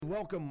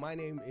welcome. My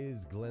name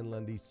is Glenn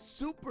Lundy.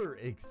 Super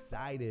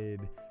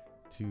excited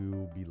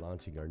to be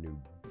launching our new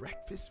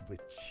Breakfast with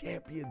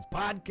Champions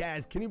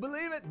podcast. Can you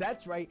believe it?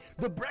 That's right.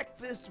 The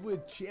Breakfast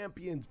with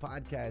Champions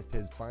podcast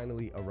has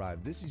finally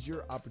arrived. This is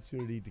your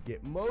opportunity to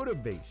get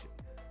motivation,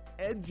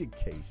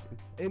 education,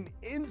 and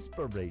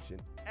inspiration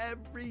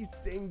every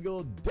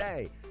single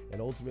day.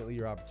 And ultimately,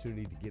 your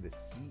opportunity to get a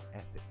seat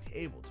at the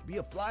table, to be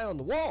a fly on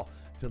the wall,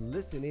 to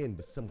listen in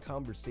to some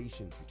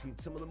conversations between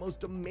some of the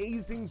most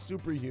amazing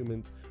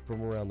superhumans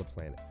from around the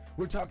planet.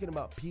 We're talking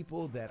about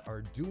people that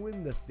are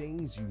doing the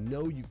things you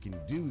know you can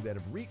do, that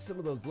have reached some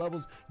of those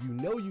levels you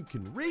know you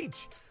can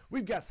reach.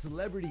 We've got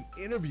celebrity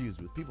interviews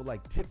with people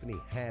like Tiffany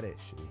Haddish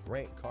and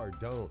Grant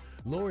Cardone,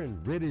 Lauren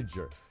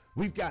Rittiger.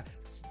 We've got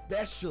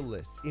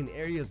specialists in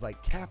areas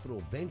like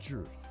capital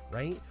ventures,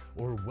 right?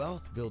 Or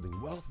wealth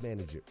building, wealth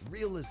management,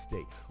 real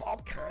estate,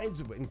 all kinds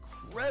of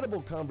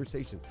incredible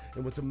conversations.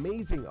 And what's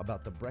amazing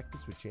about the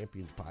Breakfast with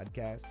Champions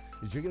podcast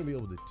is you're going to be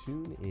able to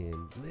tune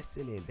in,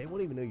 listen in. They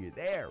won't even know you're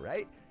there,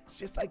 right? It's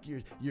just like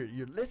you're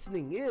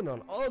listening in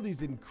on all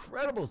these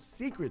incredible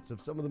secrets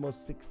of some of the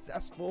most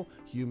successful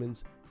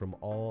humans from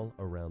all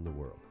around the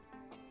world.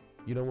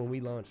 You know, when we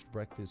launched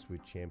Breakfast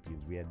with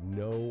Champions, we had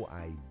no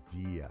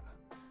idea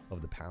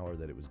of the power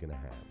that it was going to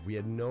have. We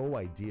had no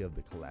idea of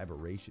the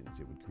collaborations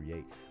it would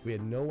create. We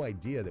had no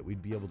idea that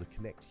we'd be able to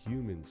connect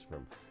humans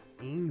from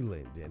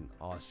England and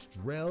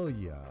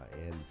Australia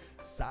and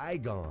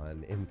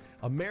Saigon and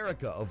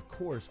America, of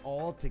course,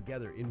 all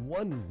together in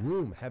one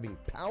room having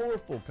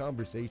powerful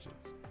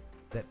conversations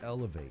that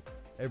elevate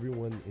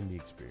everyone in the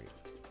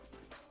experience.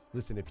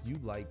 Listen, if you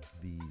like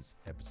these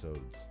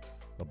episodes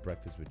of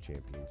Breakfast with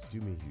Champions,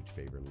 do me a huge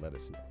favor and let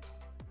us know.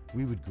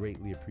 We would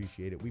greatly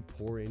appreciate it. We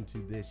pour into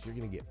this. You're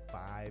going to get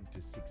 5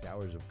 to 6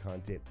 hours of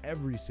content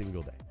every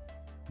single day,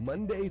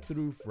 Monday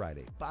through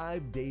Friday,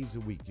 5 days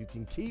a week. You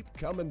can keep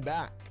coming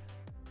back.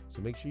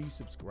 So make sure you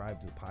subscribe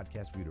to the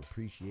podcast. We'd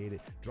appreciate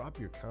it. Drop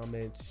your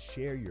comments,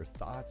 share your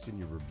thoughts and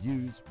your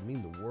reviews. It would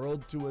mean the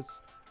world to us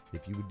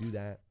if you would do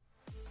that.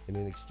 And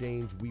in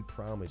exchange, we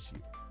promise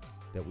you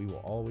that we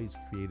will always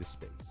create a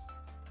space,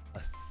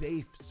 a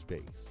safe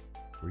space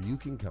where you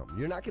can come.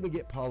 You're not going to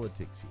get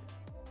politics here.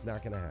 It's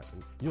not going to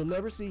happen. You'll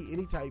never see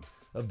any type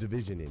of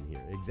division in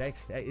here.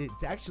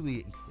 It's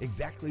actually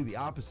exactly the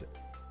opposite.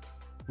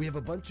 We have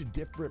a bunch of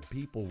different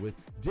people with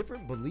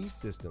different belief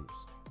systems,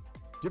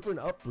 different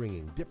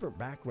upbringing, different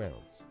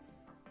backgrounds.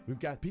 We've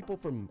got people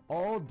from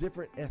all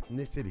different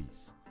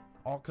ethnicities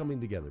all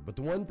coming together. But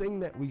the one thing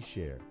that we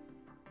share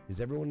is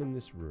everyone in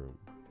this room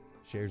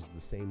shares the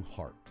same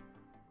heart.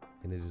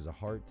 And it is a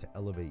heart to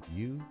elevate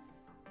you,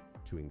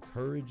 to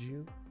encourage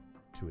you,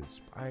 to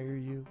inspire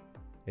you,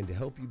 and to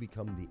help you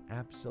become the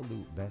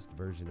absolute best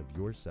version of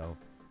yourself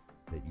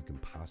that you can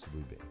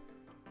possibly be.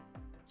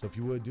 So if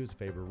you would, do us a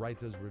favor, write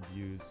those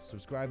reviews,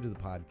 subscribe to the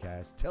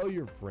podcast, tell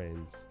your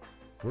friends.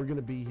 We're going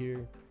to be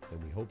here,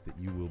 and we hope that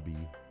you will be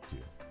too.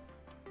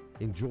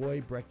 Enjoy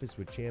Breakfast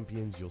with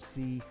Champions. You'll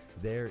see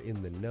there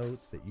in the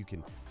notes that you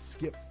can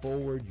skip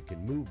forward, you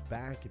can move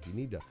back. If you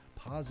need to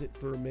pause it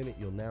for a minute,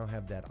 you'll now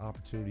have that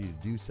opportunity to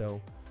do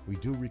so. We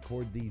do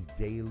record these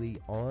daily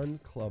on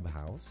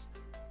Clubhouse.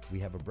 We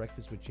have a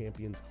Breakfast with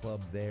Champions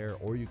club there,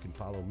 or you can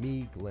follow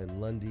me,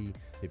 Glenn Lundy,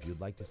 if you'd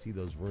like to see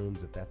those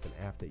rooms. If that's an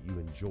app that you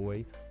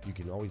enjoy, you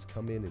can always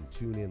come in and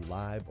tune in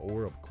live,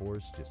 or of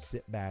course, just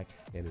sit back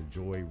and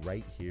enjoy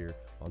right here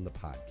on the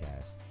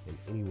podcast and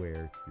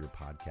anywhere your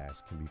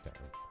podcast can be found.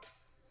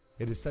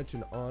 It is such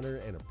an honor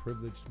and a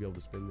privilege to be able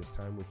to spend this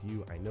time with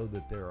you. I know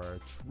that there are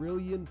a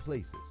trillion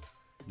places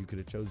you could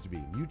have chose to be,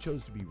 and you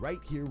chose to be right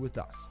here with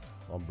us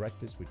on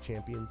Breakfast with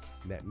Champions,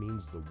 and that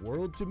means the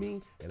world to me,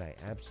 and I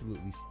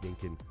absolutely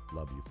stinking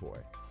love you for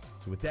it.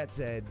 So with that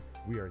said,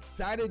 we are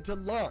excited to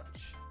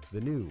launch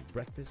the new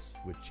Breakfast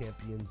with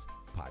Champions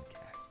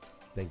podcast.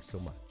 Thanks so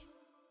much.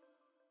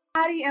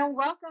 Howdy and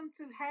welcome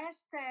to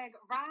hashtag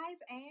Rise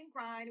and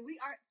Grind. We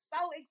are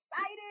so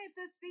excited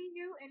to see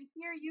you and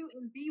hear you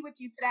and be with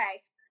you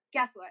today.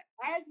 Guess what?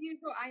 As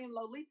usual, I am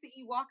Lolita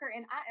E. Walker,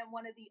 and I am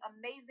one of the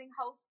amazing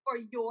hosts for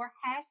your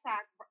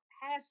hashtag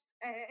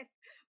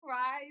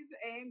Rise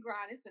and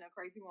Grind. It's been a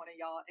crazy morning,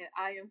 y'all, and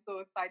I am so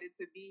excited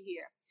to be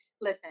here.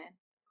 Listen,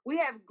 we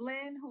have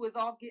Glenn, who is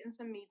off getting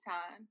some me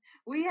time.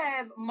 We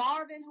have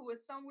Marvin, who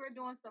is somewhere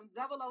doing some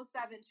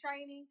 007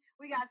 training.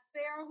 We got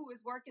Sarah, who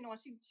is working on,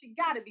 she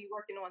got to be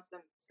working on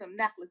some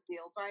necklace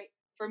deals, right?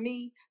 For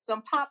me,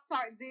 some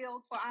Pop-Tart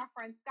deals for our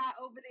friend Scott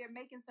over there,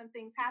 making some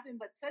things happen.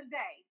 But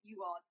today,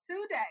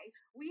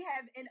 we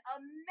have an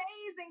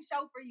amazing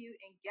show for you.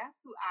 And guess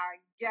who our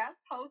guest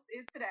host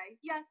is today?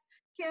 Yes,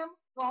 Kim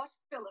Walsh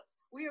Phillips.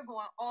 We are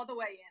going all the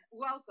way in.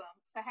 Welcome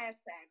to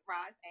hashtag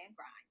Rise and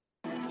Grind.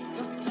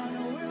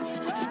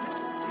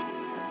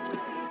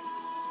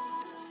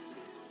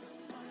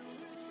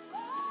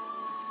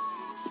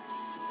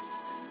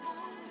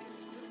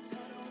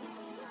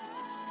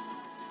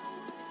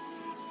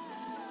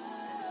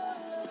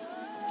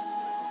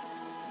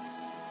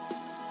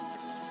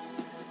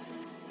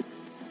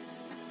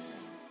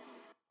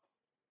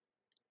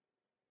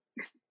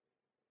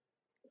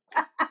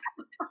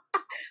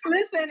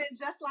 Listen, and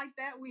just like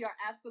that, we are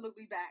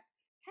absolutely back.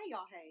 Hey,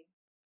 y'all. Hey.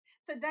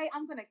 Today,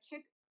 I'm going to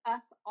kick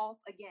us off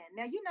again.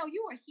 Now, you know,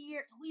 you are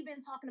here. We've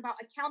been talking about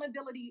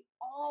accountability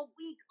all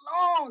week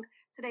long.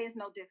 Today is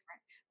no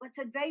different. But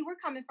today, we're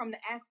coming from the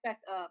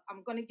aspect of,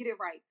 I'm going to get it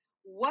right,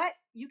 what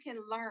you can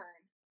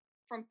learn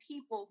from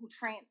people who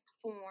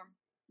transform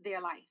their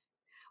life.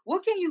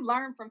 What can you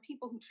learn from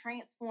people who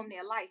transform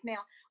their life? Now,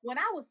 when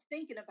I was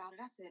thinking about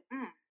it, I said,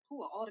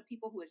 who are all the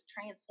people who has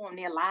transformed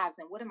their lives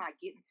and what am I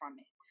getting from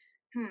it?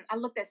 I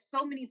looked at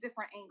so many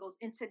different angles.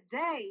 And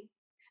today,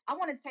 I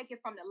want to take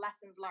it from the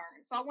lessons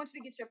learned. So I want you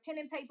to get your pen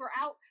and paper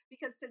out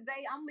because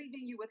today I'm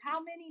leaving you with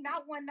how many?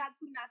 Not one, not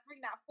two, not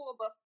three, not four,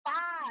 but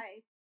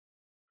five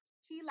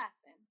key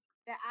lessons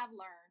that I've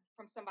learned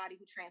from somebody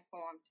who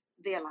transformed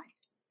their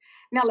life.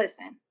 Now,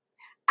 listen,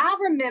 I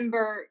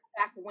remember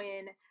back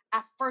when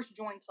I first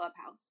joined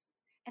Clubhouse,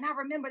 and I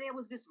remember there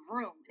was this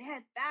room. It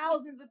had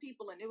thousands of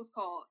people, and it was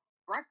called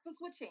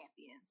Breakfast with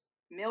Champions,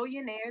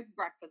 Millionaires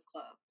Breakfast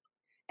Club.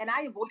 And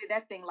I avoided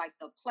that thing like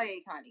the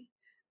plague, honey.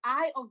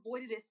 I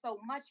avoided it so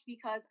much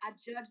because I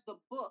judged the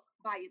book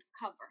by its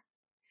cover.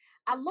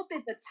 I looked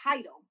at the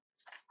title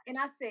and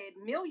I said,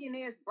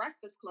 Millionaires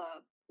Breakfast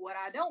Club. What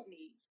I don't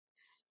need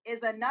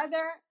is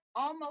another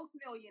almost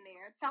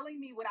millionaire telling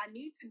me what I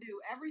need to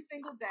do every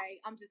single day.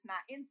 I'm just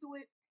not into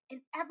it.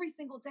 And every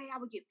single day I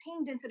would get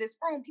pinged into this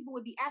room. People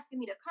would be asking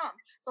me to come.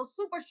 So,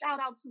 super shout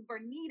out to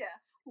Vernita,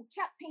 who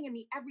kept pinging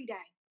me every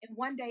day. And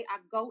one day I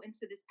go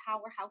into this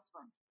powerhouse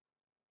room.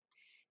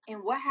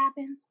 And what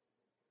happens?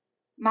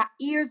 My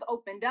ears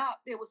opened up.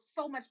 There was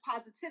so much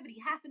positivity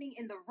happening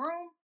in the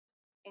room.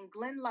 And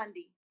Glenn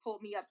Lundy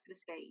pulled me up to the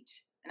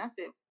stage. And I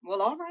said,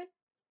 well, all right.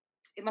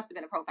 It must have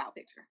been a profile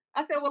picture.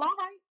 I said, well, all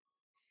right.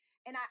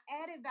 And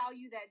I added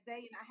value that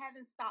day and I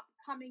haven't stopped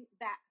coming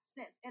back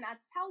since. And I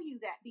tell you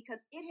that because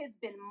it has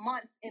been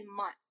months and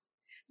months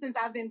since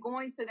I've been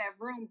going to that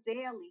room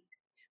daily.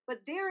 But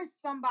there is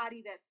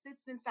somebody that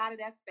sits inside of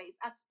that space.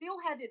 I still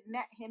haven't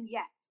met him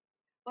yet.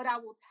 But I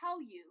will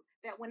tell you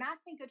that when I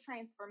think of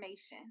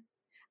transformation,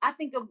 I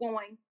think of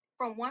going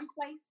from one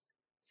place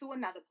to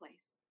another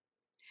place.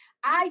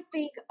 I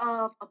think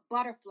of a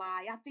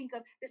butterfly. I think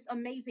of this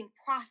amazing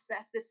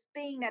process, this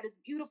thing that is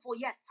beautiful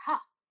yet tough.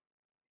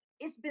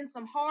 It's been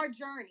some hard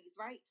journeys,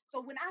 right?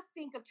 So when I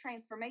think of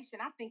transformation,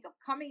 I think of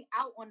coming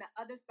out on the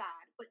other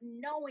side, but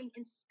knowing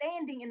and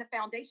standing in the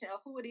foundation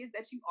of who it is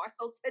that you are.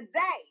 So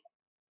today,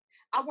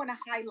 I want to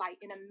highlight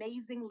an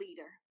amazing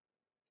leader.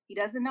 He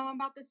doesn't know I'm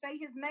about to say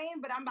his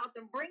name, but I'm about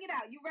to bring it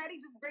out. You ready?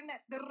 Just bring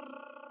that.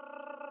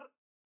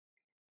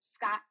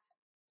 Scott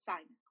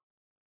Simon.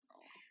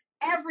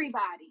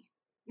 Everybody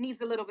needs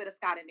a little bit of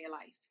Scott in their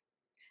life.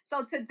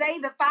 So today,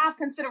 the five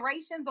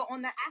considerations are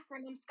on the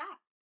acronym Scott.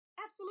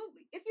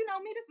 Absolutely. If you know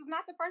me, this is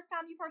not the first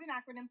time you've heard an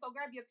acronym. So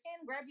grab your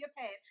pen, grab your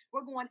pad.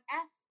 We're going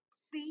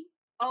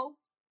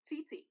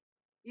SCOTT.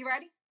 You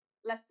ready?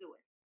 Let's do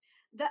it.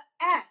 The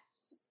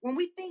S, when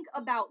we think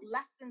about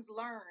lessons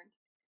learned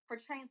for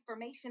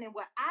transformation and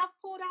what I've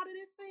pulled out of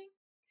this thing,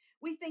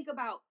 we think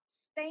about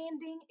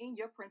standing in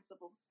your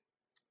principles.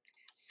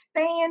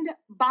 Stand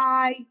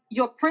by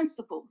your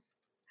principles.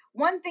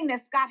 One thing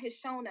that Scott has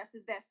shown us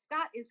is that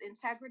Scott is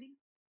integrity,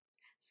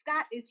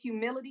 Scott is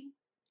humility,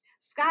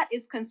 Scott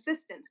is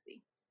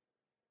consistency.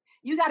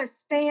 You got to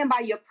stand by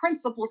your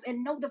principles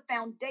and know the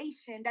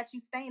foundation that you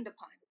stand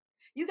upon.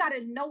 You got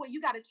to know it.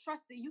 You got to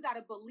trust it. You got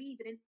to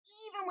believe it. And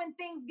even when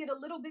things get a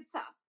little bit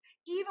tough,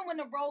 even when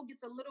the road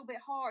gets a little bit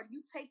hard,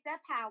 you take that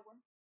power,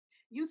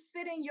 you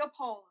sit in your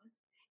pause,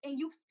 and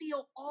you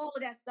feel all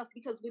of that stuff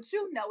because what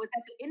you know is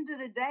at the end of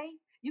the day,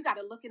 you got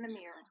to look in the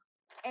mirror.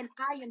 And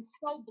I am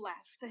so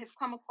blessed to have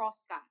come across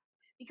Scott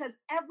because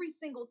every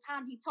single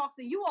time he talks,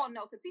 and you all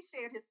know because he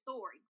shared his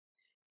story,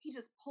 he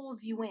just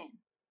pulls you in.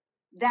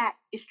 That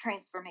is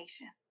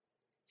transformation.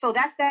 So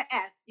that's that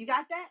S. You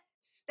got that?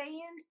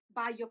 Stand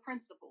by your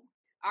principle.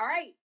 All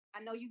right.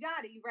 I know you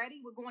got it. You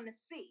ready? We're going to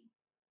C.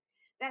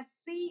 That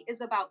C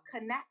is about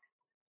connect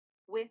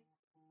with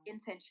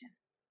intention.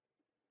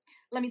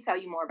 Let me tell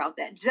you more about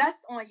that.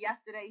 Just on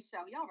yesterday's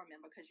show, y'all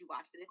remember because you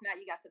watched it. If not,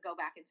 you got to go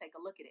back and take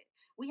a look at it.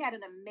 We had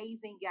an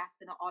amazing guest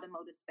in the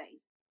automotive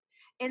space.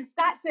 And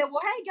Scott said,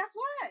 well, hey, guess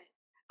what?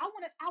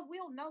 I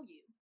will know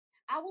you.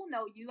 I will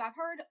know you. I've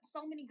heard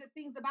so many good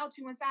things about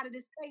you inside of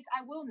this space.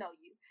 I will know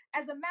you.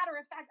 As a matter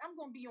of fact, I'm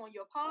going to be on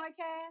your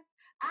podcast.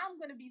 I'm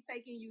going to be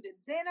taking you to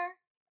dinner.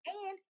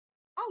 And,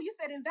 oh, you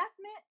said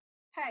investment?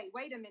 Hey,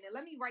 wait a minute.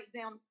 Let me write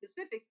down the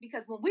specifics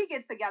because when we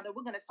get together,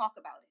 we're going to talk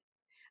about it.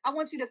 I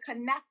want you to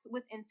connect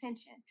with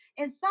intention.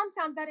 And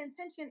sometimes that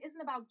intention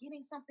isn't about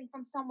getting something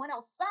from someone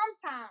else.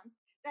 Sometimes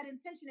that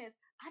intention is,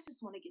 I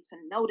just want to get to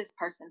know this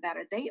person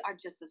better. They are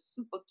just a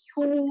super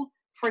cool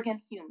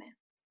friggin' human.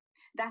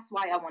 That's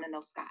why I want to know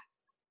Scott.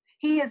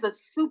 He is a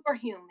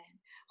superhuman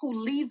who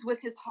leads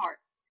with his heart.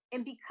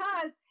 And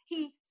because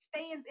he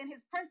stands in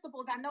his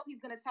principles, I know he's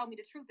going to tell me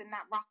the truth and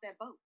not rock that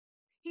boat.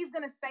 He's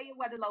going to say it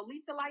whether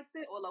Lolita likes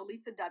it or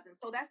Lolita doesn't.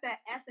 So that's that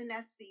S and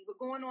S C.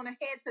 We're going on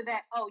ahead to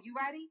that. Oh, you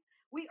ready?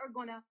 We are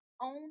going to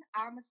own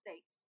our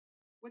mistakes.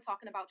 We're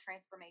talking about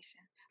transformation.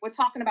 We're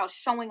talking about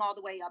showing all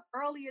the way up.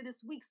 Earlier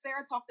this week,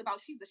 Sarah talked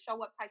about she's a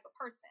show up type of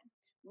person.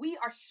 We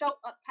are show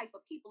up type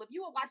of people. If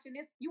you are watching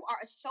this, you are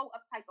a show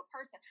up type of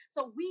person.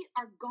 So we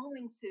are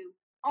going to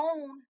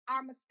own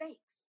our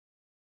mistakes.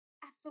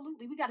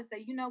 Absolutely. We got to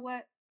say, you know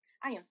what?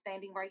 I am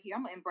standing right here.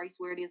 I'm going to embrace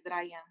where it is that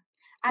I am.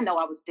 I know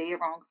I was dead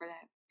wrong for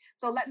that.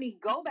 So let me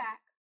go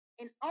back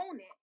and own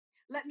it.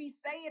 Let me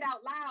say it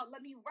out loud.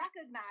 Let me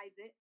recognize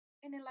it.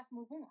 And then let's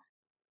move on.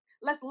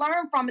 Let's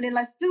learn from it and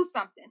let's do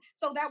something.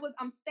 So that was,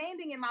 I'm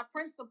standing in my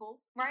principles,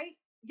 right?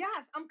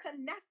 Yes, I'm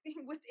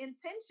connecting with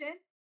intention.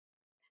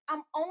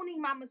 I'm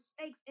owning my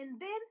mistakes. And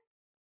then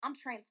I'm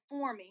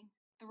transforming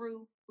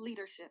through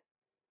leadership.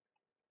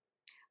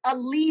 A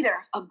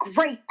leader, a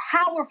great,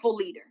 powerful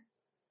leader,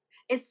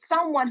 is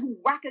someone who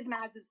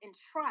recognizes and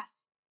trusts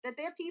that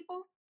their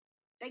people,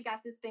 they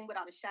got this thing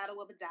without a shadow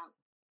of a doubt.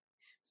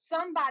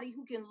 Somebody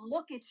who can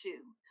look at you,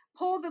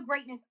 pull the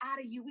greatness out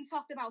of you. We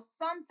talked about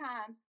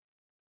sometimes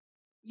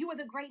you are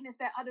the greatness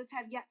that others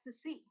have yet to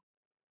see.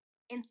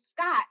 And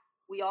Scott,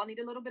 we all need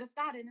a little bit of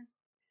Scott in us.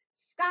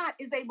 Scott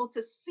is able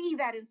to see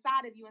that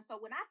inside of you. And so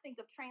when I think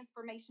of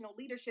transformational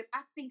leadership,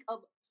 I think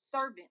of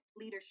servant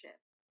leadership.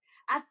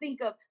 I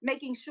think of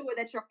making sure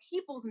that your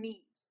people's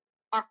needs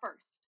are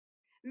first,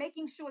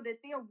 making sure that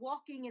they're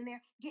walking and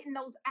they're getting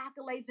those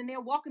accolades and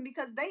they're walking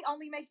because they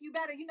only make you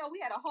better. You know, we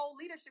had a whole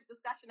leadership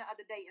discussion the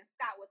other day and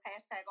Scott was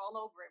hashtag all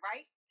over it,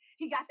 right?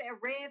 He got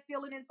that red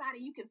feeling inside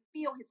and you can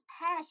feel his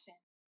passion.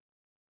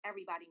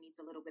 Everybody needs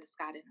a little bit of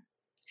Scott in them.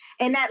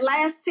 And that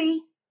last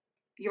T,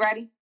 you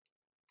ready?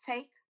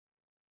 Take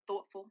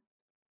thoughtful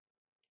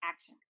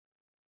action.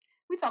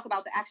 We talk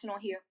about the action on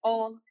here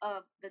all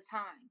of the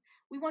time.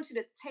 We want you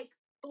to take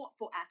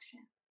thoughtful action.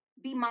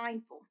 Be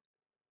mindful.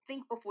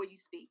 Think before you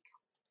speak.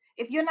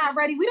 If you're not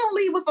ready, we don't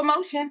lead with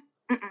emotion.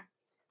 Mm-mm.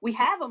 We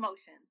have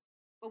emotions,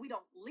 but we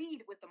don't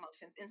lead with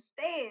emotions.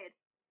 Instead,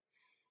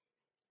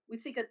 we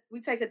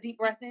take a deep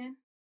breath in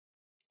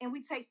and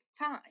we take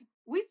time.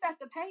 We set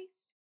the pace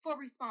for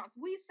response.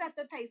 We set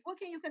the pace. What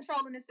can you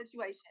control in this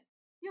situation?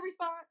 Your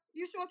response.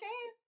 You sure can.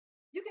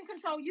 You can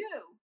control you.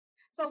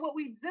 So what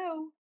we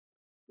do,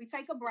 we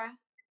take a breath.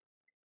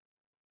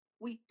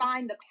 We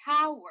find the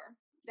power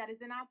that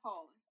is in our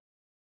pause,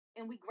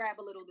 and we grab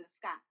a little bit of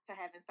Scott to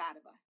have inside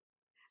of us.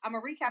 I'm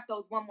gonna recap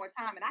those one more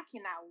time, and I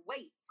cannot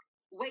wait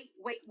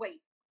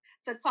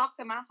to talk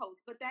to my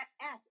host. But that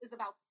S is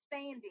about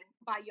standing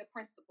by your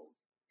principles.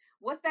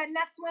 What's that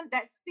next one?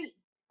 That C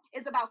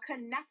is about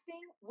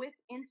connecting with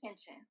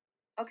intention.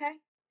 Okay.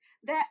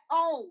 That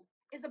O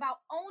is about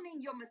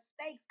owning your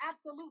mistakes.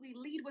 Absolutely.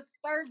 Lead with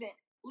servant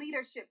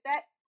leadership.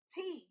 That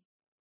T,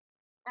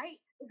 right,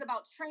 is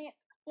about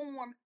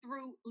transform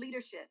through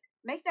leadership.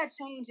 Make that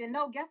change and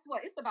know, guess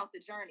what? It's about the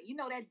journey. You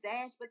know, that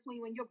dash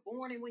between when you're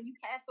born and when you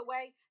pass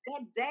away,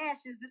 that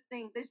dash is this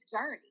thing, this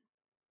journey.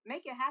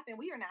 Make it happen.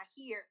 We are not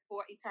here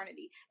for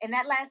eternity. And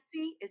that last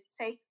T is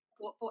take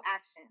thoughtful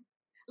action.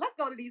 Let's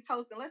go to these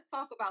hosts and let's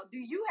talk about, do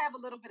you have a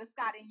little bit of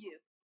Scott in you?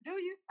 Do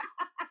you?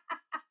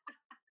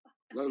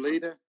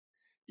 Lolita,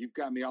 you've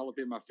got me all up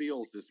in my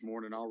feels this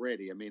morning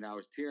already. I mean, I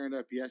was tearing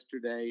up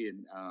yesterday,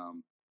 and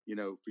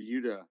for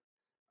you to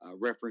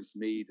reference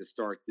me to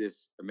start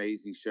this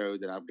amazing show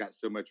that I've got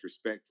so much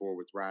respect for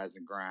with Rise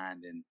and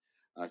Grind, and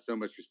so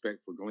much respect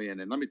for Glenn.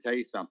 And let me tell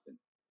you something: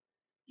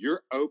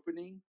 your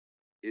opening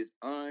is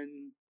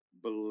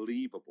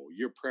unbelievable.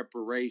 Your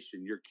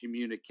preparation, your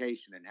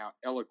communication, and how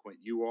eloquent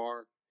you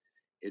are.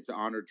 It's an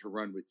honor to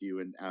run with you,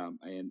 and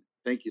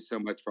thank you so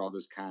much for all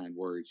those kind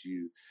words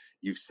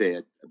you've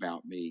said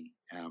about me.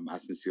 I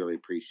sincerely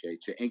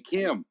appreciate you. And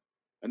Kim,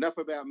 enough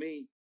about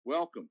me.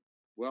 Welcome,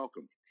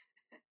 welcome.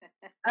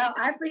 Oh,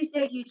 I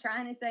appreciate you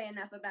trying to say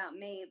enough about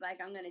me. Like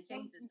I'm going to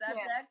change the Thank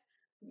you, Kim. subject.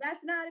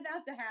 That's not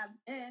about to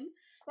happen.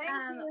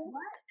 Thank you.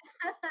 What?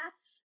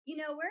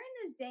 We're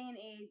in this day and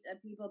age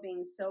of people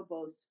being so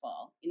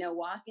boastful,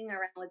 walking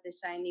around with the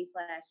shiny,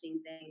 flashing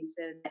things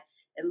so that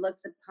it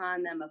looks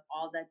upon them of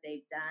all that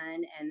they've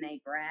done and they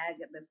brag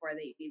before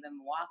they even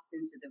walked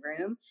into the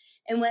room.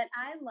 And what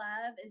I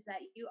love is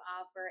that you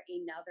offer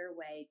another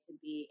way to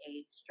be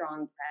a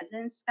strong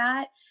presence,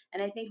 Scott.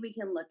 And I think we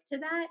can look to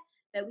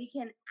that we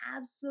can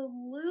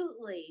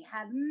absolutely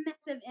have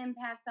massive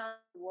impact on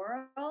the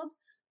world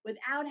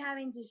without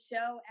having to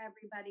show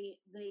everybody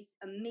this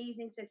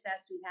amazing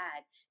success we've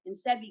had.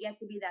 Instead, we get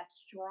to be that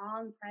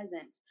strong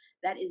presence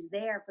that is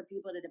there for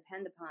people to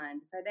depend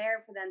upon, for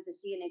there for them to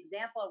see an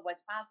example of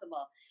what's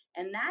possible.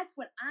 And that's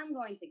what I'm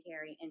going to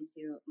carry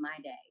into my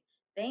day.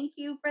 Thank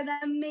you for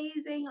that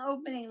amazing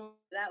opening.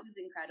 That was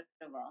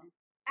incredible.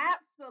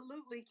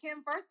 Absolutely. Kim,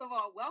 first of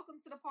all, welcome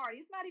to the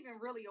party. It's not even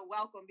really a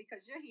welcome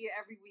because you're here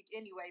every week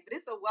anyway, but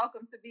it's a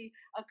welcome to be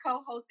a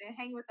co host and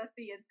hang with us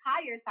the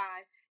entire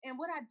time. And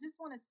what I just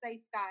want to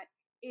say, Scott,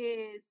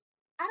 is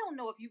I don't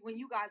know if when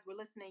you guys were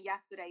listening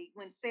yesterday,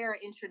 when Sarah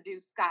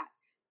introduced Scott,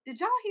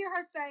 did y'all hear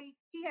her say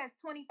he has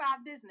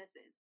 25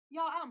 businesses?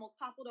 Y'all, I almost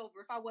toppled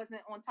over if I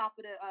wasn't on top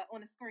of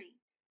on the screen.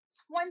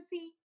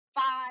 25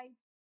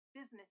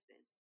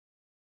 businesses.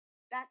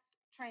 That's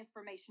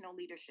transformational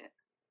leadership.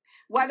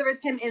 whether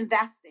it's him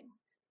investing,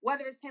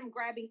 whether it's him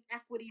grabbing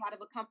equity out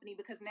of a company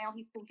because now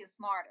he's thinking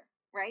smarter,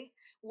 right?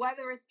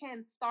 Whether it's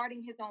him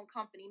starting his own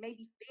company,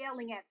 maybe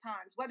failing at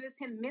times, whether it's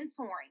him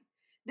mentoring.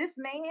 This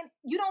man,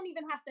 you don't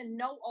even have to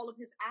know all of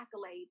his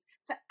accolades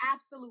to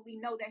absolutely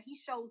know that he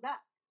shows up,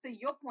 to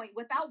your point,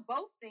 without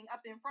boasting up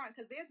in front,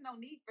 because there's no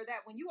need for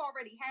that. When you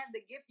already have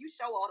the gift, you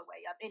show all the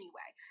way up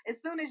anyway.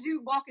 As soon as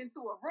you walk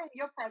into a room,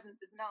 your presence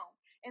is known.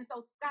 And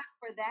so, Scott,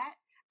 for that,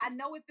 I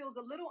know it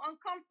feels a little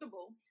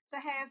uncomfortable to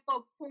have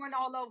folks pouring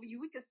all over you.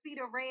 We could see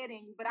the red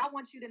in you, but I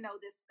want you to know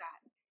this,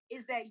 Scott,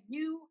 is that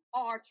you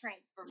are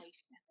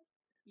transformation.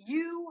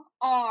 You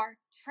are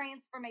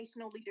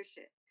transformational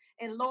leadership.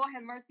 And Lord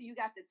have mercy, you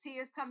got the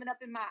tears coming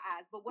up in my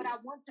eyes. But what I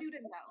want you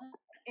to know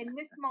in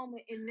this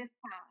moment, in this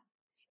time,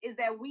 is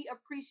that we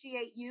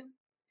appreciate you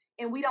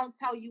and we don't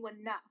tell you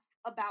enough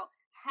about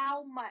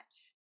how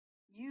much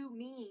you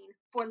mean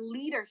for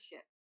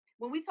leadership.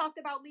 When we talked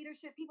about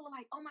leadership, people are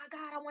like, oh my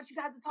God, I want you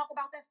guys to talk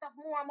about that stuff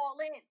more. I'm all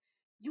in.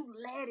 You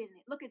led in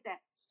it. Look at that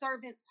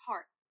servant's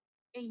heart.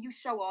 And you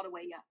show all the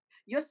way up.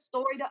 Your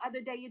story the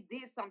other day, it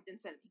did something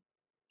to me.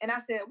 And I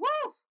said,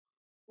 whoa.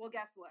 Well,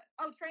 guess what?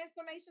 Oh,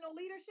 transformational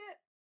leadership.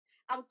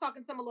 I was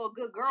talking to my little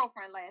good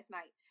girlfriend last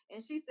night,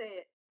 and she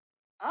said,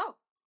 oh,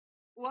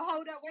 well,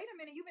 hold up. Wait a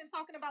minute. You've been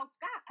talking about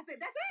Scott. I said,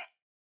 that's it.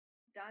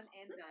 Done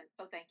and done.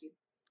 So thank you.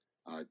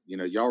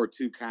 Y'all are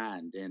too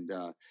kind. And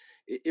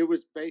it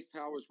was based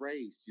how I was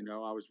raised.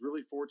 I was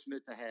really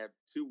fortunate to have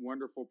two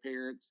wonderful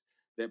parents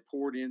that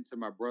poured into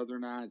my brother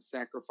and I and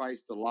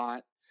sacrificed a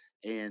lot.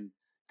 And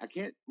I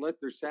can't let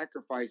their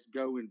sacrifice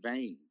go in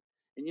vain.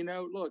 And,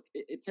 look,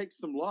 it takes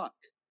some luck.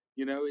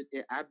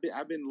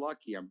 I've been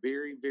lucky. I'm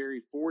very,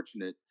 very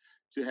fortunate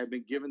to have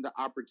been given the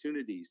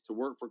opportunities to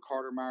work for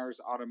Carter Myers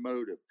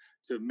Automotive,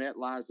 to have met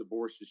Liza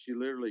Borsia. She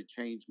literally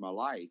changed my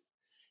life.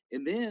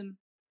 And then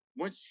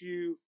once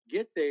you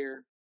get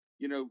there,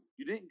 you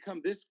didn't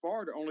come this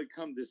far to only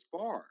come this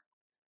far.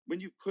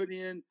 When you put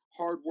in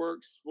hard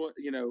work,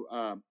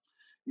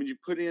 when you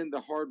put in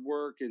the hard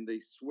work and the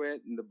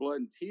sweat and the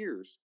blood and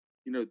tears,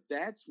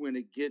 that's when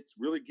it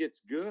really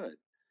gets good.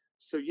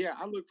 So yeah,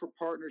 I look for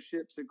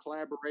partnerships and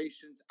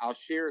collaborations. I'll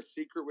share a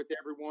secret with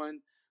everyone.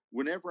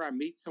 Whenever I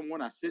meet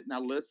someone, I sit and I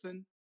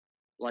listen,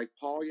 like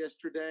Paul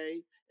yesterday.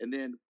 And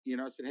then,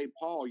 I said, hey,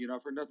 Paul,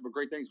 I've heard nothing but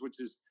great things,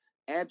 which is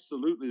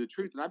absolutely the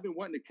truth. And I've been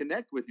wanting to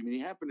connect with him, and he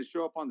happened to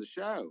show up on the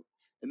show.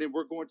 And then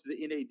we're going to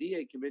the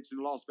NADA convention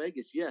in Las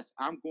Vegas. Yes,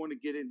 I'm going to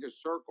get in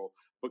his circle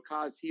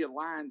because he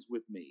aligns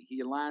with me.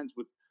 He aligns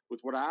with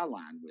what I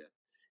align with.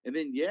 And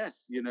then,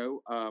 yes,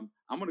 I'm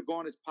going to go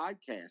on his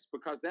podcast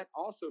because that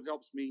also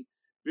helps me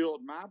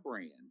build my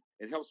brand.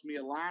 It helps me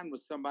align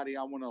with somebody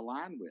I want to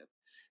align with.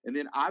 And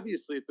then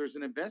obviously, if there's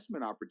an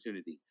investment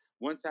opportunity,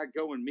 once I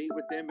go and meet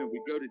with them and we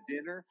go to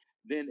dinner,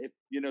 then if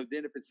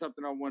it's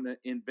something I want to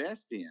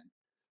invest in.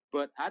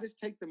 But I just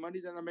take the money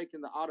that I make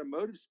in the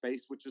automotive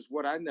space, which is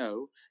what I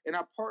know, and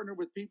I partner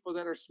with people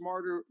that are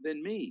smarter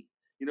than me.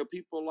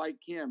 People like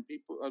Kim,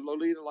 people,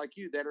 Lolita like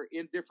you, that are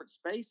in different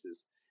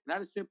spaces. And I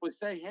just simply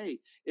say, hey,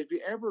 if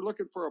you're ever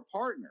looking for a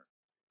partner,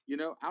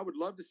 I would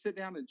love to sit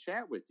down and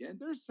chat with you. And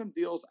there's some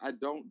deals I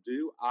don't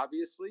do,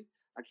 obviously.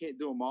 I can't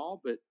do them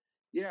all, but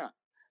yeah.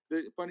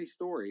 The funny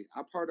story,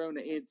 I part own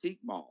an antique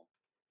mall.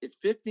 It's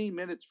 15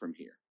 minutes from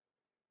here.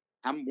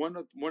 I'm one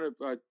of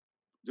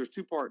there's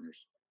two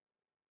partners.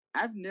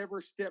 I've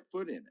never stepped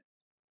foot in it.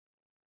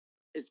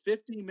 It's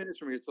 15 minutes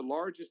from here. It's the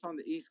largest on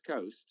the East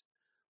Coast.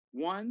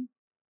 One,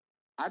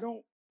 I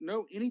don't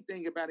know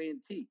anything about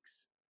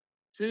antiques.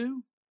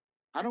 Two,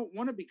 I don't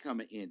want to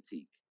become an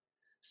antique.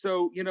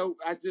 So,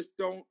 I just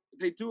don't,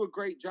 they do a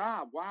great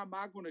job. Why am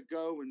I going to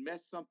go and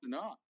mess something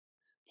up?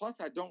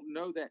 Plus, I don't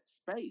know that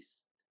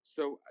space.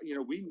 So,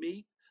 we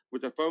meet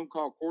with a phone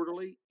call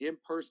quarterly, in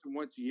person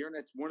once a year, and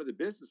that's one of the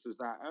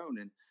businesses I own.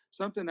 And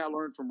something I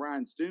learned from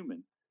Ryan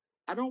Stewman,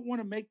 I don't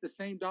want to make the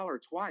same dollar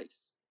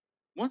twice.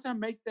 Once I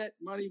make that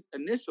money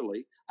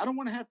initially, I don't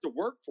want to have to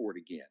work for it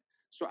again.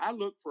 So I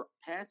look for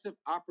passive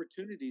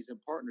opportunities and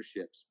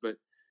partnerships. But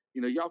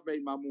y'all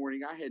made my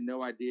morning. I had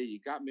no idea.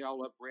 You got me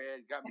all up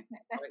red, got me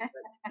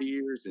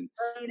tears, and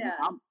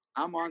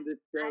I'm on this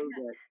show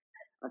that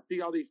I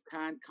see all these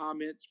kind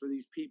comments for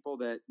these people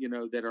that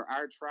that are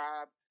our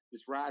tribe,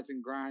 this rise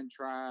and grind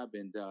tribe,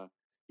 and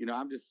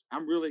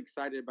I'm really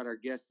excited about our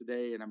guest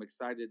today, and I'm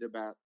excited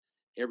about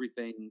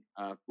everything.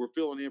 We're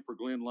filling in for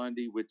Glenn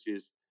Lundy, which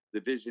is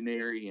the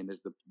visionary, and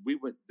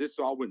this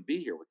all wouldn't be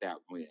here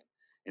without Glenn,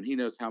 and he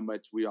knows how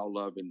much we all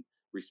love and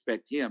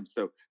respect him.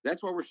 So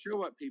that's why we're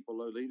show up people,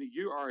 Lolita.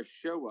 You are a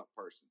show up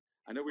person.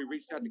 I know we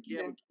reached out to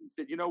Kim and Kim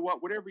said,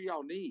 whatever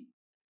y'all need,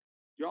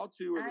 y'all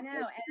two are. I know,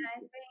 and I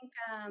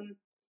think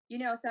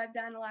so I've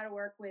done a lot of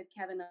work with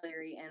Kevin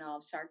O'Leary and all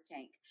of Shark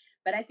Tank,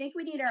 but I think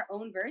we need our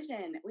own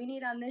version. We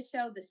need on this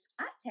show the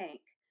Scott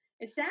Tank.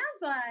 It sounds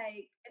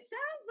like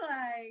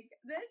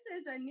this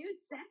is a new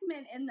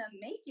segment in the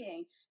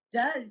making.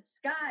 Does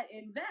Scott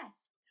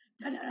invest?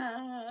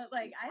 Da-da-da.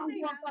 Like I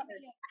think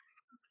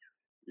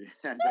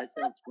yeah, that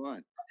sounds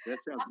fun. That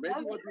sounds maybe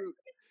we'll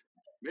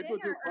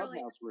do a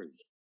clubhouse room.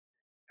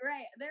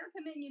 right. They were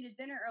committing you to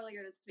dinner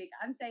earlier this week.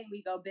 I'm saying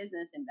we go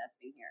business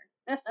investing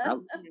here. I,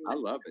 I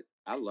love it.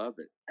 I love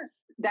it.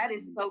 That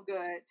is so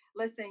good.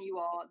 Listen, you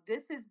all,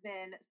 this has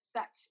been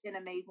such an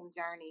amazing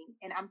journey,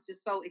 and I'm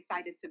just so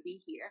excited to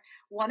be here.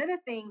 One of the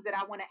things that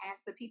I want to ask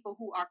the people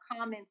who are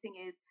commenting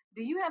is,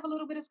 do you have a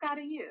little bit of Scott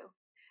in you?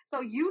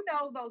 So, you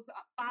know, those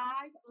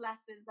five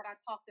lessons that I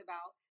talked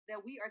about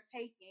that we are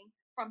taking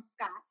from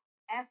Scott,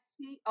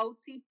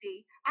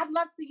 SCOTT. I'd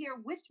love to hear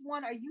which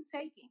one are you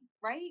taking,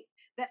 right?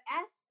 The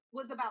S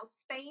was about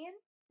staying,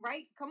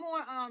 right? Come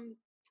on,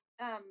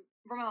 um,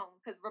 Ramon,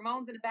 because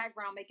Ramon's in the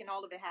background making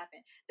all of it happen.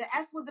 The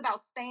S was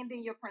about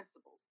standing your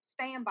principles,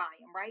 stand by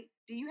them, right?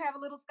 Do you have a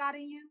little Scott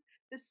in you?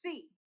 The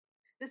C,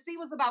 the C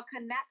was about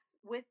connect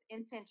with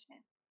intention.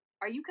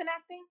 Are you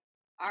connecting?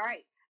 All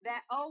right.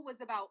 That O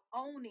was about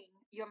owning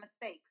your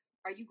mistakes.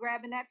 Are you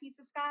grabbing that piece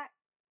of Scott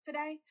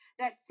today?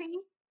 That T,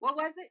 what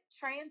was it?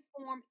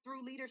 Transform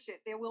through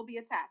leadership. There will be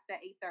a task at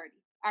 8:30.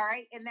 All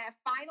right. And that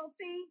final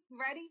T,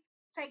 ready?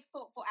 Take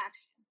thoughtful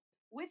actions.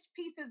 Which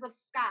pieces of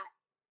Scott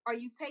are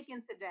you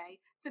taking today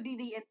to be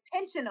the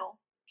intentional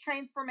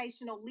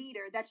transformational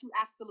leader that you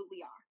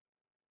absolutely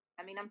are?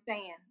 I mean, I'm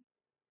saying,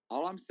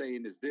 All I'm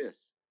saying is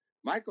this: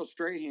 Michael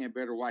Strahan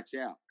better watch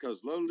out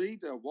because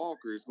Lolita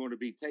Walker is going to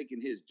be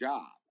taking his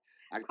job.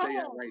 I can tell come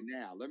you that on. right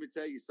now. Let me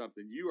tell you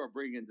something. You are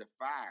bringing the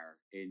fire,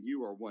 and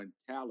you are one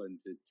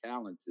talented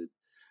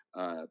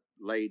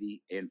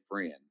lady and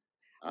friend.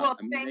 Well,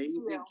 thank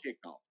you. Amazing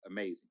kickoff.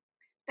 Amazing.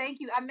 Thank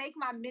you. I make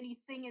my mini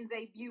singing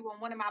debut on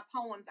one of my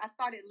poems. I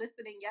started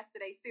listening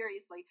yesterday.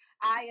 Seriously,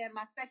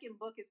 my second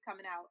book is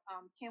coming out.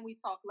 Can we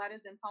talk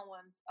letters and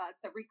poems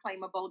to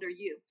reclaim a bolder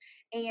you?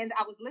 And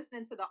I was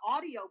listening to the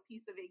audio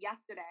piece of it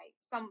yesterday.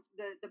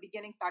 The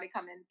beginning started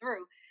coming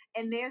through,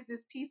 and there's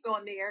this piece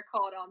on there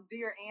called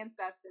 "Dear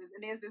Ancestors,"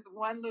 and there's this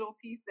one little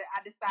piece that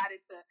I decided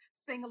to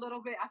sing a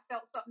little bit. I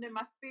felt something in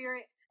my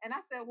spirit, and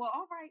I said, "Well,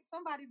 all right,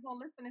 somebody's gonna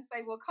listen and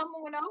say, well, come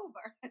on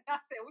over." And I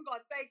said, "We're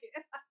gonna take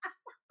it."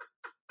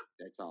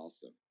 That's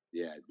awesome.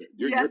 Yeah, Yes,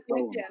 your yes,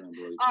 poems yes. are All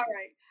unbelievable.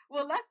 right.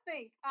 Well, let's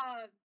think.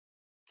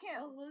 Kim.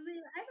 Oh, Lily,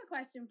 I have a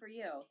question for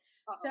you.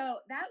 Uh-oh. So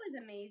that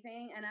was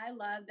amazing, and I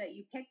love that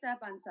you picked up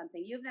on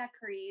something. You have that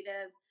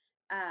creative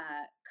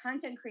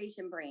content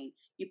creation brain.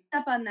 You picked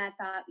up on that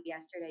thought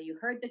yesterday. You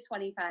heard the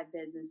 25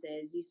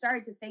 businesses. You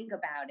started to think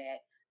about it,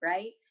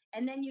 right?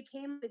 And then you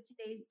came with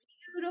today's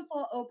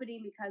beautiful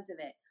opening because of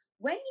it.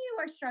 When you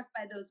are struck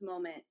by those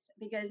moments,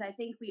 because I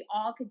think we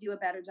all could do a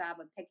better job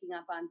of picking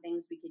up on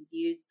things we could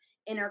use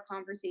in our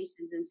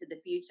conversations into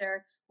the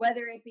future,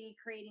 whether it be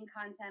creating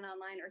content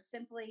online or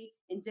simply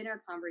in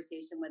dinner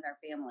conversation with our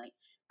family.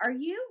 Are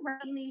you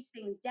writing these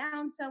things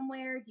down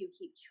somewhere? Do you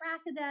keep track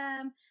of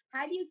them?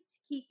 How do you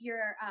keep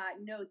your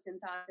notes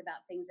and thoughts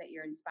about things that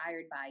you're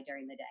inspired by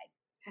during the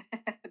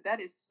day? That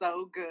is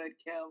so good,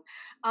 Kim.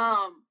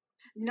 Um,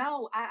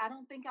 no, I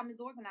don't think I'm as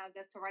organized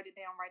as to write it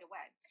down right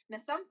away. Now,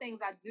 some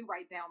things I do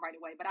write down right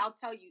away, but I'll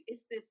tell you,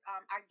 it's this,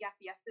 I guess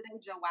yesterday,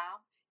 Joe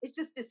Wow, it's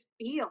just this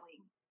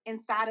feeling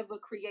inside of a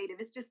creative.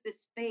 It's just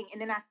this thing.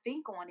 And then I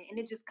think on it and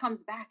it just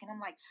comes back. And I'm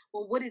like,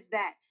 well, what is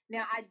that?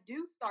 Now, I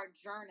do start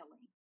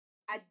journaling.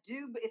 I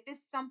do, but if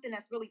it's something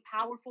that's really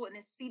powerful and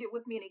it's seated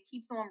with me and it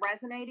keeps on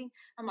resonating,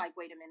 I'm like,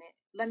 wait a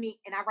minute,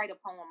 and I write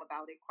a poem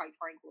about it, quite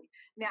frankly.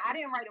 Now, I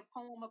didn't write a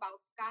poem about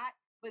Scott,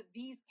 but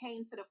these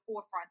came to the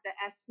forefront, the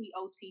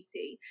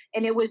SCOTT,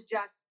 and it was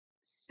just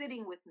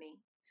sitting with me.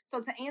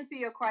 So, to answer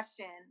your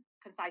question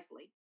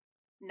concisely,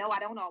 no, I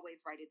don't always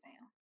write it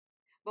down.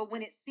 But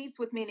when it seats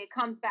with me and it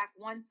comes back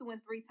one, two,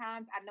 and three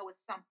times, I know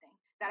it's something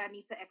that I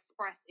need to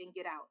express and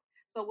get out.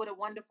 So, what a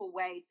wonderful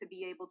way to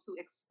be able to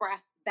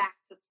express back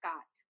to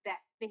Scott that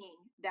thing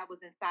that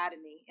was inside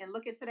of me. And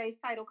look at today's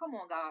title. Come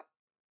on, God.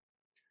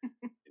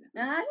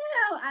 I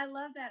know. I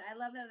love that. I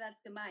love that that's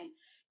combined.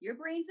 Your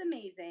brain's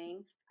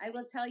amazing. I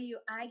will tell you,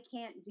 I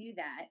can't do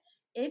that.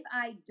 If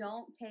I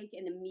don't take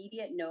an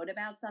immediate note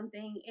about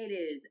something, it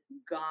is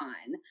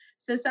gone.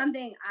 So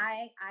something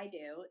I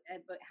do,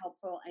 but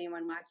helpful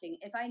anyone watching,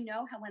 if I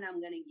know how when I'm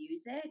going to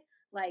use it,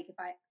 like if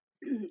I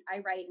I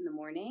write in the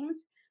mornings,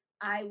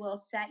 I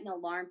will set an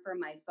alarm for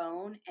my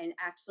phone and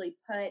actually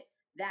put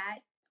that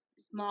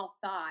small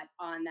thought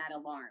on that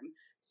alarm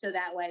so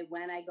that way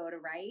when I go to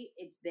write,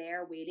 it's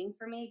there waiting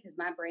for me because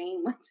my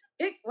brain once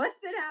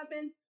it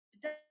happens,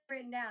 it's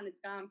written down, it's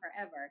gone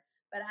forever.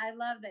 But I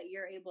love that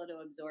you're able to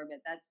absorb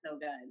it. That's so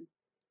good.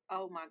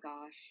 Oh my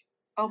gosh.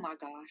 Oh my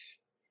gosh.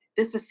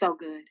 This is so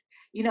good.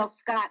 You know,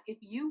 Scott, if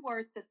you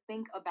were to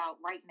think about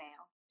right now,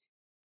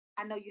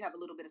 I know you have a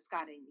little bit of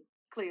Scott in you.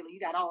 Clearly, you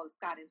got all the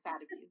Scott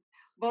inside of you.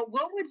 But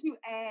what would you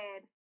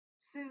add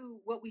to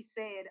what we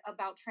said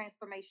about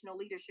transformational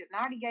leadership? And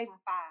I already gave him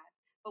five,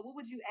 but what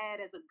would you add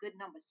as a good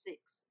number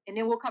six? And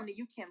then we'll come to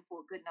you, Kim,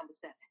 for a good number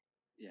seven.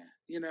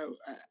 Yeah,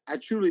 I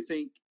truly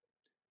think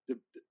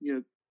you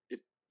know if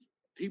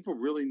people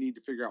really need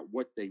to figure out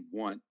what they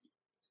want,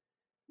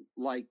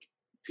 like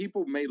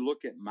people may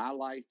look at my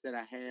life that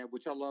I have,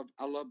 which I love.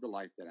 I love the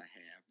life that I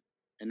have,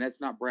 and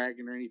that's not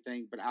bragging or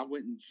anything. But I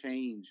wouldn't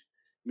change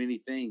many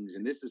things,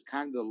 and this is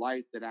kind of the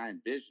life that I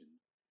envision.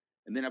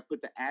 and then I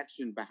put the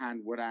action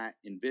behind what I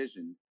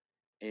envisioned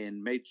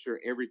and made sure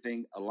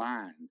everything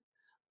aligned.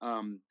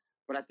 Um,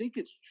 but I think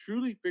it's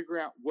truly figure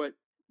out what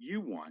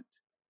you want,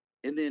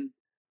 and then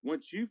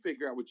once you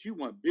figure out what you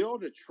want,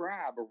 build a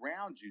tribe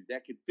around you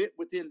that can fit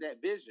within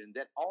that vision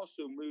that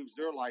also moves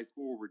their life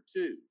forward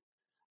too.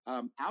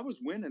 I was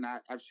winning.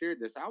 I've shared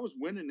this. I was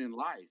winning in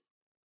life.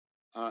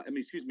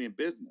 Excuse me, in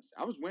business.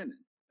 I was winning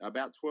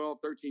about 12,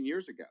 13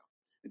 years ago.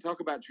 And talk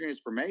about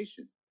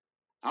transformation.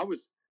 I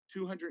was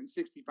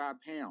 265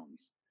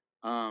 pounds.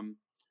 Um,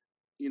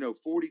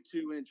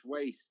 42-inch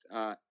waist.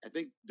 I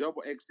think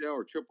double XL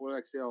or triple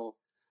XL.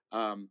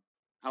 Um,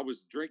 I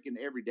was drinking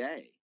every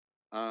day.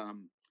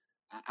 Um,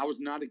 I was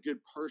not a good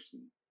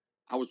person.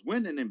 I was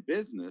winning in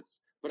business,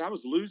 but I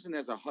was losing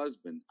as a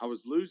husband. I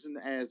was losing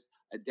as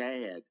a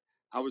dad.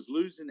 I was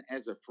losing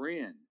as a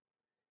friend.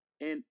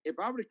 And if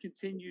I would have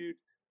continued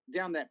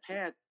down that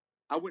path,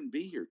 I wouldn't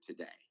be here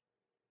today.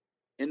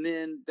 And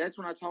then that's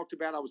when I talked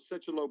about I was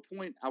such a low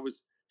point, I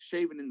was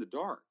shaving in the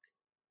dark.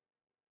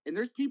 And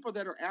there's people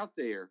that are out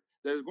there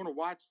that are going to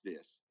watch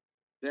this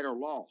that are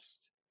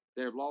lost,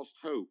 that have lost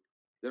hope,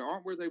 that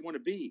aren't where they want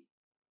to be.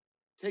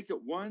 Take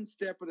it one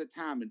step at a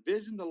time,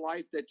 envision the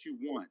life that you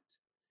want,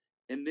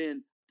 and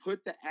then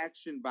put the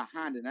action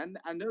behind it. And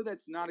I know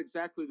that's not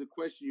exactly the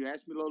question you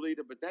asked me,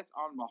 Lolita, but that's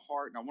on my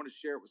heart, and I want to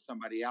share it with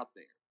somebody out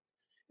there.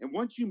 And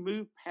once you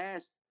move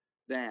past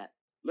that,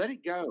 let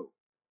it go.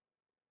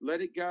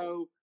 Let it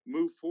go,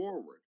 move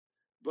forward.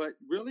 But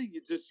really,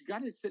 you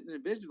got to sit and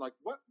envision like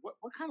what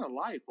kind of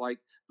life, like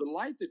the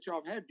life that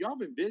y'all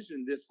have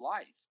envisioned this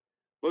life.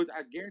 Both,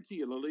 I guarantee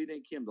you, Lolita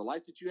and Kim, the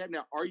life that you have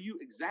now, are you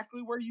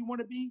exactly where you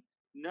want to be?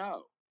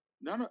 No,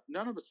 none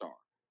of us are.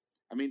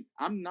 I mean,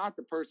 I'm not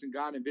the person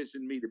God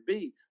envisioned me to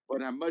be,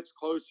 but I'm much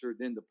closer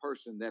than the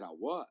person that I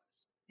was.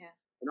 Yeah.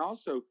 And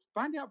also,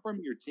 find out from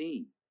your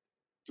team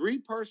 3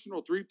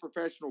 personal, 3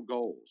 professional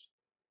goals.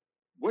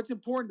 What's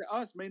important to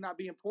us may not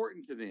be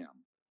important to them,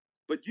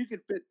 but you can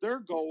fit their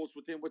goals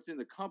within what's in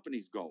the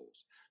company's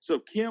goals. So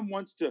if Kim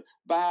wants to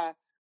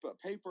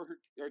pay for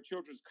her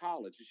children's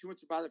college, if she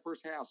wants to buy the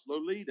first house,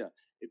 Lolita,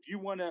 if you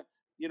want to,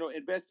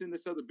 invest in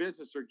this other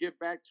business or give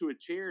back to a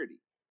charity,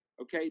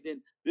 okay,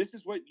 then this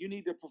is what you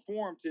need to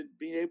perform to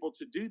be able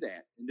to do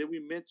that. And then we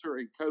mentor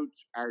and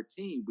coach our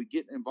team. We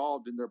get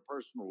involved in their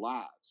personal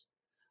lives.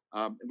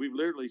 And we've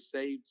literally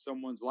saved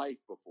someone's life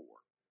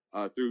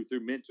before through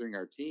mentoring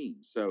our team.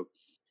 So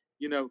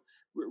you know,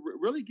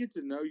 really get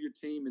to know your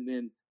team and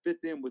then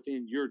fit them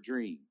within your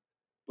dream.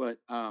 But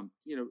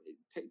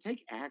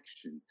take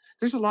action.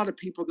 There's a lot of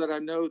people that I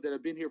know that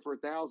have been here for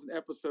 1,000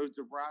 episodes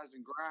of Rise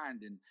and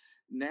Grind, and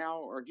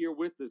now are here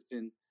with us.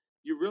 And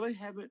you really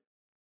haven't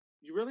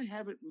you really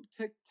haven't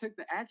took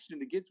the action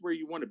to get to where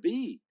you want to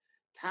be.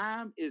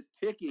 Time is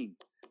ticking.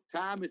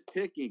 Time is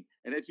ticking.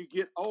 And as you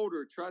get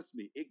older, trust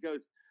me, it goes.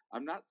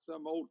 I'm not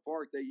some old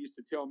fart that used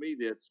to tell me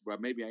this,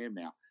 but maybe I am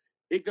now.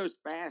 It goes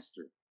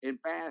faster and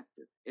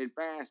faster and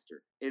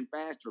faster and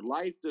faster.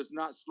 Life does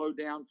not slow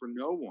down for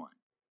no one.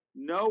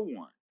 No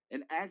one.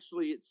 And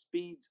actually, it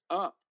speeds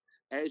up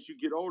as you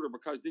get older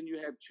because then you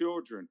have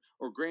children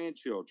or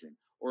grandchildren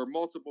or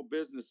multiple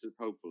businesses,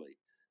 hopefully.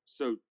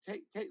 So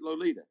take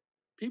Lolita,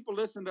 people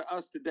listen to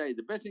us today.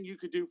 The best thing you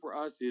could do for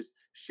us is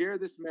share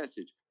this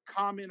message,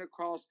 comment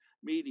across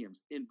mediums,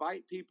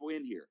 invite people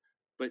in here,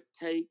 but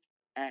take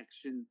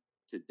action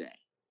today.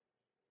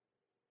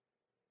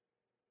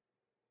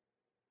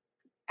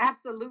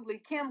 Absolutely.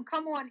 Kim,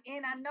 come on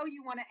in. I know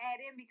you want to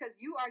add in because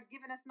you are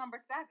giving us number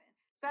seven.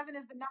 Seven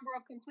is the number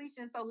of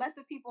completion. So let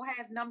the people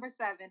have number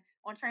seven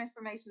on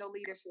transformational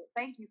leadership.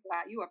 Thank you,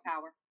 Scott. You are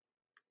power.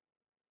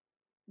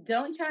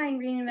 Don't try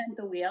and reinvent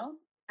the wheel.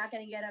 Not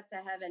going to get up to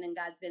heaven and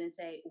God's going to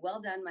say,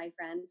 well done, my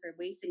friend, for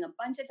wasting a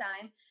bunch of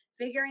time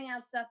figuring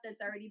out stuff that's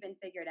already been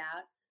figured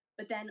out.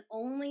 But then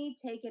only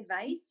take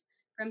advice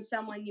from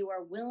someone you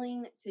are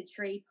willing to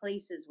trade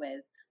places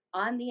with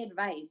on the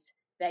advice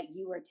that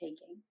you are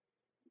taking.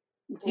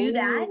 Do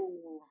that,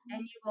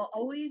 and you will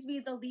always be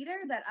the leader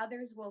that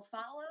others will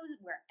follow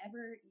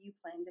wherever you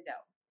plan to go.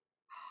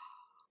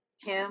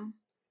 Kim,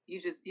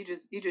 you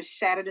just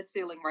shattered the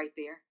ceiling right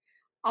there.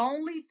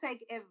 Only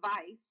take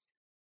advice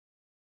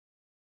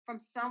from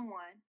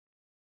someone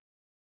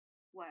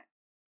what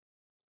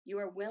you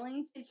are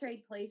willing to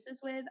trade places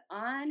with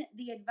on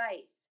the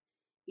advice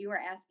you are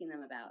asking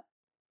them about.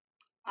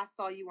 I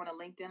saw you on a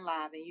LinkedIn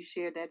Live and you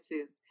shared that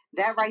too.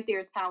 That right there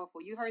is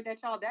powerful. You heard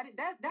that, y'all.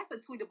 That's a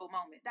tweetable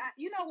moment. That,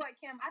 you know what,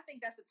 Kim? I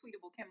think that's a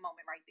tweetable Kim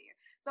moment right there.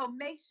 So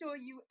make sure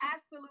you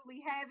absolutely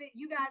have it.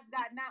 You guys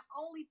got not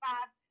only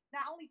five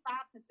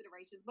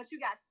considerations, but you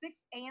got 6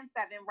 and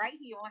 7 right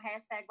here on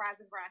hashtag Rise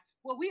and Grind.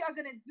 What we are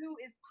gonna do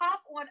is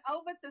pop on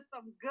over to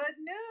some good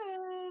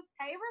news.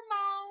 Hey,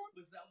 Ramon.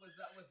 What's up? What's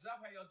up? What's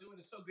up? How y'all doing?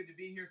 It's so good to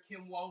be here.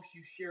 Kim Walsh,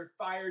 you shared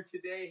fire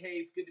today. Hey,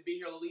 it's good to be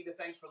here. Lolita,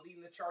 thanks for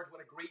leading the charge.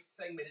 What a great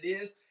segment it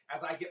is.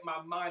 As I get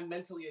my mind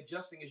mentally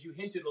adjusting, as you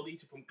hinted,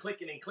 Lolita, from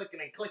clicking and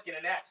clicking and clicking,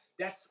 and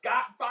that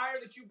Scott fire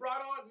that you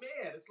brought on,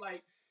 man, it's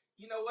like,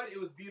 You know what? It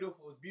was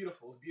beautiful. It was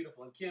beautiful. It was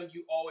beautiful. And Kim,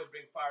 you always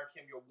bring fire.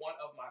 Kim, you're one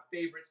of my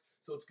favorites.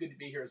 So it's good to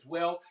be here as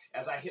well.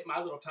 As I hit my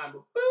little timer,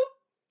 boop,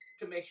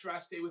 to make sure I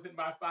stay within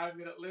my 5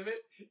 minute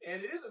limit.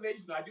 And it is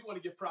amazing. I do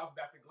want to give props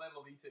back to Glenn,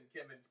 Lolita, and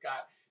Kim and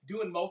Scott.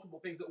 Doing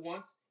multiple things at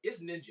once, it's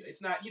ninja.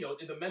 It's not,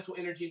 the mental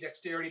energy and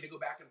dexterity to go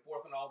back and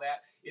forth and all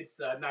that. It's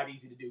not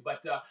easy to do.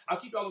 But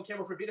I'll keep y'all on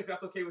camera for a bit if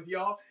that's okay with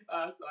y'all,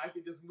 so I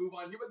can just move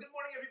on here. But good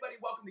morning,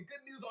 everybody. Welcome to Good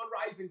News on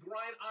Rise and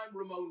Grind. I'm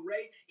Ramon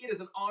Ray. It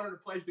is an honor and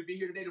a pleasure to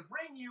be here today to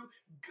bring you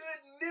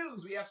good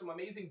news. We have some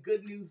amazing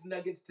good news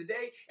nuggets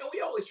today, and we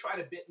always try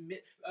to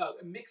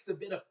mix a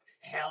bit of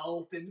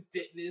health and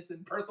fitness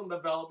and personal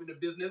development and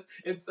business.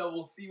 And so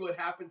we'll see what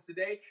happens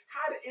today.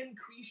 How to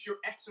increase your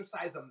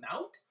exercise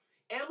amount.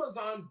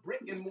 Amazon brick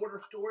and mortar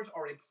stores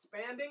are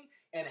expanding,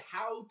 and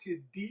how to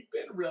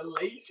deepen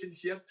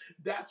relationships.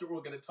 That's what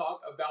we're going to talk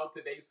about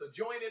today. So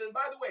join in. And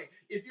by the way,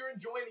 if you're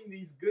enjoying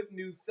these good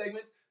news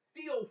segments,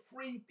 feel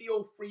free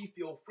if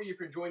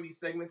you're enjoying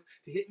these segments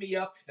to hit me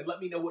up and let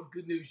me know what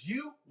good news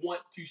you want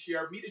to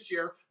share, me to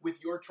share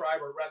with your tribe,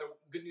 or rather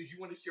good news you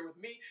want to share with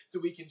me so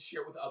we can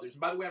share with others.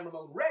 And by the way, I'm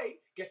Ramon Ray.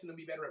 Get to know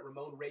me better at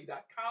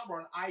RamonRay.com or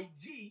on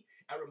IG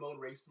at Ramon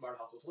Ray Smart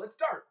Hustle. So let's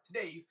start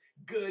today's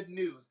good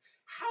news.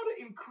 How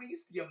to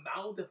increase the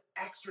amount of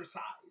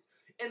exercise.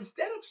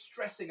 Instead of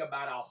stressing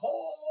about a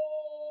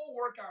whole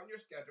workout in your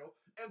schedule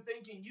and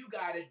thinking you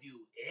got to do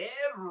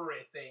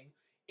everything,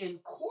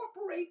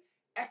 incorporate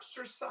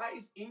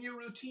exercise in your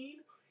routine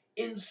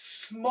in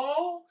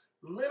small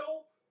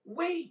little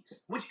ways.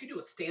 What you can do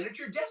is stand at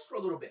your desk for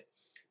a little bit.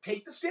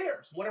 Take the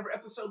stairs. Whatever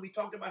episode we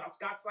talked about how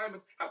Scott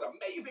Simons has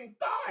amazing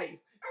thighs.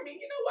 I mean,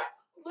 you know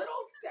what?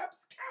 Little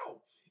steps count.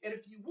 And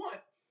if you want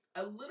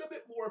a little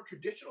bit more of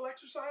traditional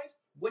exercise,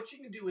 what you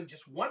can do in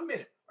just 1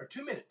 minute or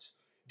 2 minutes,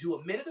 do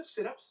a minute of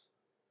sit-ups,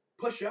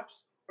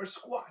 push-ups, or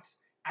squats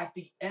at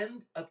the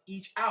end of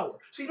each hour.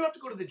 So you don't have to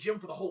go to the gym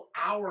for the whole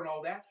hour and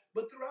all that,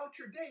 but throughout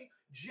your day,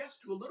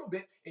 just do a little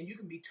bit and you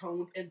can be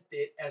toned and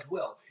fit as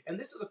well. And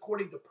this is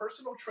according to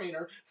personal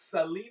trainer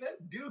Selena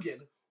Dugan.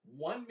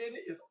 1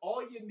 minute is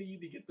all you need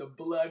to get the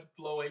blood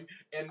flowing.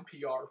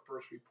 NPR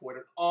first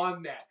reported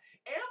on that.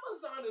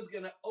 Amazon is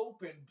going to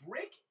open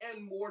brick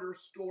and mortar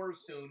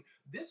stores soon.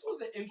 This was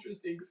an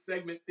interesting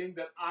segment thing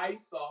that I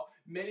saw.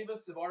 Many of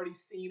us have already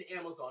seen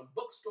Amazon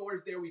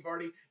bookstores there. We've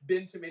already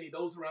been to many of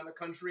those around the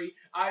country.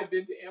 I've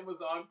been to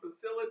Amazon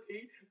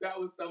facility. That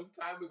was some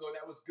time ago.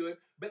 That was good.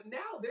 But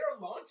now they're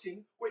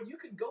launching where you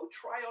can go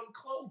try on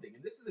clothing.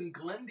 And this is in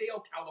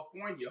Glendale,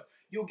 California.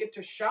 You'll get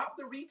to shop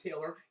the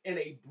retailer in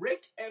a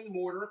brick and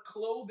mortar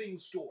clothing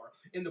store.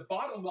 And the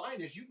bottom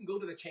line is you can go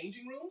to the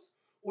changing rooms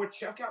or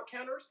checkout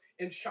counters,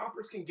 and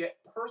shoppers can get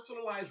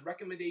personalized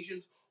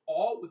recommendations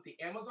all with the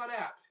Amazon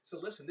app. So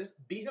listen, this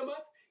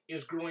behemoth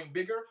is growing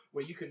bigger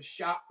where you can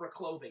shop for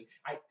clothing.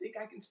 I think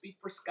I can speak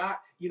for Scott.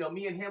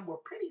 Me and him, we're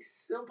pretty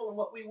simple in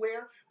what we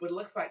wear, but it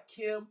looks like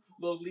Kim,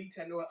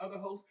 Lolita, and our other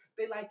hosts,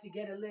 they like to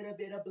get a little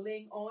bit of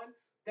bling on.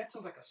 That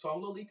sounds like a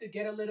song, Lolita,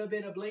 get a little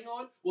bit of bling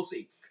on. We'll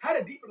see. How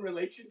to deepen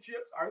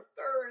relationships, our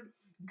third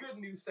good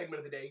news segment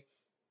of the day.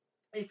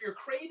 If you're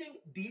craving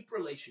deep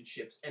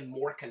relationships and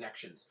more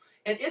connections,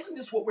 and isn't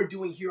this what we're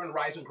doing here on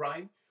Rise and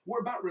Grind?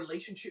 We're about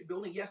relationship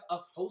building. Yes,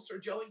 us hosts are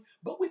gelling,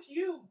 but with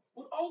you,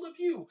 with all of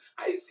you.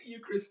 I see you,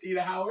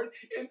 Christina Howard,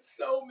 and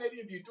so many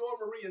of you,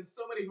 Dora Marie, and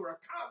so many who are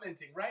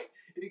commenting, right?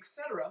 And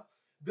etc.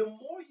 The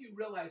more you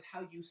realize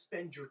how you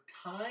spend your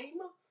time,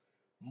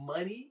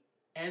 money,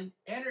 and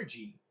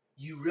energy,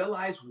 you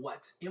realize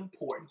what's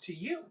important to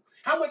you.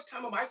 How much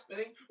time am I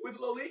spending with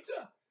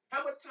Lolita?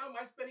 How much time am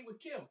I spending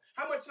with Kim?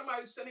 How much time am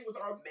I spending with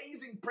our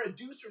amazing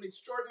producer and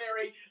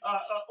extraordinary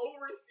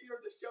overseer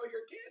of the show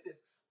here,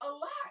 Candace? A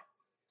lot.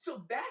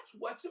 So that's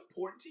what's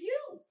important to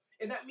you.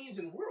 And that means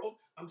in the world,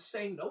 I'm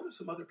saying no to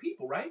some other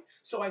people, right?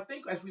 So I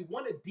think as we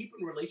want to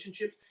deepen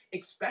relationships,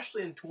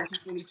 especially in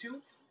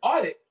 2022,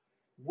 audit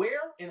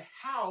where and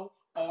how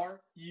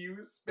are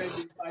you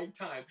spending my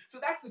time? So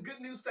that's the good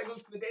news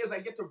segment for the day as I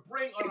get to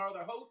bring on our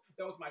other host.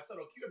 That was my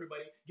subtle cue,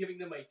 everybody, giving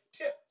them a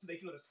tip so they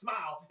can know to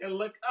smile and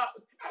look up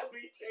as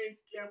we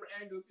change camera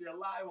angles here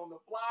live on the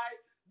fly.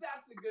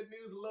 That's the good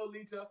news,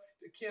 Lolita,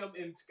 to Kim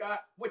and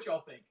Scott. What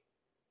y'all think?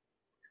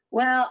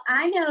 Well,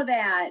 I know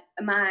that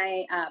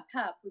my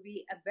pup would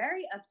be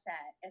very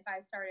upset if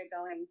I started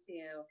going to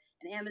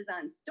an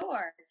Amazon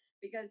store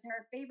because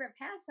her favorite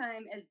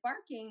pastime is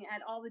barking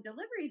at all the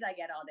deliveries I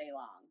get all day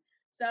long.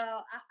 So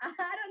I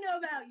don't know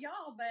about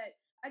y'all, but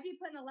I'd be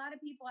putting a lot of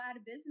people out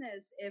of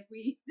business if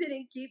we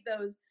didn't keep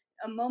those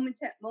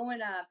moment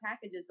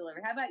packages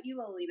delivered. How about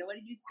you, Lolita? What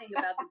did you think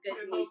about the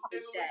good news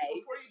today?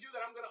 Before you do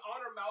that, I'm going to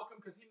honor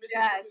Malcolm because he missed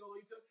something,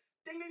 Lolita.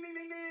 Ding, ding, ding,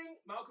 ding,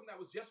 ding. Malcolm, that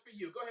was just for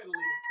you. Go ahead,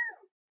 Lolita.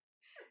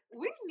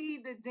 We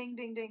need the ding,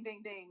 ding, ding,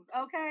 ding, dings.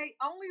 Okay,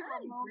 only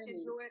Ramon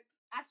can do it.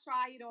 I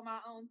try it on my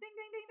own. Ding,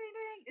 ding, ding, ding,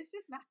 ding. It's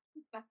just not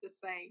the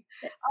same.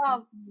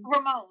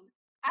 Ramon,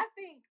 I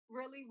think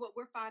really what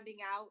we're finding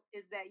out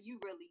is that you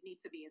really need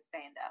to be in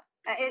stand up.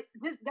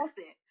 That's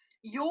it.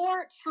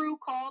 Your true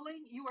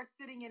calling, you are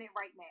sitting in it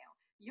right now.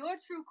 Your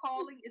true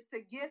calling is to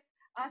gift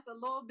us a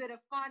little bit of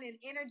fun and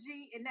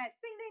energy and that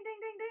ding, ding, ding,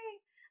 ding, ding.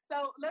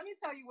 So let me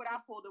tell you what I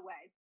pulled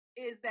away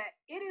is that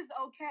it is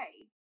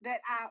okay that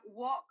I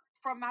walk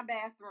from my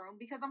bathroom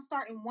because I'm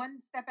starting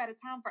one step at a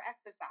time for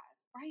exercise,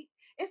 right?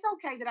 It's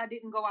okay that I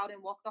didn't go out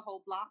and walk the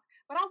whole block,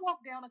 but I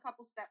walked down a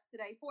couple steps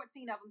today,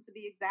 14 of them to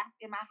be exact,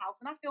 in my house,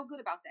 and I feel good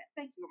about that.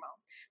 Thank you, Ramon.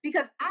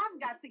 Because I've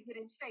got to get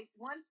in shape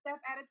one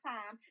step at a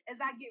time as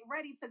I get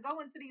ready to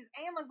go into these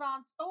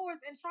Amazon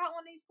stores and try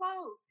on these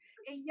clothes.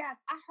 And yes,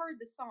 I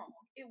heard the song.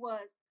 It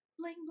was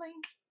bling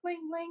bling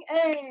bling bling.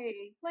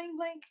 Hey, bling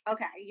bling.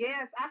 Okay,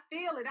 yes, I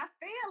feel it. I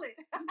feel it.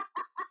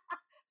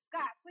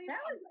 Scott, please. That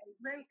was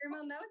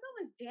Ramon. That was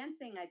almost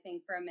dancing. I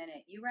think for a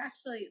minute. You were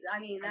actually. I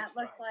mean, that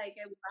looked like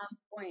it was on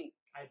point.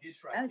 I did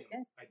try, That was Kim.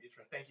 good. I did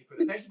try. Thank you for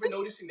that. Thank you for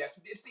noticing that.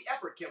 It's the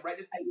effort, Kim, right?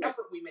 It's the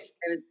effort we make.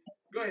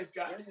 Go ahead,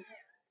 Scott.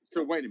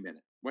 So wait a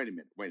minute.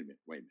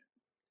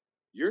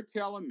 You're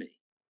telling me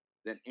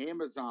that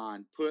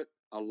Amazon put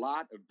a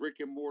lot of brick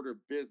and mortar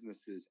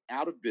businesses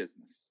out of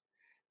business,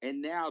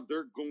 and now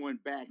they're going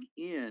back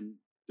in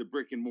the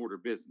brick and mortar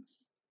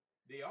business.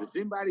 They are. Does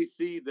anybody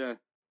see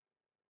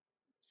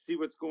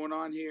what's going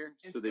on here?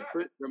 And so they Scott,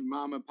 put the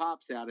mom and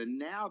pops out, and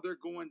now they're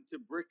going to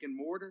brick and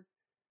mortar.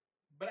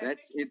 But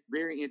That's it.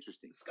 Very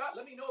interesting. Scott,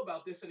 let me know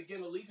about this. And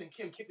again, Elise and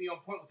Kim, keep me on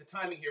point with the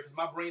timing here because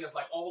my brain is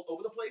like all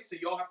over the place. So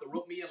y'all have to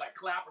rope me in, like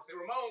clap or say,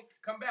 Ramon,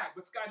 come back.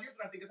 But Scott, here's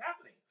what I think is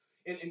happening.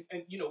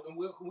 And you know, and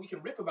we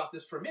can riff about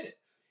this for a minute.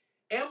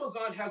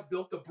 Amazon has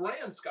built the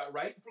brand, Scott,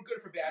 right? For good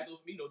or for bad, those,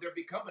 you know, they're a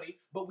big company.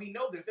 But we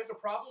know that if there's a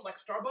problem like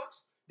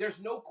Starbucks, there's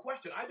no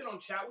question. I've been on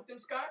chat with them,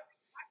 Scott.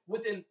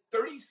 Within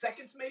 30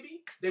 seconds,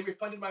 maybe, they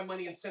refunded my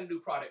money and sent a new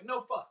product.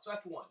 No fuss. So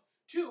that's one.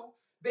 Two,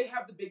 they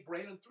have the big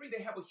brand. And three,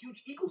 they have a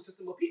huge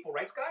ecosystem of people,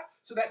 right, Scott?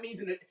 So that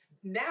means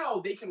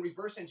now they can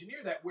reverse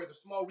engineer that where the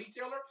small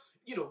retailer,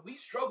 you know, we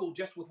struggle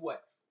just with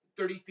what?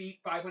 30 feet,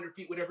 500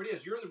 feet, whatever it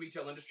is. You're in the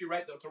retail industry,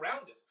 right? That's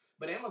around us.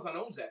 But Amazon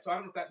owns that. So I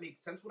don't know if that made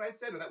sense what I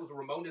said or that was a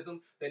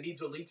Ramonism that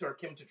needs Lolita or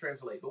Kim to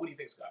translate. But what do you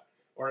think, Scott?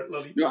 Or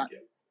Lolita No, or Kim?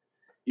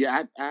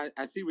 Yeah,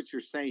 I see what you're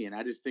saying.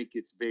 I just think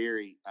it's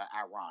very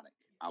ironic,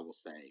 I will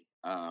say,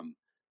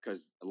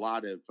 because a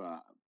lot of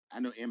I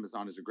know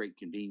Amazon is a great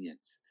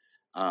convenience.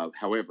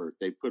 However,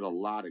 they put a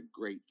lot of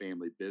great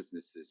family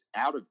businesses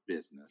out of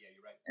business, Yeah,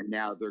 you're right. and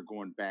now they're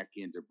going back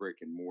into brick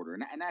and mortar.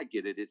 And I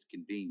get it; it's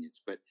convenience,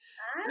 but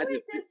I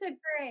would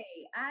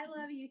disagree. I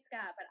love you,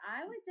 Scott, but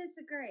I would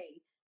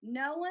disagree.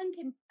 No one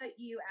can put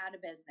you out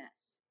of business.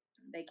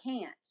 They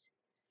can't.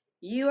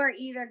 You are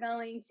either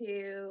going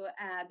to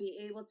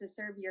be able to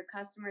serve your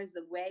customers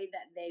the way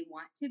that they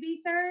want to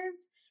be served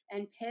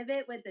and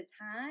pivot with the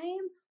time,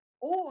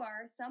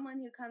 or someone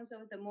who comes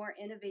up with a more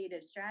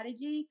innovative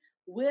strategy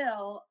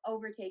will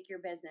overtake your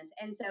business.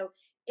 And so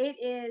it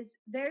is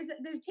there's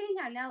change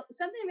time. Now,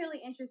 something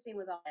really interesting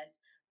with all this.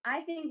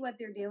 I think what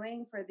they're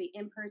doing for the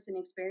in-person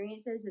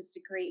experiences is to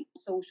create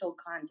social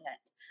content,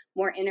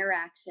 more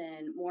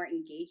interaction, more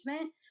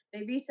engagement.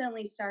 They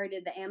recently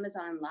started the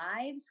Amazon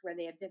Lives where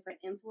they have different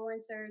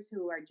influencers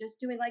who are just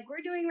doing like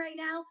we're doing right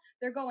now.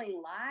 They're going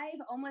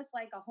live, almost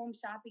like a home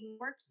shopping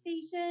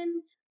workstation,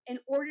 in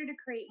order to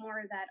create more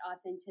of that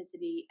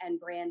authenticity and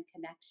brand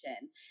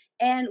connection.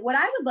 And what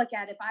I would look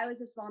at if I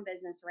was a small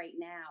business right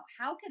now,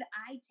 how could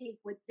I take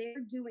what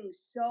they're doing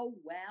so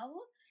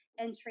well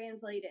and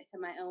translate it to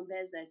my own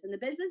business? And the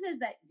businesses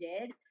that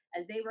did,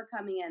 as they were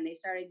coming in, they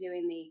started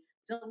doing the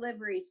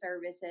delivery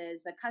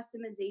services, the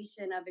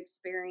customization of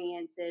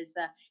experiences,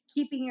 the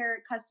keeping your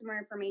customer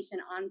information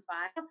on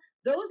file.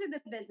 Those are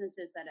the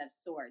businesses that have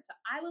soared. So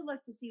I would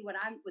look to see what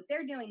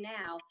they're doing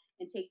now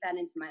and take that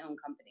into my own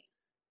company.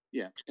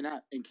 Yeah,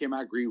 and Kim,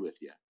 I agree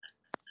with you.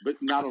 But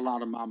not a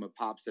lot of mom and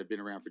pops have been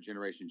around for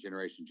generation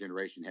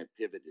have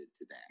pivoted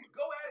to that.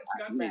 Go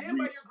at it, Scott. Stand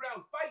by your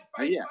ground.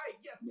 Fight. Yes,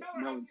 tell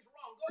her how she's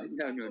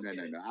wrong. Go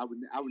ahead, No.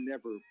 I would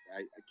never.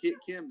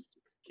 Kim's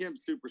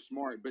super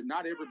smart, but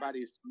not everybody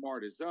is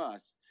smart as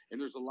us.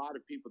 And there's a lot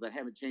of people that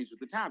haven't changed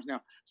with the times.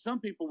 Now, some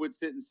people would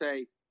sit and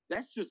say,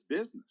 that's just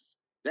business.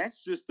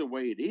 That's just the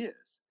way it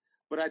is.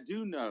 But I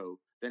do know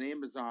that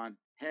Amazon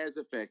has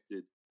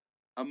affected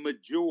a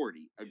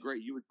majority,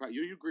 you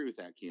agree with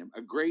that, Kim,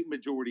 a great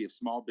majority of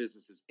small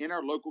businesses in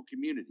our local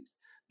communities.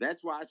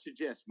 That's why I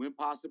suggest, when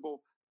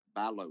possible,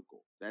 buy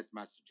local. That's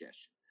my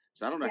suggestion.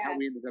 So I don't know how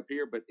we ended up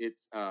here, but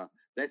it's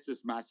that's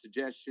just my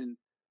suggestion.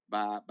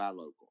 Buy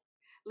local.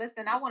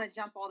 Listen, I want to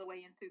jump all the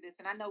way into this,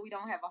 and I know we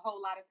don't have a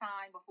whole lot of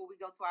time before we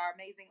go to our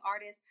amazing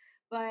artists,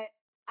 but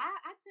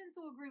I tend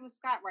to agree with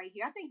Scott right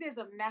here. I think there's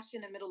a mesh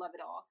in the middle of it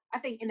all. I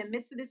think in the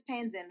midst of this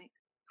pandemic,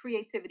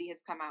 creativity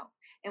has come out.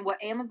 And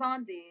what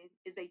Amazon did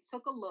is they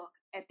took a look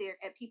at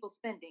people's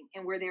spending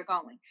and where they're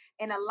going.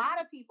 And a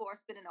lot of people are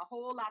spending a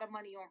whole lot of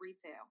money on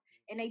retail.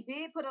 And they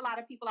did put a lot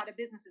of people out of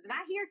businesses. And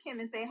I hear Kim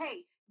and say,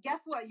 hey,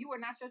 guess what? You are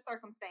not your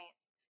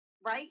circumstance,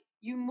 right?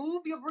 You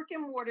move your brick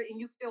and mortar and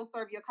you still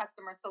serve your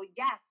customers. So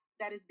yes,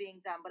 that is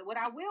being done. But what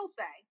I will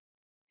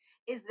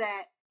say is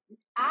that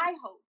I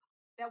hope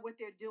that what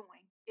they're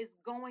doing is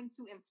going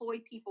to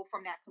employ people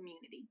from that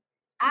community.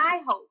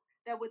 I hope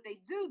that what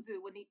they do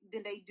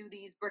then they do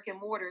these brick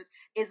and mortars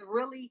is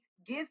really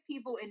give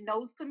people in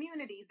those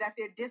communities that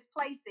they're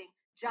displacing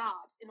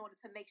jobs in order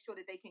to make sure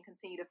that they can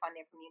continue to fund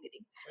their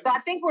community. So I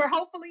think we're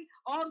hopefully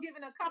all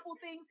giving a couple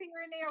things here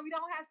and there. We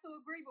don't have to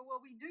agree, but what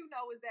we do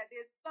know is that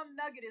there's some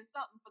nugget in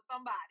something for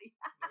somebody.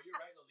 No, you're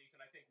right, Elise. And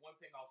I think one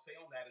thing I'll say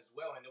on that as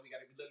well, I know we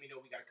got to let me know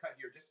we got to cut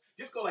here.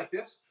 Just go like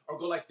this or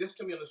go like this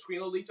to me on the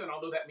screen, Elisa. And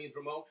although that means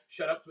Ramon,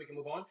 shut up so we can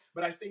move on.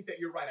 But I think that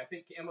you're right. I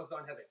think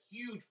Amazon has a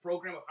huge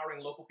program of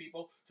hiring local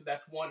people. So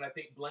that's one. And I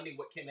think blending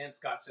what Kim and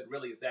Scott said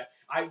really is that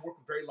I work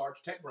with very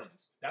large tech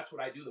brands. That's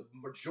what I do. The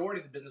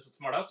majority of the business with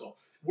Smart Hustle.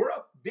 We're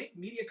a big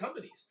media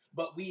companies,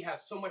 but we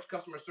have so much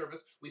customer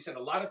service. We send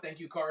a lot of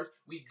thank you cards.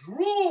 We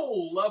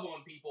drool love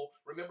on people,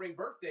 remembering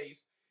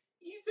birthdays.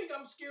 You think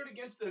I'm scared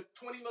against a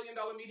 $20 million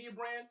media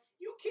brand?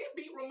 You can't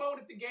beat Ramon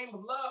at the game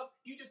of love.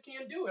 You just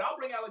can't do it. I'll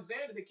bring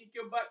Alexander to kick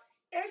your butt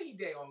any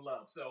day on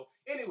love. So,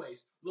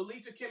 anyways,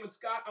 Lolita, Kim, and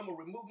Scott, I'm going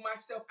to remove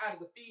myself out of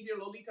the feed here.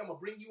 Lolita, I'm going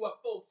to bring you up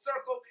full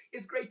circle.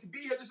 It's great to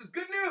be here. This is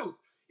good news.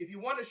 If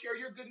you want to share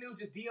your good news,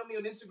 just DM me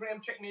on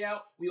Instagram. Check me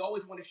out. We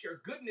always want to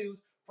share good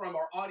news from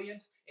our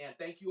audience. And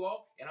thank you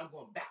all. And I'm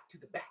going back to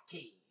the back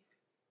cave.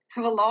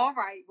 Well, all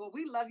right. Well,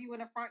 we love you in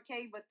the front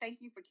cave, but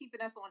thank you for keeping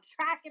us on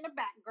track in the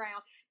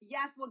background.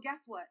 Yes, well,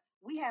 guess what?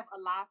 We have a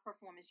live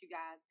performance, you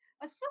guys.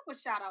 A super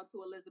shout out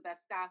to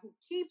Elizabeth Scott, who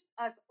keeps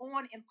us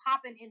on and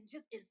popping and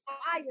just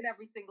inspired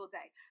every single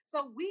day.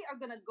 So we are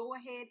going to go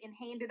ahead and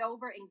hand it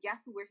over. And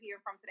guess who we're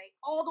hearing from today?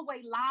 All the way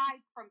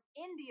live from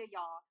India,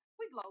 y'all.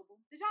 We global.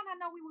 Did y'all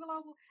not know we were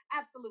global?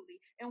 Absolutely.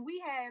 And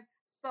we have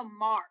some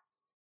marks.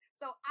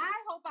 So I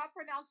hope I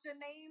pronounced your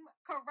name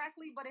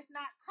correctly, but if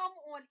not, come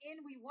on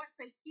in. We want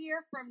to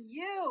hear from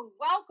you.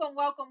 Welcome,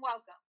 welcome,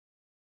 welcome.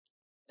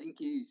 Thank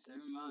you so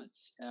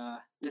much.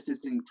 This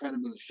is an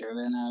incredible show,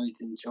 and I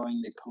was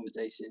enjoying the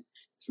conversation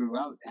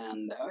throughout,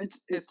 and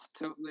it's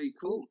totally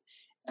cool.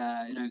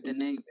 The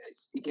name,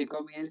 you can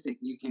call me anything.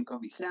 You can call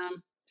me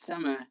Sam,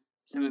 Summer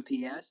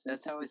PS.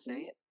 That's how I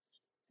say it.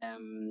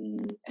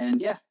 And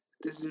yeah,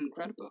 this is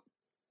incredible.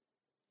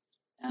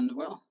 And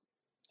well,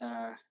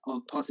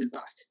 I'll pass it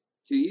back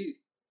to you.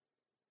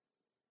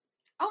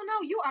 Oh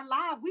no, you are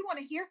live. We want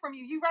to hear from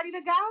you. You ready to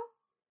go?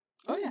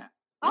 Oh yeah.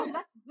 Oh, yeah.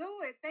 Let's do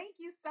it. Thank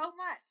you so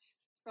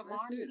much.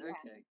 Let's do it.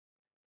 Okay.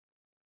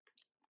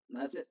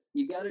 That's it.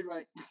 You got it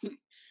right.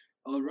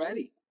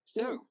 Alrighty.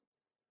 So,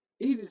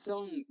 here's a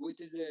song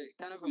which is a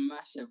kind of a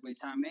mashup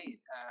which I made.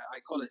 I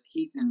call it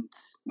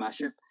Heathens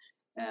Mashup.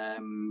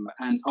 And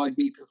I'd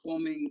be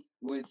performing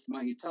with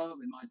my guitar,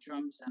 with my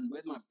drums, and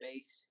with my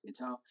bass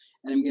guitar.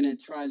 And I'm going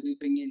to try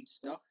looping in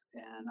stuff.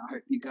 And I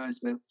hope you guys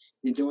will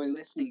enjoy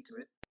listening to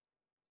it.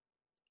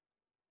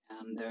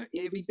 And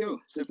here we go.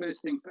 So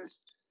first thing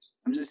first,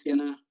 I'm just going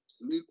to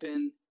loop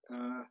in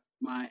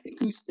my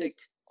acoustic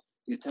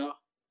guitar,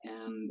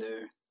 and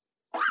then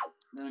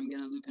I'm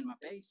going to loop in my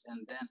bass,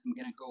 and then I'm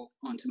going to go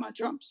onto my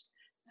drums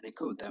and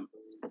encode them.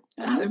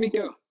 And there we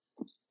go.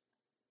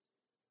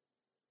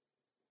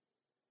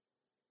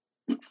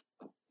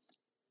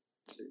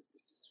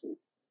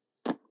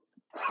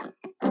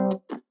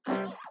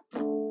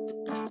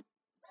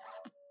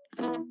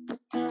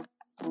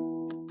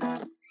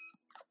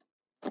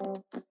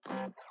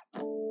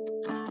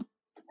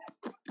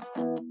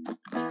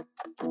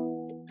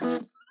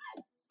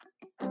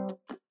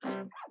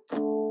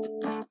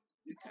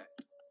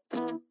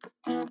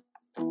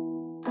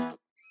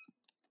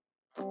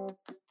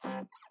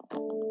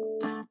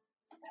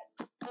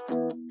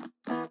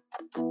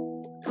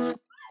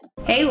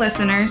 Hey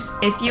listeners,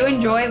 if you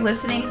enjoy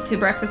listening to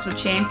Breakfast with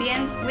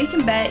Champions, we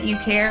can bet you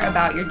care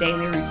about your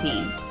daily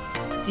routine.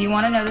 Do you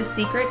want to know the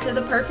secret to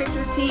the perfect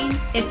routine?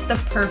 It's the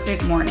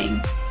perfect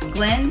morning.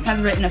 Glenn has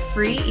written a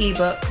free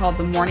ebook called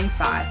The Morning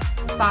 5,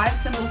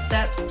 5 simple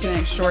steps to an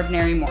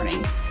extraordinary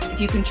morning. If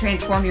you can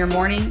transform your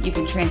morning, you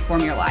can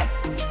transform your life.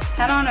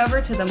 Head on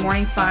over to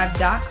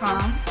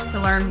themorning5.com to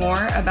learn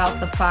more about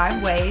the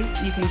 5 ways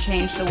you can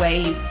change the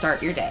way you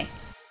start your day.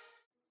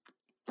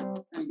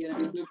 I'm going to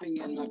be looping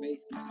in my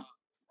bass guitar.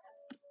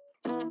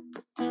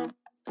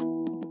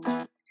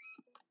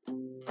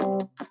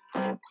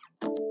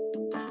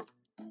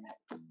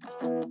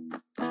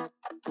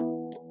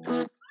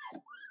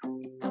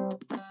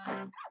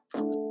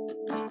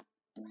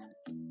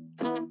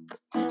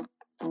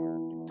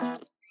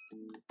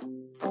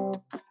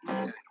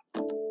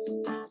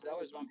 That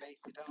was my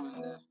bass guitar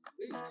on the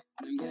loop,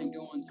 and I'm going to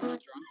go on to my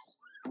drums.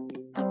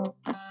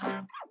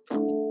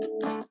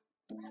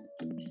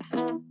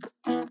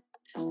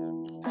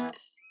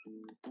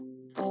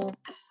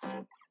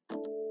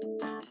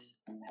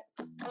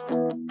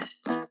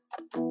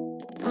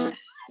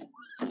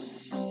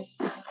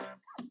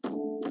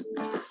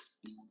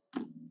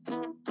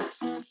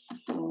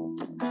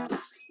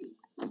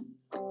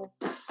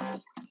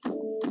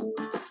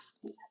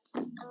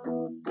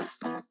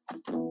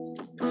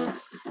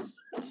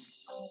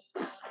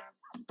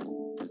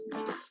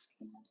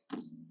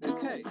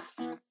 Okay,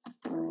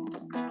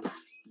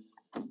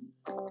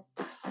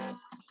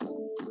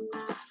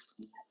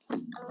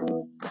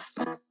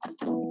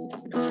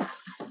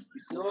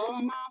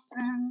 all my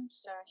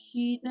friends are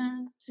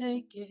heathen,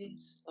 take it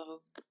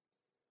slow.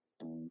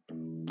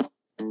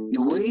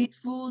 You wait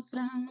for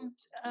them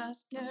to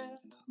ask her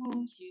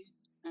who you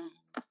know.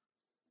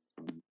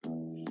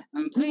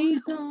 And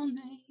please don't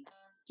make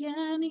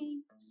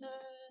any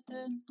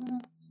sudden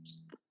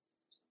moves.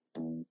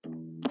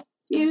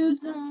 You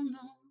don't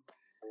know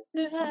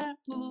the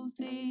apple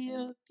they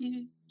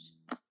abuse.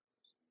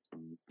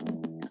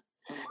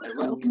 And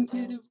welcome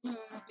to the room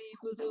of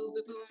people, do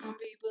the boom of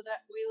people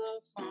that we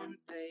love one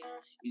day.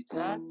 You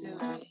talked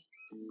away.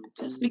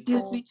 Just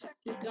because we check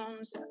the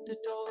guns at the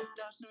door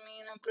doesn't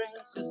mean our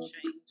brains will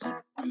change.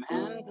 I'm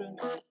hand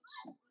grenades.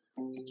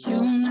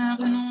 You'll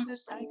never know the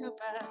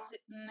psychopath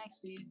sitting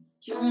next to you.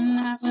 You'll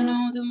never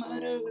know the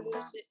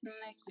murderer sitting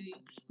next to you.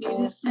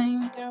 You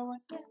think I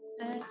would get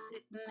there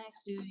sitting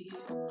next to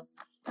you.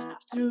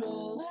 After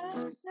all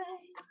I've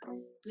said,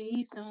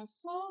 please don't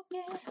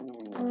forget.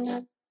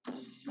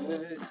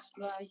 Birds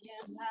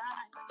flying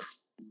high.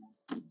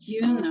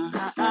 You know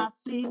how I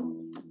feel.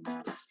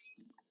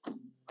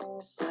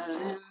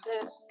 Sun in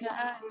the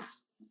sky.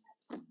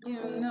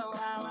 You know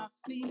how I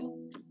feel.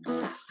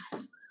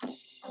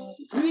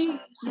 Breeze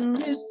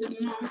drifting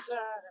on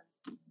by.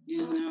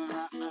 You know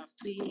how I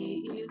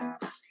feel.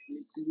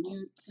 It's a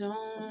new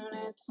tone,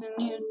 it's a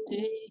new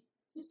day,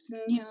 it's a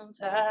new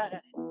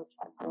life.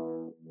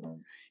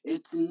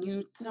 It's a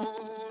new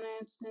tone,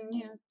 it's a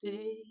new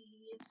day,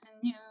 it's a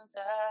new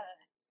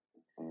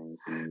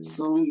life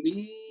for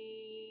me.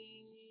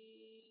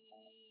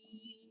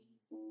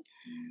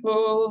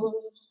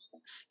 Oh,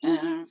 and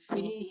I'm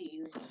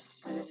feeling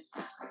good.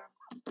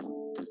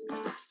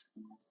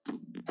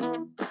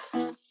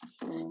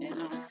 And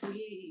I'm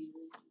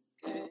feeling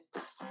good.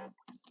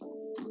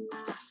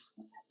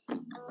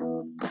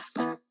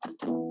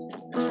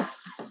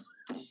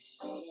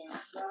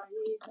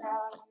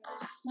 Out in the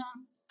sun,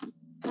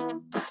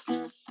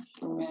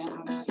 and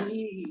I'm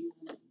feeling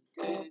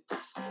good.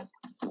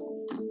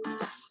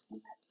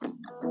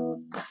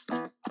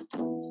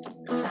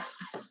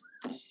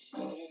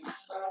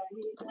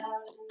 Everybody's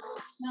out in the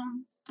sun,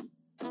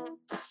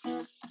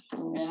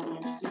 and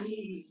I'm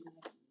feeling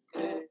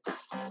good.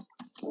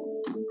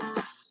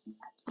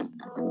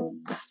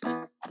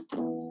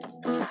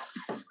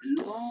 And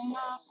all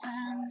my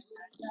friends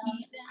are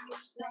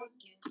heathens,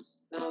 take it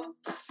slow.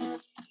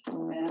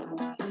 And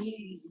I'm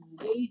feeling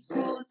wait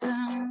for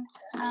them to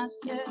ask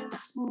you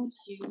who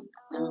you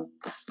know.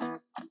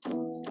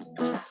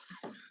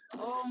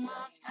 All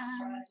my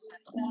friends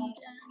are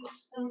heathens,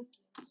 take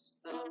it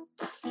slow.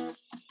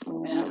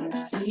 And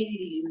I'm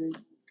feeling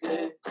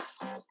good.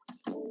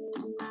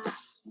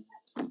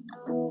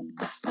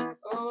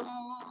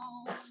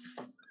 Oh,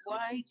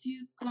 why'd you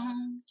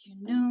come? You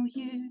knew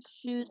you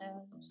should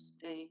have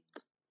stayed.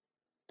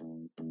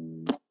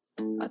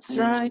 I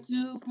tried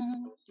to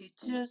hold you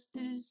just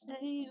to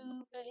stay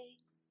away.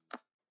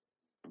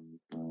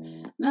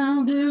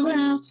 Now they're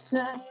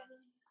outside,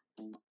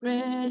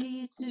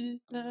 ready to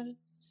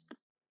burst.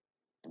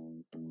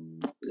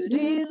 But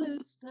it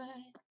looks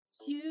like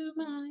you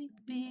might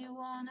be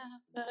one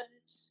of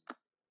us.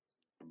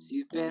 So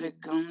you better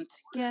come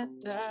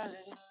together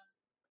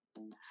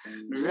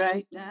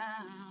right now,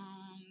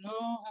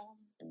 no,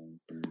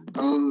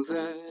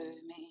 over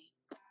me.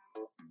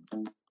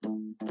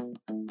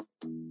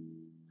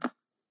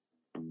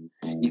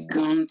 You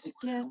come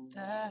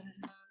together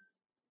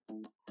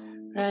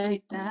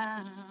right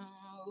now,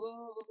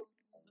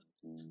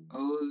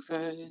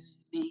 over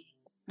me.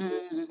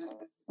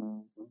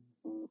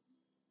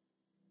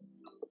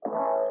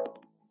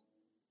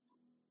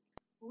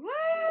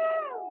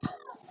 Woo!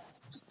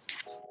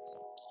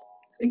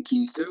 Thank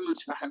you so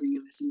much for having me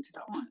listen to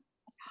that one.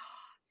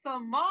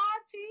 Samar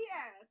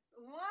PS,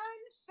 1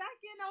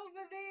 second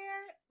over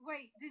there.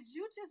 Wait, did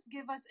you just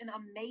give us an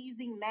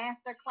amazing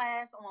master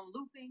class on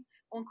looping,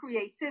 on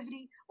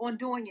creativity, on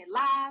doing it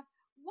live?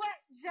 What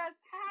just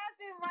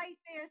happened right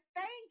there?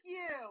 Thank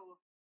you.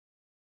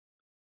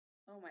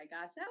 Oh my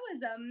gosh, that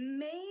was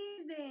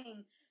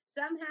amazing.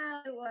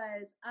 Somehow it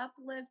was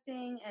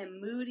uplifting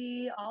and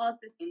moody all at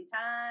the same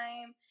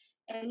time.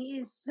 And he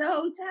is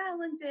so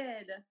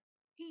talented.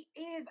 He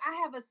is. I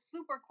have a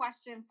super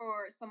question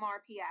for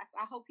Samar PS.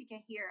 I hope he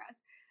can hear us.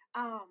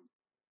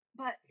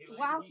 But Hey,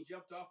 while he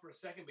jumped off for a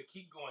second, but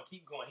keep going,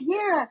 keep going. He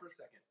yeah, jumped off for a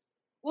second.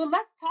 well,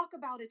 let's talk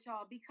about it,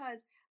 y'all, because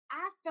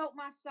I felt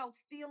myself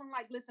feeling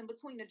like, listen,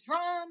 between the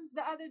drums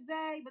the other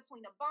day,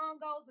 between the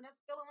bongos, and us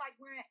feeling like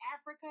we're in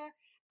Africa,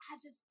 I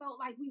just felt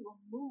like we were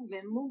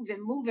moving,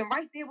 moving, moving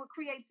right there with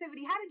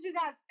creativity. How did you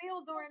guys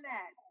feel during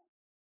that?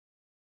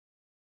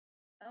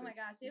 Oh my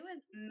gosh, it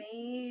was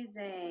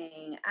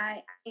amazing.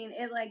 I mean,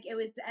 it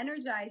was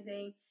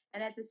energizing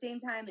and at the same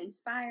time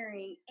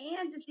inspiring.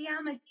 And to see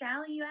how much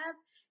talent you have,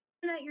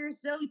 and that you're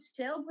so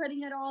chill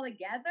putting it all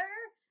together.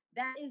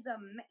 That is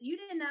you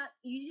did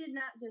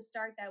not just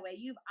start that way.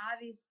 You've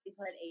obviously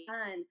put a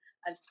ton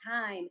of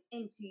time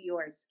into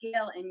your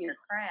skill and your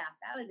craft.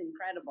 That was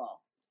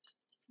incredible.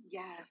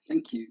 Yes.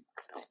 Thank you.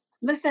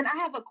 Listen, I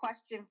have a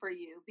question for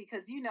you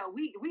because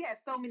we have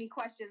so many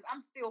questions.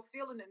 I'm still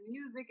feeling the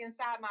music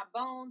inside my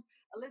bones.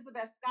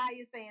 Elizabeth Sky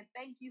is saying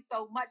thank you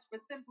so much for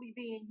simply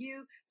being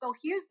you. So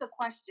here's the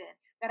question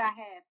that I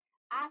have.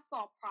 I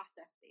saw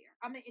process there.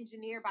 I'm an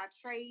engineer by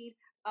trade,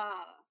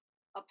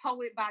 a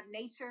poet by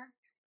nature,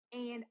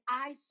 and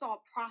I saw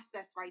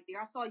process right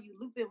there. I saw you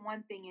looping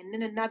one thing and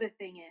then another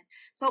thing in.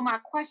 So my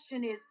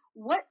question is,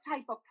 what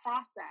type of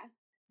process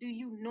do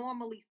you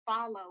normally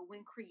follow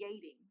when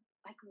creating?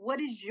 Like, what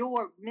is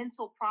your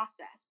mental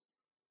process?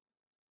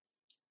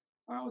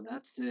 Wow,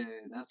 that's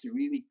a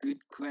really good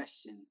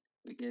question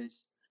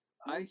because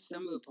I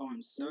stumble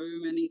upon so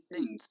many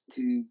things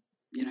to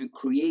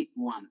create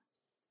one,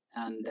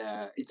 and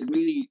it's a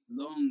really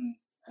long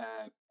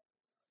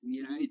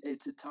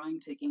it's a time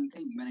taking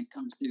thing when it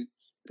comes to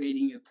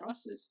creating a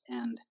process.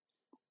 And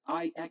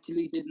I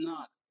actually did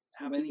not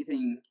have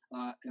anything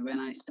when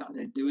I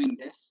started doing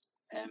this.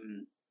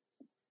 Um,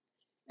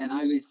 and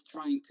I was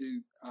trying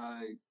to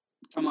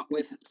come up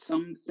with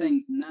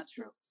something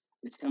natural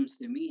which comes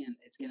to me and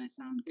it's gonna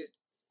sound good.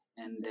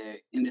 And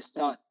in the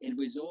start, it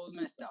was all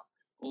messed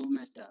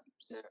up.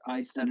 So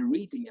I started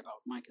reading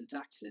about Michael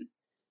Jackson,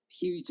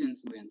 huge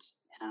influence.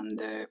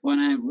 And when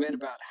I read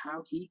about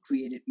how he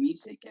created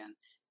music and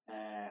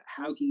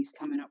how he's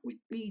coming up with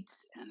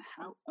beats and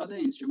how other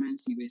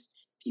instruments he was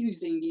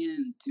fusing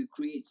in to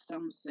create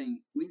something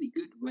really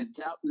good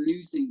without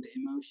losing the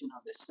emotion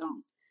of the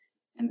song.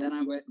 And then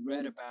I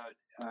read about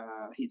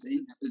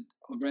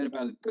read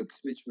about the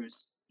books which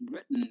was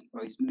written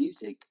by his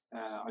music.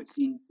 I've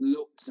seen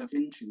lots of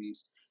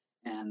interviews,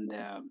 and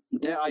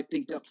there I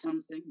picked up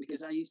something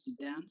because I used to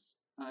dance.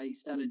 I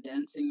started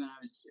dancing when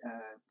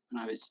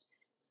I was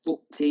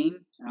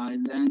 14. I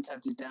learned how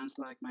to dance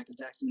like Michael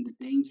Jackson, The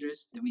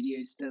Dangerous. The video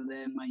is still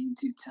there on my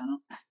YouTube channel.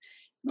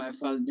 My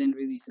father didn't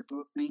really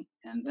support me,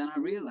 and then I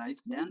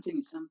realized dancing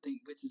is something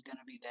which is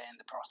gonna be there in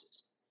the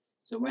process.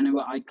 So whenever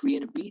I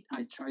create a beat,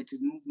 I try to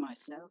move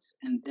myself,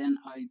 and then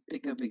I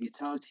pick up a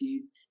guitar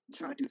tune,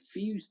 try to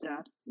fuse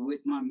that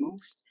with my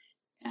moves,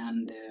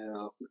 and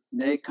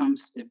there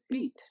comes the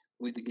beat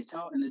with the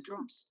guitar and the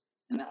drums,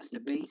 and that's the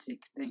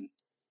basic thing.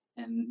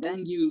 And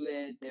then you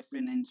layer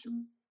different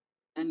instruments,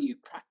 and you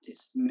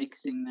practice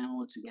mixing them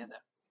all together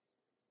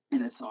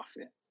in a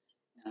software.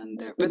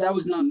 And but that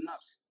was not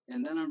enough.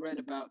 And then I read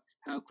about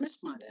how Chris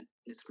Martin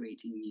is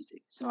creating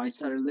music. So I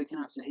started looking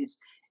after his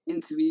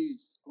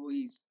interviews, all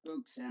his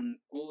books, and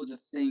all the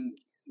thing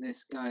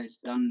this guy's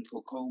done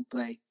for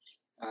Coldplay,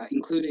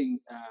 including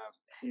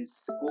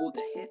his all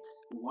the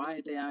hits,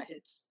 why they are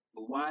hits,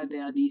 why they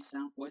are these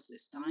sound, what's the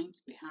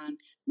science behind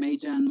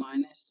major and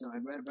minor. So I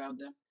read about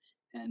them.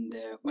 And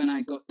when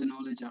I got the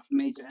knowledge of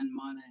major and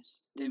minor,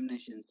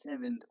 diminution,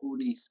 seventh, all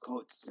these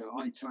chords, so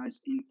I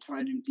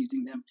tried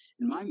infusing them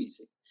in my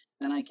music.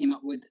 Then I came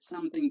up with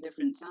something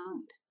different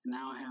sound. So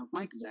now I have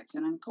Michael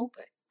Jackson and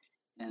Coldplay.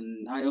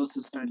 And I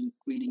also started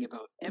reading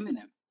about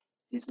Eminem,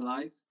 his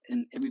life,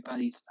 and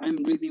everybody's. I'm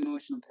a really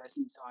emotional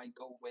person, so I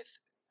go with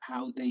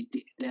how they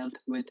dealt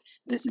with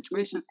the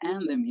situation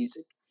and the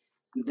music.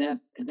 That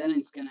then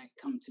it's gonna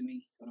come to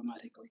me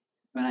automatically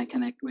when I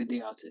connect with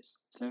the artist.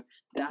 So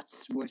that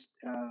was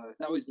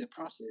the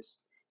process,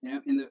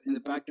 in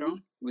the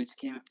background, which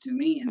came up to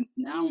me, and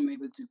now I'm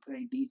able to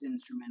play these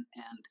instruments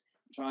and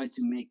try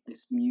to make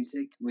this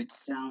music which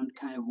sound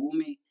kind of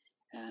warmy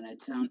and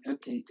it sound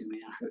okay to me.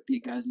 I hope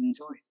you guys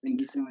enjoy. Thank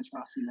you so much for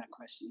asking that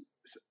question.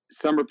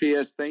 Summer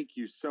PS, thank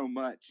you so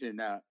much.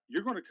 And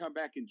you're going to come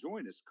back and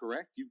join us,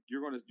 correct?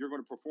 You're going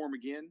to perform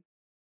again.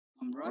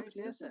 I'm right,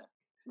 yes, sir.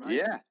 Right.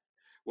 Yeah.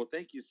 Well,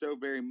 thank you so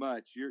very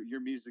much. Your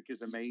music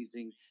is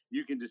amazing.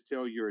 You can just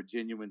tell you're a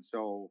genuine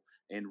soul,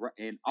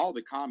 and all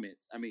the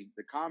comments. I mean,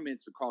 the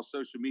comments across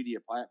social media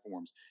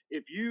platforms.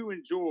 If you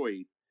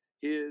enjoyed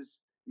his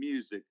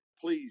music,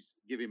 please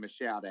give him a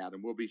shout out,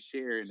 and we'll be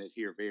sharing it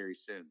here very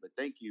soon. But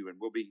thank you, and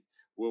we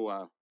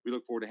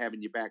look forward to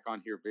having you back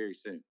on here very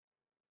soon.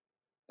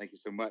 Thank you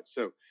so much.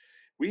 So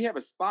we have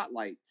a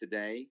spotlight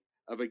today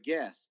of a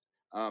guest,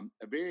 a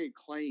very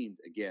acclaimed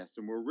guest,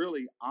 and we're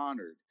really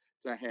honored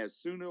to have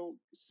Sunil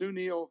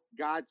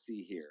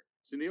Godse here.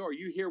 Sunil, are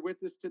you here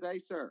with us today,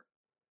 sir?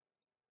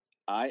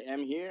 I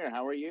am here.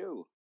 How are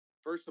you?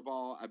 First of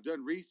all, I've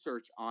done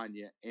research on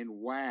you, and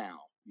wow,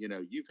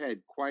 you've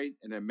had quite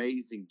an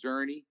amazing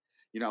journey.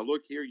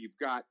 Look here, you've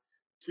got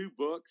two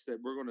books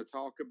that we're going to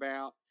talk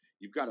about.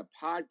 You've got a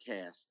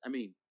podcast. I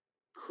mean,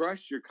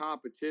 crush your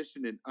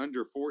competition in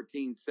under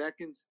 14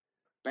 seconds.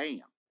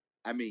 Bam.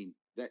 I mean,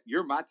 that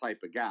you're my type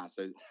of guy,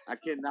 so I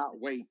cannot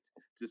wait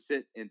to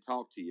sit and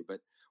talk to you. But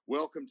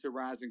welcome to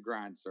Rise and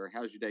Grind, sir.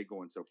 How's your day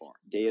going so far?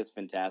 Day is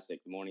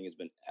fantastic. The morning has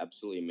been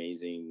absolutely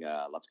amazing.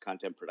 Lots of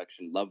content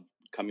production. Love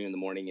coming in the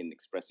morning and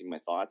expressing my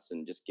thoughts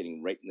and just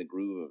getting right in the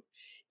groove of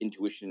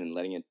intuition and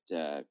letting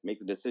it make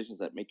the decisions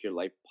that make your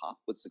life pop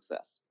with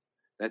success.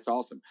 That's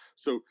awesome.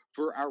 So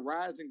for our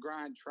Rise and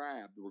Grind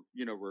tribe,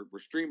 we're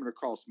streaming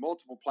across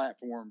multiple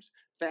platforms.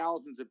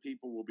 Thousands of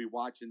people will be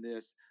watching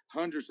this.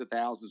 Hundreds of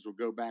thousands will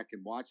go back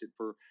and watch it.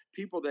 For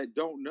people that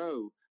don't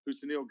know who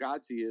Sunil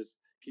Godse is,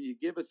 can you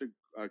give us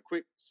a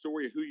quick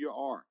story of who you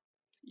are?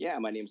 Yeah,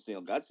 my name is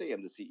Sunil Godse.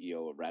 I'm the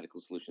CEO of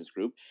Radical Solutions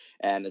Group.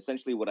 And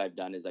essentially, what I've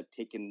done is I've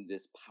taken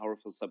this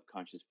powerful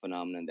subconscious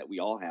phenomenon that we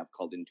all have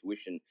called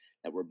intuition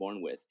that we're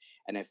born with.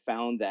 And I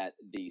found that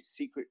the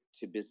secret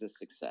to business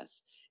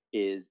success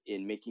is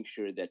in making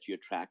sure that you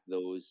attract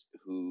those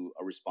who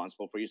are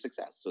responsible for your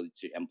success. So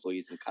it's your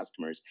employees and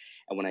customers.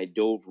 And when I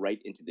dove right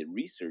into the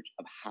research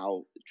of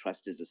how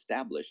trust is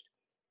established,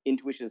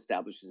 intuition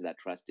establishes that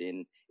trust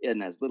in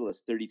as little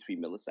as 33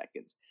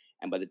 milliseconds.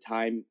 And by the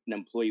time an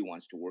employee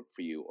wants to work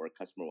for you or a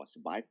customer wants to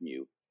buy from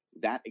you,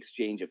 that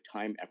exchange of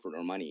time, effort,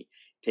 or money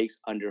takes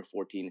under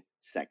 14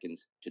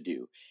 seconds to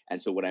do.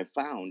 And so, what I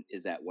found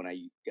is that when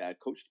I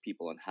coached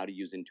people on how to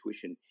use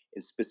intuition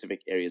in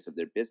specific areas of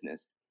their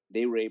business,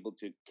 they were able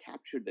to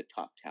capture the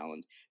top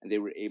talent and they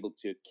were able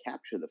to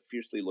capture the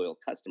fiercely loyal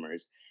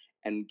customers.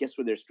 And guess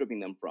where they're stripping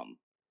them from?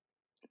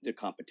 Their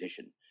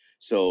competition.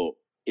 So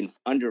in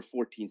under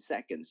 14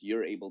 seconds,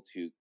 you're able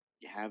to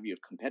have your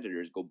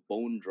competitors go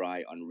bone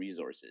dry on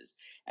resources.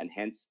 And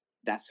hence,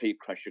 that's how you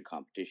crush your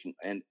competition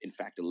and, in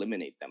fact,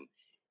 eliminate them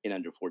in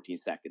under 14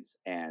 seconds.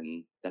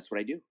 And that's what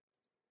I do.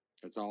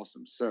 That's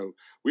awesome. So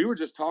we were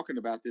just talking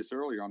about this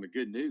earlier on the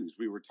good news.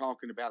 We were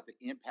talking about the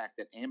impact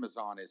that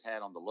Amazon has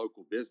had on the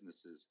local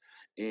businesses,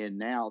 and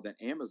now that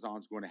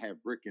Amazon's going to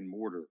have brick and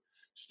mortar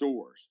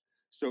stores.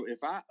 So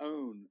if I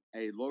own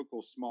a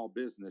local small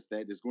business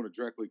that is going to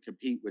directly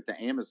compete with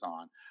the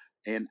Amazon,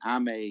 and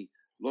I'm a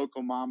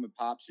local mom and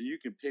pop, so you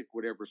can pick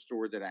whatever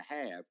store that I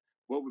have,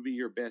 what would be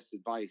your best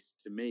advice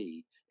to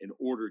me in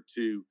order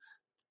to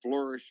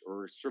flourish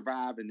or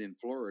survive and then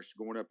flourish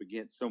going up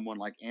against someone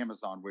like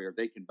Amazon where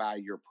they can buy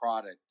your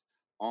product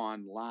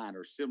online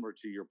or similar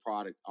to your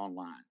product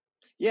online?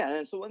 Yeah,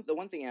 and so the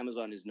one thing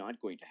Amazon is not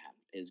going to have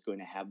is going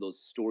to have those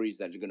stories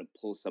that are going to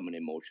pull someone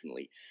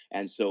emotionally.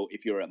 And so,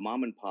 if you're a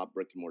mom and pop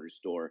brick and mortar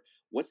store,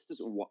 what's this?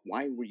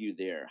 Why were you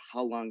there?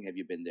 How long have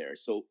you been there?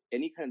 So,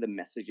 any kind of the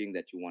messaging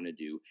that you want to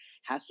do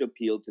has to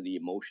appeal to the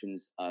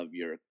emotions of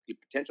your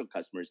potential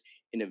customers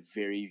in a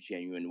very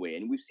genuine way.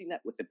 And we've seen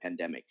that with the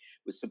pandemic,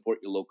 with support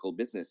your local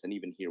business, and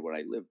even here where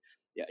I live.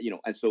 Yeah,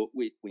 and so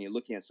when you're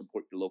looking at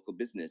support your local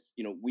business,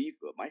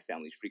 my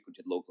family's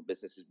frequented local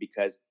businesses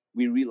because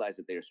we realize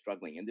that they're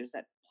struggling, and there's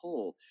that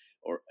pull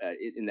or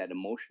in that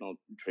emotional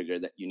trigger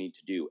that you need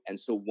to do. And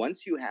so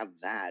once you have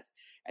that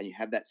and you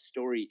have that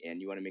story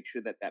in, you want to make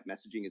sure that that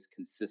messaging is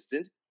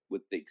consistent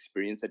with the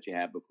experience that you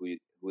have of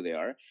who they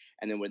are.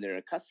 And then when they're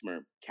a customer,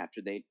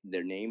 capture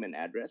their name and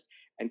address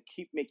and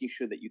keep making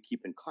sure that you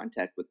keep in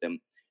contact with them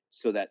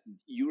so that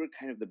you are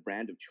kind of the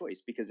brand of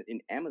choice. Because in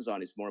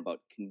Amazon, it's more about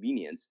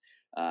convenience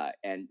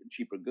and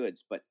cheaper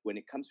goods. But when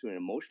it comes to an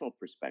emotional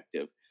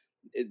perspective,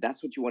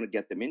 that's what you want to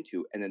get them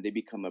into, and then they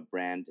become a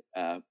brand,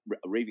 a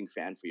raving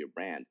fan for your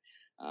brand.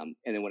 And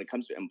then when it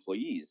comes to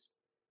employees,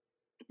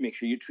 make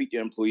sure you treat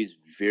your employees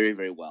very,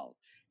 very well.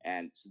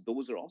 And so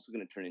those are also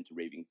going to turn into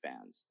raving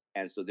fans.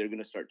 And so they're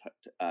going to start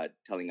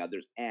telling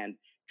others and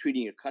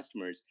treating your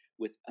customers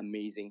with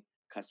amazing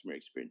customer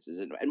experiences.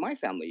 And my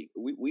family,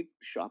 we've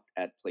shopped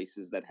at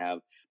places that have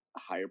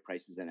higher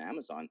prices than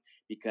Amazon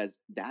because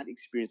that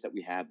experience that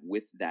we have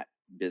with that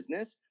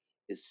business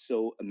is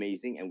so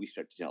amazing. And we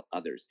start to tell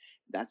others.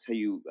 That's how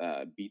you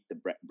beat the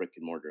brick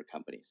and mortar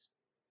companies.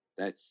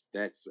 That's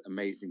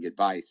amazing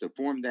advice. So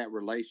form that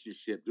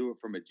relationship, do it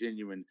from a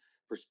genuine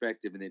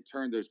perspective, and then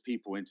turn those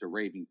people into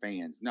raving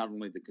fans. Not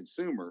only the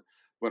consumer,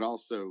 but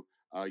also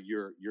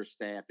your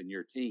staff and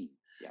your team.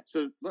 Yeah.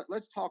 So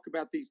let's talk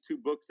about these two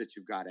books that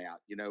you've got out.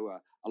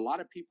 A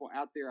lot of people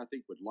out there, I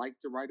think, would like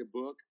to write a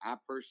book. I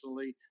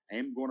personally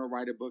am going to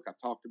write a book. I've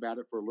talked about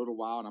it for a little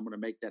while, and I'm going to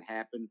make that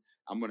happen.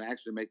 I'm going to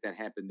actually make that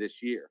happen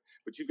this year.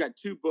 But you've got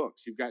two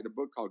books. You've got a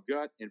book called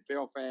Gut and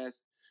Fail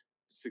Fast,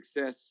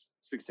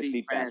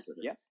 Succeed Faster.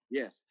 Yeah.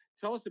 Yes.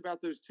 Tell us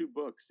about those two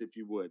books, if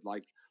you would.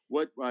 Like,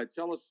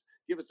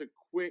 give us a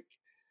quick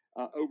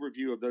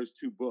overview of those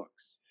two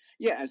books.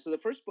 Yeah, and so the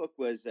first book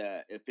was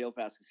Fail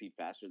Fast, Succeed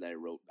Faster that I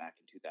wrote back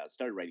in 2000,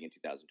 started writing in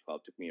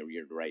 2012, took me a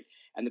year to write.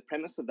 And the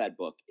premise of that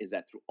book is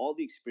that through all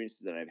the experiences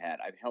that I've had,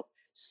 I've helped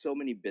so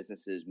many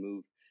businesses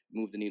move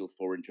the needle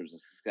forward in terms of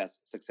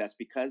success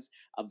because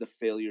of the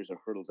failures or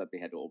hurdles that they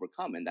had to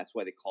overcome. And that's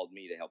why they called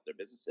me to help their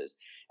businesses.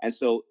 And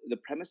so the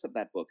premise of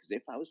that book is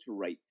if I was to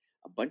write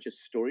a bunch of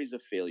stories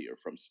of failure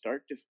from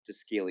start to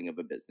scaling of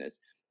a business,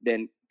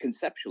 then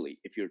conceptually,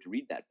 if you were to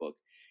read that book,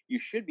 you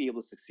should be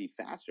able to succeed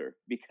faster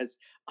because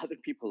other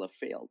people have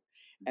failed.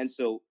 And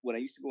so when I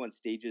used to go on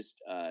stages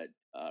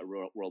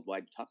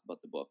worldwide to talk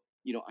about the book,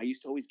 I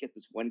used to always get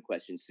this one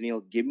question: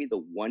 Sunil, give me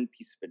the one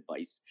piece of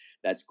advice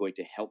that's going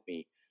to help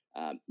me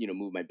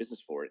move my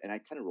business forward. And I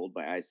kind of rolled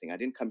my eyes saying, I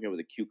didn't come here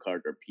with a cue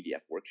card or a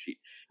PDF worksheet.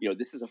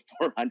 This is a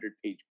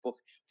 400-page book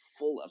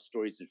full of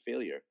stories of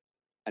failure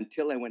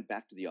until I went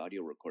back to the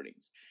audio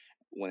recordings.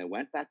 When I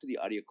went back to the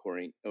audio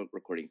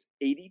recordings,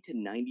 80 to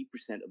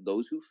 90% of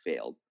those who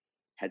failed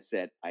had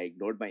said, I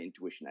ignored my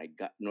intuition. I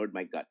ignored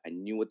my gut. I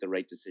knew what the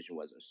right decision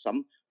was, or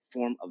some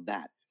form of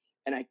that.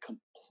 And I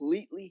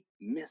completely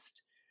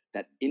missed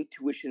that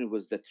intuition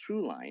was the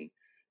through line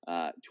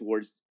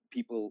towards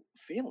people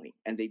failing,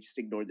 and they just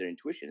ignored their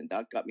intuition. And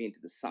that got me into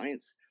the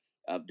science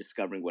of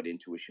discovering what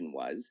intuition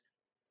was.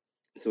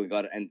 So we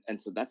got,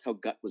 and so that's how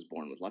gut was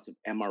born, with lots of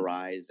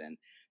MRIs and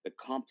the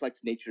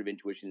complex nature of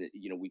intuition. That,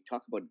 you know, we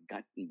talk about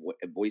gut and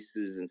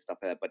voices and stuff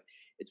like that, but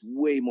it's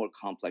way more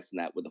complex than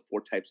that, with the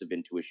 4 types of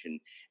intuition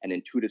and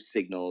intuitive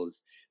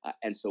signals.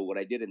 And so what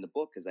I did in the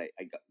book is I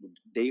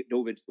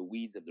dove into the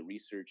weeds of the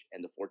research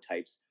and the 4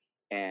 types,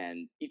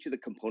 and each of the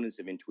components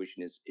of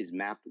intuition is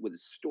mapped with a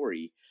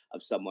story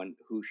of someone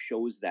who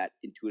shows that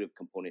intuitive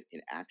component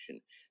in action.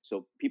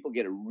 So people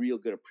get a real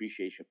good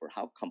appreciation for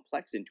how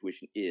complex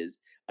intuition is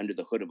under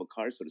the hood of a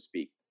car, so to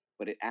speak,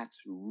 but it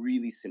acts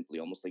really simply,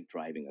 almost like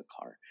driving a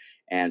car.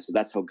 And so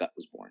that's how gut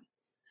was born.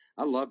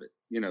 I love it.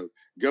 You know,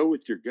 go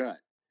with your gut.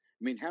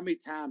 I mean, how many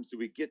times do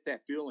we get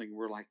that feeling?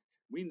 We're like,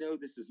 we know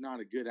this is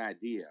not a good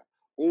idea,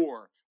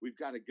 or we've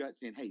got a gut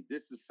saying, hey,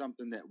 this is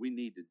something that we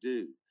need to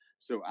do.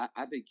 So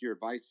I think your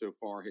advice so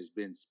far has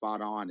been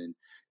spot on. And,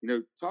 you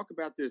know, talk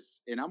about this.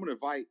 And I'm going to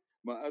invite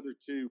my other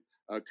 2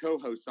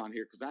 co-hosts on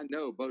here, because I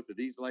know both of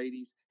these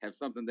ladies have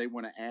something they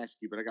want to ask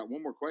you. But I got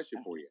one more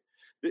question for you.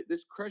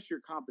 This Crush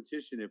Your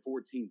Competition in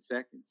 14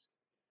 Seconds.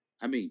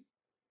 I mean,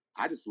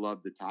 I just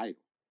love the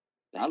title.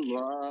 Thank you.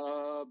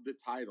 Love the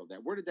title.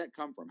 That, where did that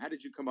come from? How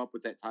did you come up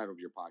with that title of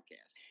your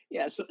podcast?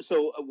 Yeah,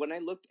 so when I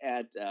looked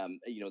at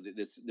you know,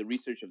 the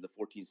research of the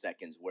 14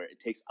 seconds, where it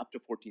takes up to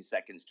 14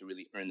 seconds to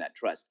really earn that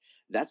trust,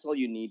 that's all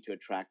you need to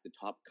attract the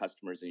top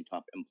customers and your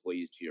top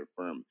employees to your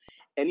firm.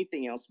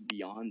 Anything else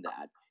beyond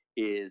that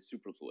is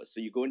superfluous.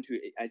 So you go into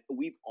it,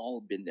 we've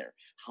all been there.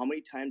 How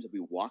many times have we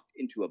walked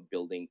into a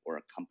building or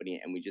a company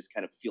and we just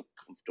kind of feel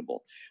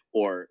comfortable,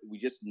 or we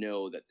just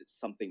know that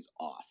something's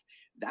off?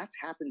 That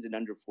happens in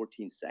under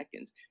 14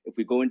 seconds. If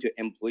we go into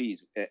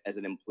employees as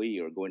an employee,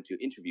 or go into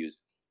interviews,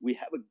 we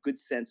have a good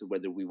sense of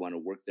whether we want to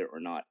work there or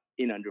not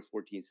in under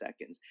 14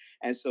 seconds.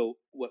 And so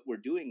what we're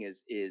doing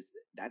is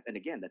that, and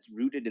again, that's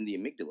rooted in the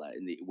amygdala,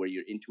 in the, where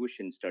your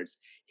intuition starts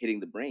hitting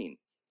the brain.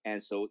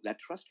 And so that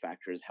trust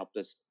factor has helped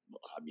us,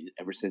 I mean,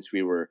 ever since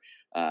we were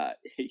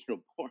you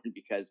know, born,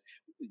 because,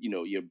 you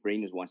know, your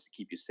brain wants to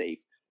keep you safe.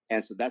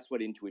 And so that's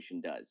what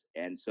intuition does.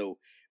 And so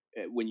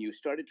when you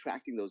start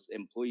attracting those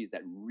employees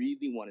that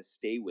really want to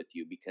stay with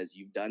you because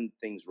you've done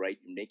things right,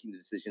 you're making the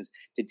decisions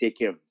to take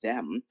care of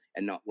them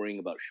and not worrying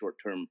about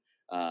short-term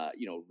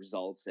you know,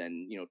 results,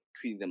 and, you know,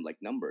 treating them like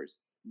numbers,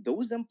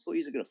 those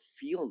employees are going to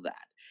feel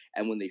that.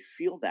 And when they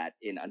feel that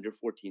in under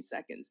 14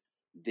 seconds,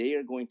 they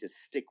are going to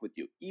stick with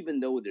you,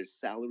 even though there's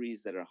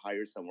salaries that are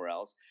higher somewhere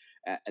else,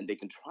 and they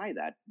can try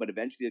that, but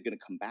eventually they're going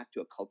to come back to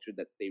a culture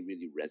that they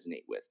really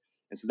resonate with.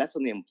 And so that's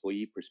on the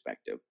employee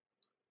perspective.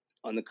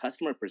 On the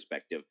customer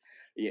perspective,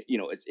 you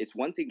know, it's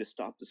one thing to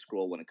stop the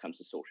scroll when it comes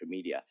to social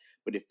media,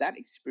 but if that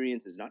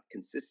experience is not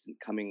consistent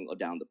coming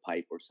down the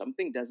pipe, or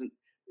something doesn't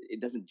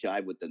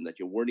jive with them, that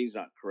your wording's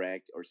not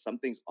correct, or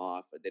something's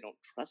off, or they don't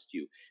trust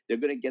you, they're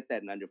going to get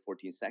that in under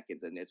 14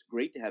 seconds. And it's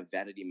great to have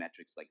vanity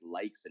metrics like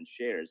likes and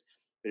shares,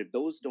 but if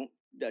those don't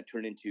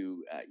turn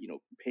into you know,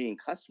 paying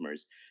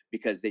customers,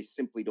 because they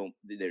simply don't,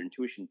 their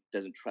intuition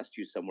doesn't trust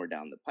you somewhere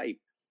down the pipe,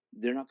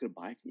 they're not going to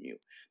buy from you.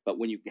 But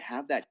when you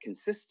have that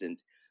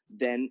consistent,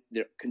 then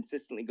they're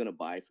consistently going to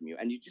buy from you.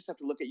 And you just have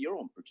to look at your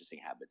own purchasing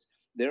habits.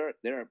 There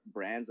are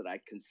brands that I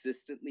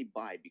consistently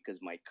buy because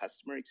my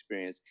customer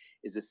experience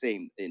is the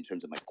same in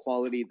terms of my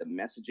quality, the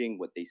messaging,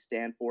 what they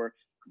stand for.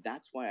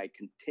 That's why I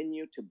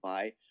continue to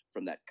buy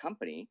from that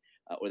company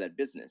or that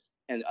business.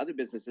 And other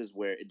businesses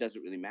where it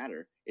doesn't really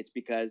matter, it's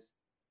because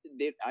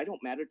I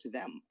don't matter to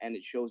them, and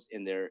it shows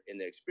in their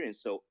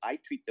experience. So I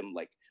treat them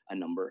like a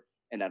number,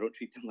 and I don't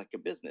treat them like a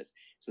business.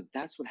 So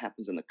that's what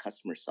happens on the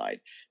customer side.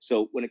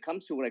 So when it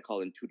comes to what I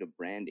call intuitive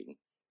branding,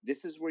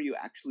 this is where you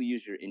actually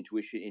use your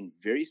intuition in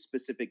very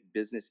specific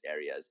business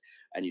areas.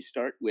 And you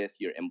start with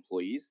your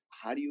employees.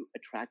 How do you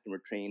attract and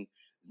retain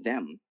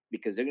them?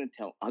 Because they're going to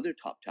tell other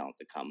top talent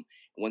to come.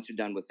 And once you're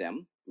done with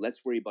them,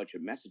 let's worry about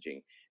your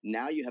messaging.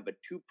 Now you have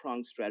a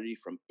 2-pronged strategy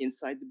from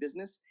inside the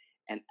business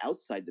and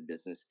outside the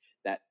business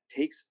that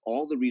takes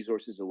all the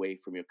resources away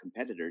from your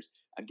competitors,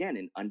 again,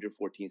 in under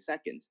 14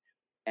 seconds.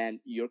 And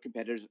your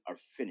competitors are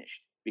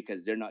finished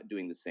because they're not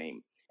doing the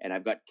same. And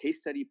I've got case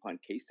study upon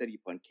case study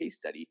upon case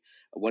study.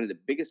 One of the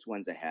biggest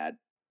ones I had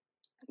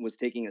was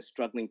taking a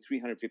struggling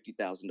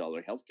 $350,000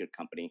 healthcare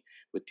company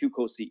with 2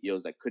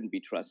 co-CEOs that couldn't be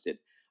trusted.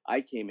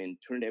 I came in,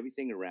 turned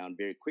everything around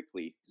very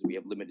quickly because we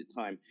have limited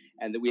time,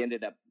 and then we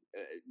ended up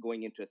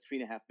going into a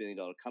 $3.5 million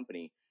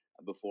company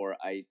before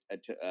I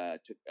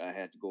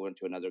had to go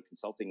into another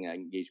consulting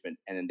engagement,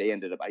 and then I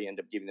ended up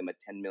giving them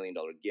a $10 million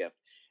gift.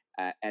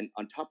 And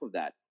on top of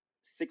that,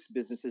 6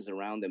 businesses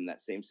around them in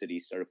that same city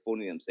started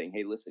phoning them saying,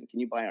 hey, listen,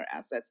 can you buy our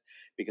assets?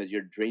 Because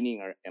you're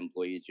draining our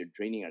employees, you're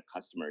draining our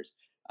customers.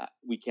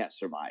 We can't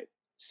survive.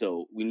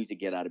 So we need to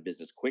get out of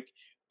business quick.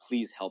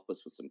 Please help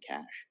us with some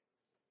cash.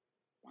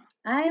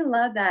 I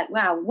love that.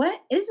 Wow,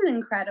 what isn't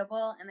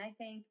incredible? And I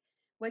think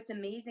what's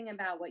amazing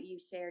about what you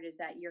shared is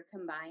that you're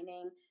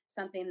combining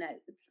something that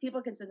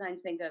people can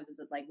sometimes think of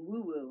as like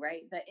woo woo,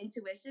 right? The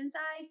intuition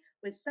side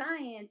with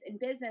science and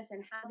business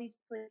and how these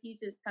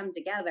pieces come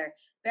together.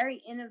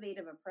 Very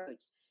innovative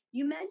approach.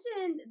 You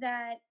mentioned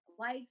that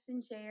likes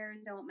and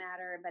shares don't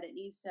matter, but it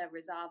needs to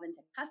resolve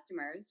into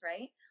customers,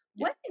 right?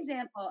 Yeah. What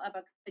example of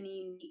a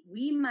company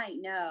we might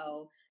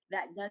know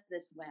that does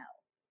this well?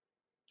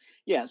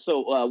 Yeah,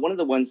 so one of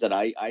the ones that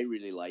I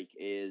really like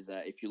is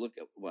if you look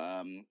at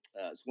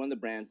so one of the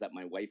brands that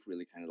my wife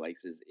really kind of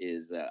likes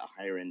is a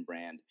higher end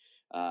brand,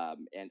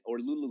 and or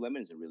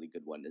Lululemon is a really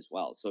good one as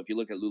well. So if you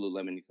look at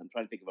Lululemon, I'm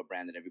trying to think of a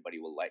brand that everybody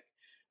will like,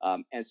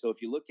 and so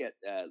if you look at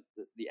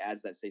the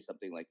ads that say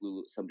something like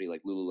somebody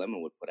like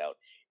Lululemon would put out,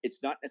 it's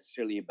not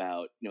necessarily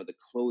about the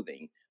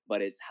clothing,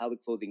 but it's how the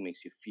clothing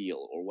makes you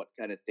feel or what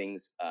kind of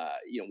things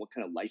what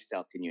kind of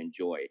lifestyle can you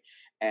enjoy.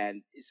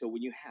 And so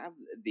when you have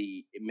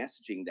the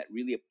messaging that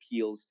really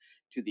appeals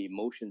to the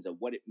emotions of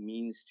what it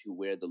means to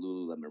wear the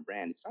Lululemon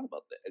brand, it's not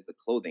about the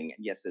clothing.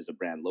 And yes, there's a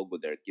brand logo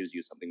there; it gives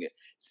you something to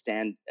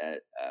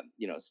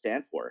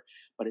stand for.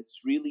 But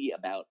it's really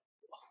about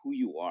who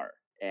you are,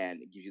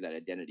 and it gives you that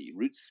identity.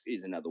 Roots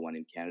is another one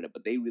in Canada,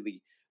 but they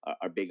really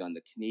are big on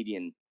the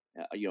Canadian.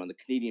 On the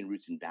Canadian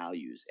roots and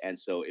values. And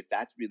so if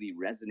that really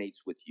resonates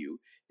with you,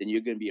 then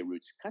you're going to be a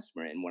Roots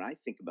customer. And when I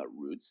think about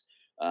Roots,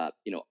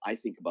 I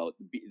think about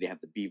they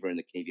have the beaver and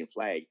the Canadian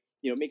flag.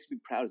 It makes me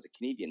proud as a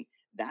Canadian.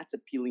 That's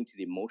appealing to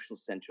the emotional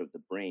center of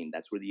the brain.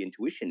 That's where the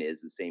intuition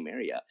is, the same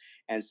area.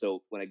 And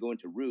so when I go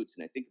into Roots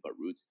and I think about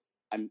Roots,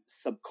 I'm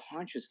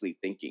subconsciously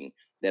thinking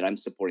that I'm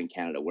supporting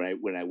Canada.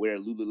 When I wear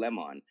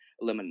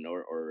lemon,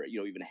 or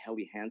even a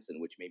Helly Hansen,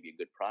 which may be a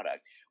good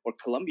product, or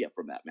Columbia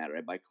for that matter.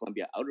 I buy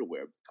Columbia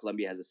outerwear.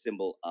 Columbia has a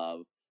symbol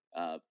of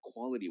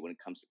quality when it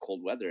comes to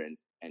cold weather,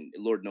 and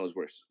Lord knows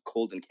we're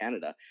cold in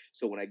Canada.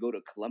 So when I go to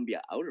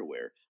Columbia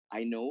outerwear,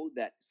 I know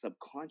that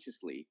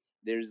subconsciously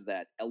there's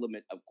that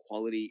element of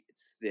quality.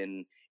 It's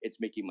thin. It's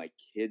making my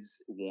kids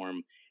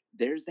warm.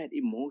 There's that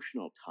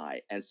emotional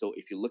tie. And so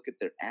if you look at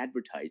their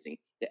advertising,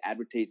 the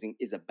advertising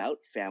is about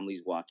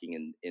families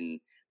walking in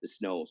the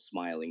snow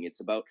smiling. It's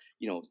about,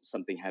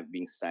 something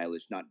being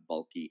stylish, not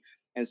bulky.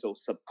 And so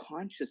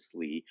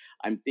subconsciously,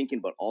 I'm thinking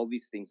about all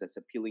these things that's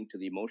appealing to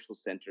the emotional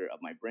center of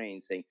my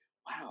brain, saying,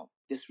 wow,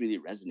 this really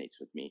resonates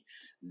with me.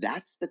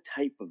 That's the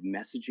type of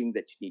messaging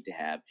that you need to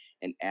have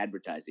in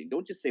advertising.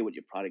 Don't just say what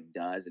your product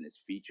does and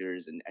its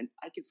features, and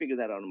I can figure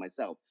that out on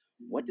myself.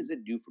 What does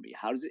it do for me?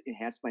 How does it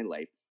enhance my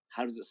life?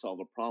 How does it solve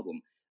a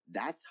problem?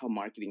 That's how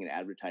marketing and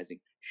advertising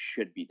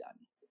should be done.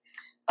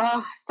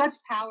 Such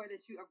power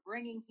that you are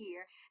bringing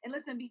here. And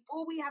listen,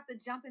 before we have to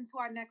jump into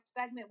our next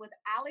segment with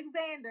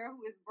Alexander,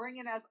 who is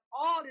bringing us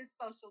all this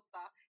social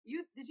stuff,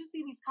 did you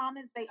see these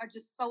comments? They are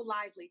just so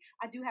lively.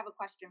 I do have a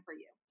question for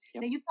you.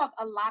 Yep. Now, you talk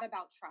a lot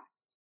about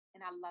trust,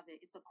 and I love it.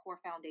 It's a core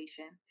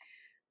foundation.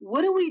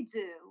 What do we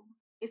do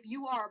if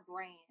you are a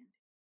brand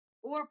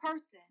or a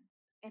person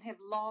and have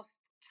lost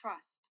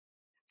trust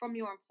from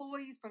your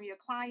employees, from your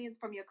clients,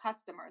 from your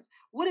customers?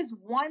 What is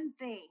one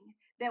thing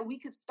that we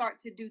could start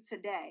to do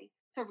today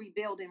to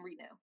rebuild and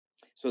renew?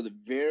 So the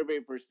very,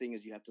 very first thing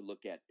is you have to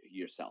look at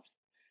yourself.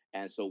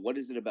 And so, what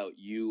is it about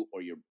you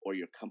or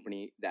your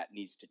company that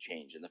needs to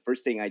change? And the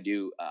first thing I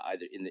do,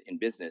 either in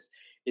business,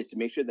 is to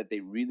make sure that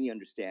they really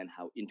understand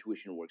how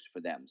intuition works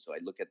for them. So I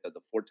look at the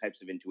four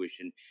types of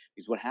intuition,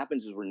 because what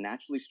happens is we're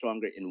naturally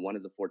stronger in one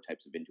of the four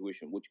types of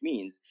intuition, which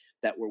means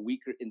that we're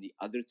weaker in the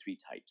other three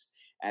types.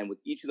 And with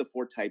each of the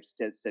four types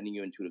sending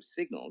you intuitive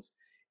signals,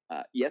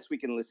 yes, we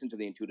can listen to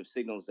the intuitive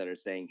signals that are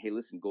saying, "Hey,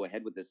 listen, go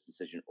ahead with this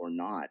decision," or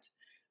not.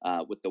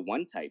 With the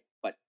one type,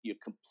 but you're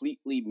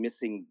completely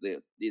missing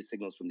these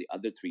signals from the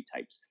other three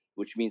types,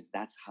 which means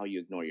that's how you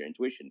ignore your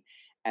intuition.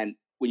 And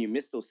when you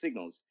miss those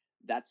signals,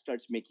 that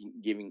starts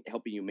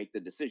helping you make the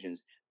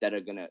decisions that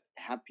are going to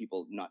have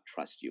people not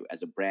trust you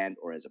as a brand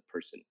or as a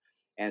person.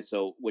 And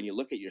so when you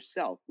look at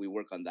yourself, we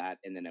work on that,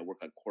 and then I work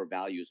on core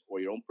values or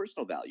your own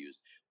personal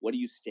values. What do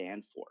you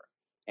stand for?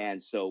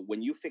 And so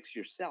when you fix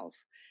yourself,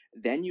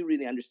 then you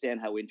really understand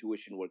how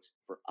intuition works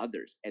for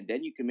others. And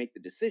then you can make the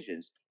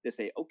decisions to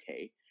say,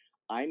 okay,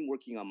 I'm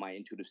working on my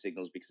intuitive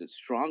signals because it's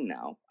strong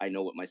now. I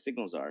know what my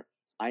signals are.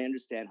 I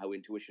understand how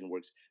intuition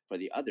works for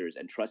the others,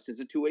 and trust is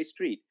a two-way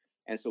street.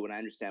 And so when I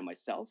understand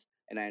myself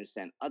and I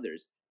understand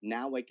others,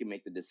 now I can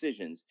make the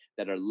decisions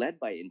that are led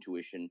by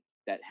intuition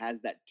that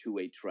has that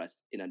two-way trust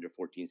in under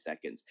 14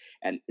 seconds.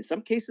 And in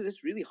some cases,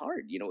 it's really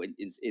hard.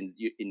 In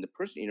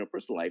your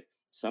personal life,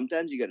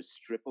 sometimes you got to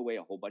strip away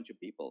a whole bunch of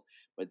people,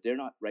 but they're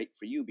not right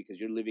for you because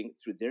you're living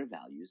through their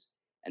values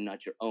and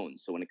not your own.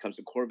 So when it comes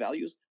to core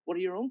values, what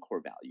are your own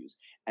core values?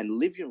 And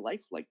live your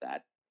life like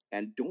that.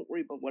 And don't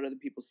worry about what other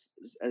people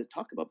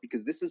talk about,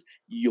 because this is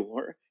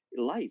your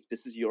life.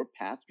 This is your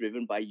path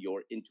driven by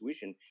your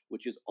intuition,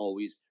 which is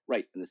always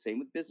right. And the same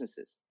with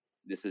businesses.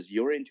 This is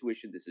your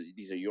intuition.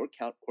 These are your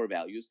core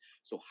values.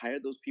 So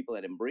hire those people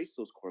that embrace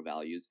those core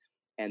values,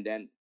 and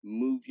then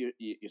move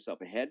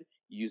yourself ahead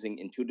using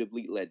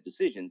intuitively led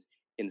decisions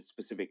in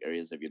specific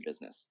areas of your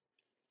business.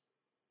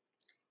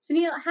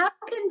 Sunil, how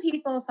can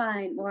people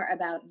find more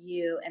about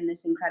you and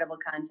this incredible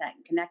content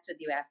and connect with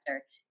you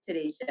after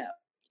today's show?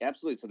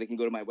 Absolutely. So they can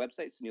go to my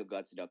website,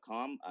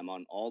 sunilgodse.com. I'm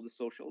on all the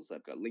socials.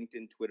 I've got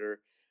LinkedIn,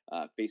 Twitter,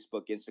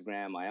 Facebook,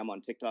 Instagram. I am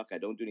on TikTok. I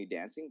don't do any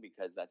dancing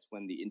because that's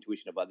when the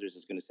intuition of others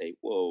is going to say,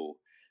 whoa,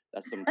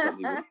 that's some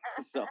something.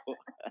 So,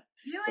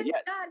 you but and yeah.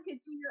 Scott could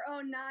do your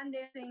own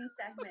non-dancing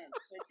segment,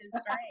 which is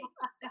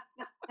great.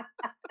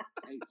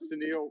 Hey,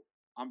 Sunil,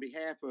 on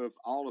behalf of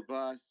all of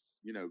us,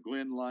 you know,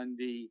 Glenn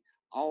Lundy,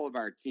 all of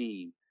our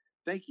team,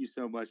 thank you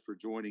so much for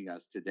joining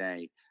us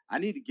today. I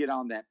need to get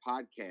on that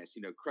podcast,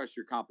 you know, Crush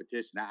Your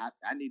Competition. I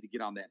need to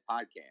get on that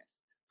podcast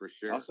for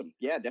sure. Awesome.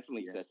 Yeah,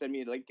 definitely. Yeah. So send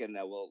me a link and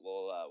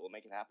we'll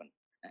make it happen.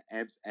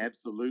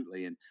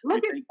 Absolutely. And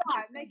look at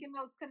Scott making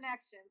those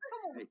connections.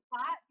 Come on, hey,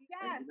 Scott. Yes.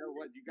 Hey, you know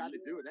what? You got to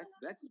do it.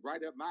 That's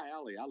right up my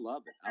alley. I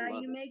love it. I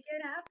love you make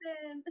it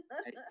happen.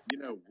 Hey, you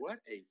know, what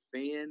a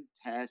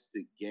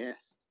fantastic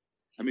guest.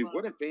 I mean,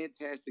 what a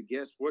fantastic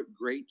guest. What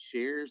great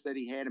shares that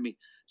he had. I mean,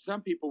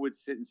 some people would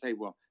sit and say,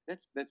 well,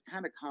 that's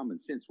kind of common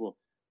sense. Well,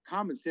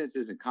 common sense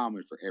isn't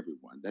common for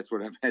everyone. That's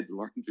what I've had to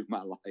learn through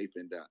my life.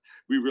 And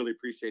we really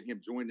appreciate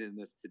him joining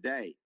us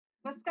today.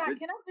 But Scott,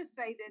 can I just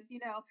say this? You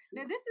know,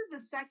 now this is the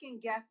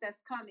second guest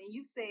that's coming.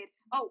 You said,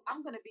 "Oh,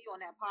 I'm going to be on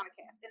that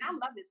podcast," and I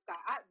love this, Scott.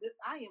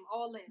 I am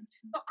all in.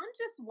 So I'm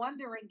just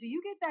wondering, do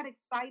you get that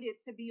excited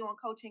to be on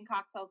Coaching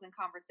Cocktails and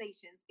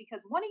Conversations?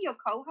 Because one of your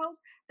co-hosts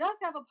does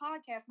have a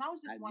podcast, and I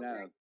was just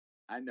wondering.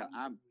 I know.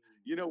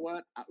 You know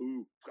what?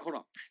 Hold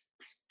on.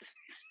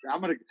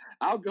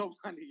 I'll go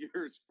on to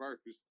yours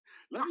first.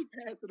 Let me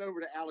pass it over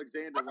to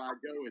Alexander while I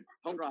go and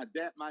hold on,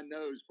 dap my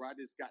nose where I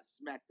just got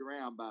smacked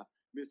around by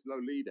Miss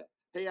Lolita.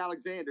 Hey,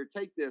 Alexander,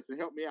 take this and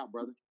help me out,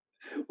 brother.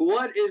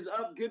 What is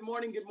up? Good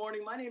morning. Good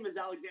morning. My name is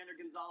Alexander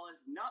Gonzalez,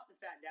 not the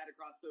fat dad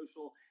across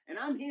social, and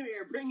I'm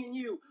here bringing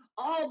you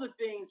all the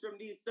things from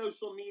these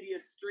social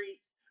media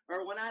streets,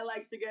 or when I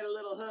like to get a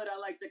little hood, I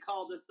like to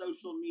call the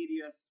social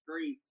media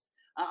streets.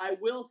 I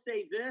will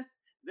say this,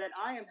 that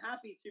I am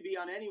happy to be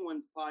on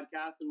anyone's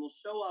podcast and will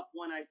show up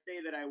when I say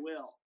that I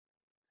will.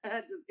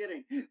 Just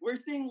kidding. We're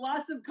seeing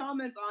lots of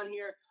comments on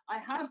here. I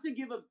have to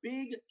give a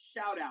big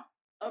shout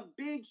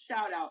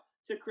out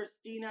to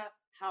Christina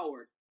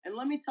Howard. And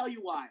let me tell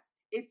you why.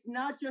 It's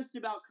not just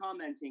about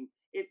commenting.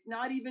 It's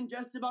not even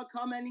just about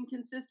commenting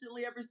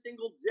consistently every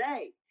single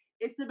day.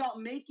 It's about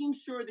making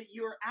sure that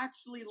you're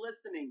actually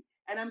listening.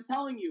 And I'm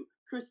telling you,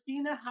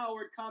 Christina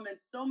Howard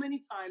comments so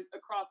many times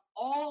across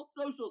all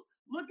socials.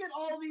 Look at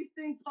all these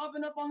things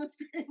popping up on the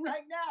screen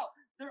right now.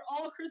 They're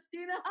all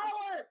Christina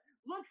Howard.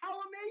 Look how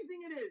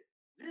amazing it is.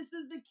 This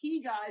is the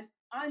key, guys.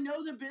 I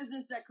know the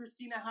business that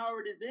Christina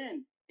Howard is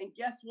in. And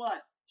guess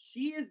what?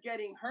 She is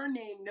getting her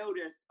name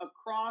noticed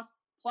across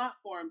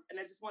platforms. And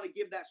I just want to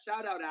give that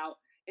shout out.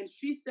 And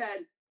she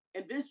said,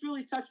 and this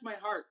really touched my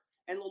heart.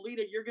 And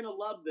Lolita, you're going to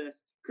love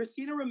this.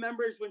 Christina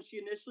remembers when she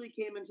initially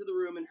came into the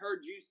room and heard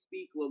you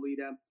speak,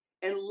 Lolita,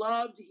 and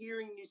loved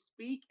hearing you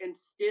speak and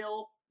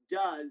still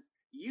does.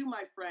 You,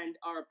 my friend,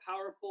 are a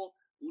powerful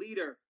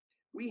leader.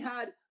 We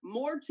had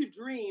More to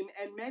Dream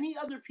and many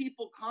other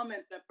people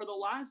comment that for the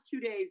last 2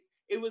 days,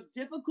 it was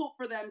difficult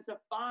for them to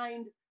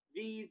find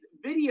these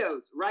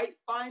videos, right?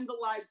 Find the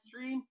live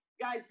stream.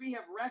 Guys, we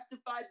have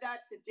rectified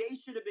that. Today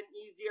should have been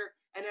easier.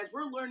 And as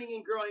we're learning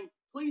and growing,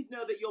 please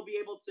know that you'll be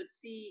able to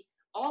see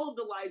all of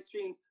the live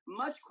streams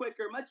much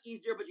quicker, much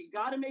easier, but you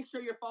got to make sure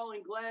you're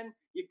following Glenn.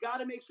 You got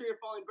to make sure you're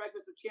following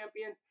Breakfast with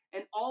Champions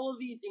and all of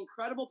these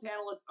incredible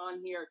panelists on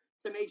here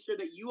to make sure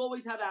that you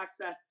always have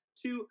access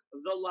to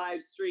the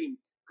live stream.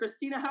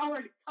 Christina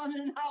Howard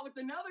coming out with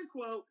another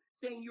quote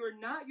saying, "You are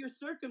not your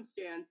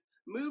circumstance.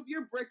 Move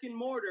your brick and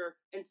mortar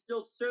and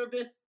still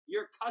service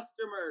your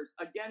customers."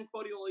 Again,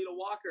 quoting Lolita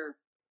Walker.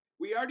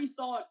 We already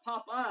saw it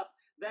pop up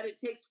that it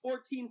takes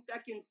 14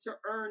 seconds to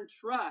earn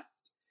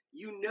trust.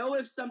 You know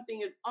if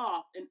something is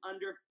off in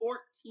under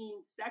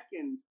 14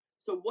 seconds.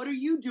 So what are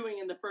you doing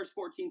in the first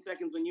 14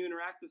 seconds when you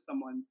interact with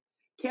someone?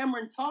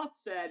 Cameron Toth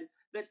said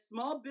that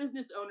small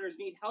business owners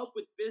need help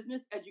with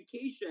business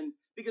education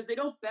because they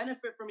don't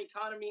benefit from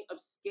economy of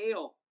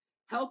scale.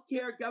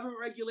 Healthcare, government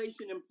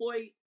regulation,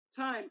 employee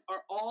time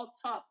are all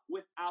tough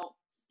without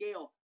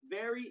scale.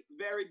 Very,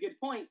 very good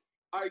point.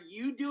 Are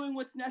you doing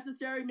what's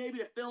necessary maybe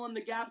to fill in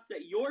the gaps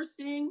that you're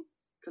seeing?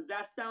 Because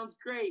that sounds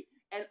great.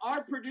 And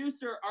our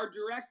producer, our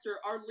director,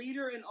 our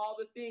leader in all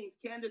the things,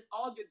 Candace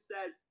Allgood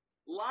says,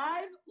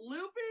 live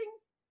looping?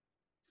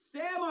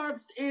 Sam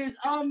Arps is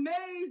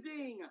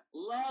amazing.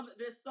 Love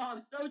this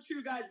song. So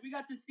true, guys. We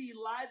got to see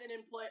live and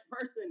in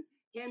person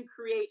him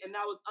create, and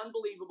that was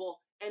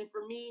unbelievable. And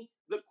for me,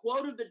 the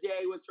quote of the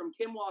day was from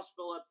Kim Walsh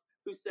Phillips,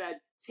 who said,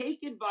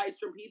 take advice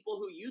from people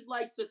who you'd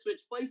like to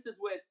switch places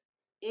with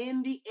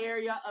in the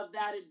area of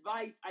that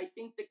advice. I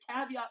think the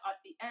caveat at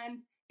the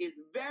end is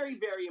very,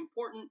 very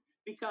important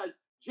because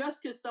just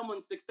because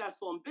someone's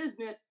successful in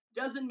business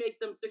doesn't make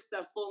them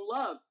successful in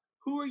love.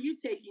 Who are you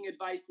taking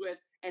advice with?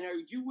 And are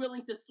you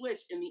willing to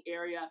switch in the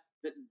area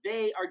that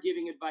they are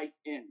giving advice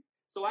in?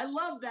 So I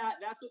love that.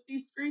 That's what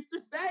these streets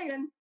are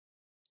saying.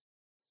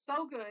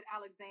 So good,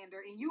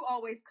 Alexander. And you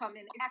always come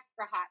in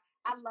extra hot.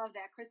 I love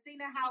that.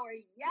 Christina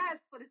Howard,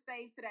 yes, for the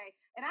save today.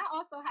 And I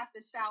also have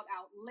to shout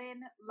out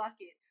Lynn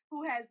Luckett,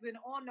 who has been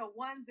on the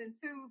ones and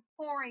twos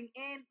pouring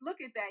in. Look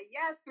at that.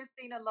 Yes,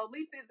 Christina.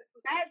 Lolita's,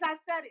 as I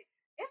said it,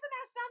 isn't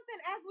that something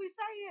as we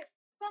say it?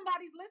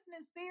 Somebody's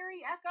listening,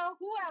 Siri, Echo,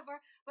 whoever.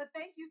 But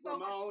thank you so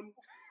Ramon.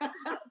 much.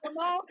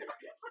 Ramon.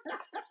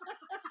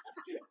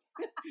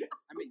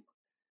 I mean,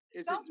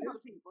 is Don't it tell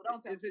just people.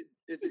 Don't tell is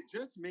it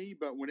just me?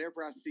 But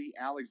whenever I see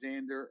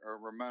Alexander or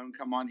Ramon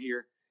come on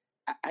here,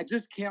 I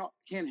just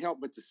can't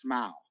help but to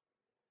smile.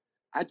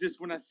 I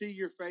just when I see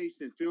your face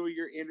and feel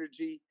your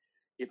energy.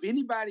 If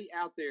anybody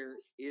out there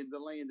in the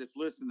land that's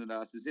listening to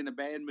us is in a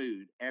bad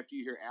mood after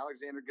you hear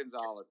Alexander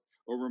Gonzalez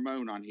or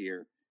Ramon on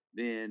here,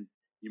 then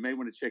you may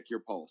want to check your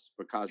pulse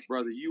because,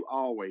 brother, you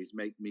always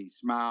make me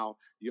smile.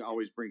 You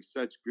always bring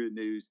such good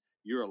news.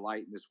 You're a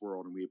light in this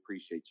world, and we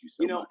appreciate you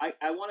so You know, much.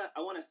 I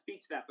wanna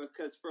speak to that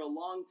because for a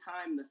long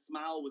time the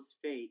smile was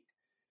fake.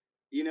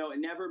 You know, it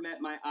never met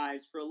my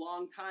eyes. For a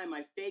long time,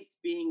 I faked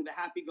being the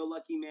happy go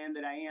lucky man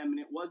that I am. And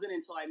it wasn't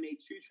until I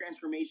made true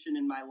transformation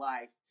in my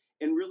life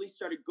and really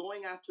started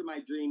going after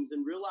my dreams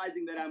and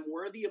realizing that I'm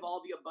worthy of all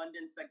the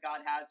abundance that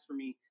God has for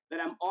me, that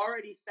I'm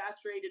already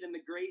saturated in the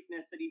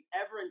greatness that He's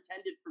ever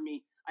intended for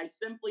me. I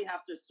simply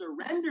have to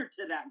surrender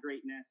to that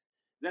greatness.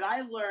 That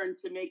I learned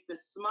to make the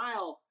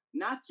smile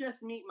not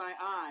just meet my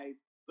eyes,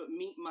 but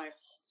meet my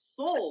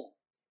soul.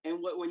 And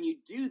when you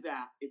do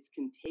that, it's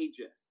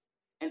contagious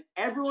and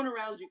everyone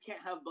around you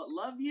can't help but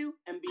love you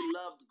and be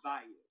loved by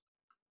you.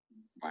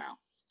 Wow,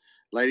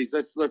 ladies,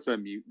 let's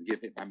unmute and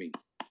give him. I mean,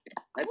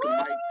 that's a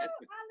mic.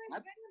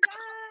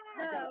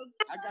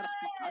 I gotta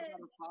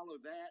follow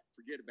that.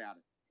 Forget about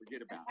it.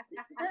 Forget about it.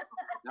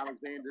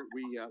 Alexander,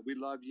 we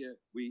love you.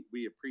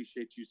 We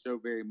appreciate you so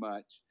very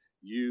much.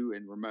 You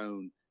and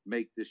Ramon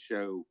make this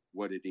show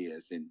what it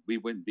is, and we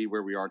wouldn't be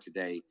where we are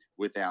today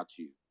without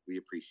you. We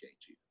appreciate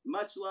you.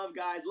 Much love,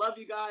 guys. Love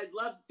you guys.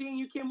 Love seeing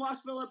you, Kim Walsh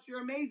Phillips.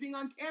 You're amazing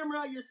on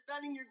camera. You're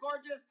stunning. You're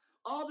gorgeous.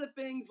 All the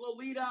things,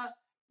 Lolita.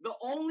 The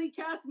only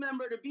cast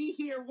member to be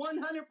here 100%,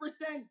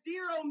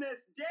 zero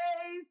missed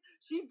days.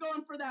 She's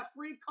going for that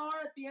free car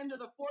at the end of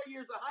the 4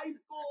 years of high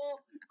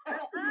school.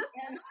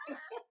 And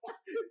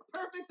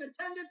perfect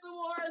attendance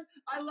award.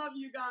 I love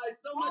you guys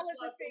so much.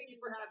 Love. Thank you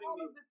for having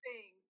me.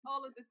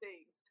 All of the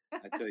things.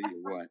 I tell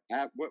you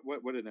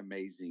what an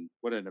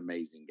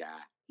amazing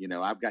guy. You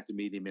know, I've got to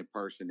meet him in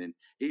person, and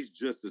he's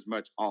just as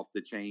much off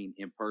the chain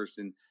in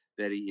person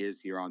that he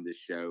is here on this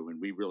show. And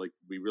we really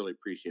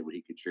appreciate what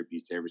he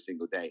contributes every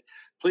single day.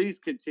 Please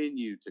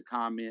continue to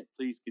comment.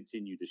 Please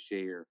continue to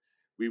share.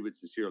 We would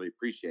sincerely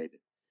appreciate it.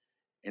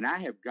 And I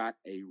have got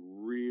a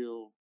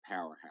real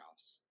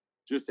powerhouse,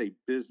 just a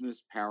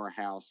business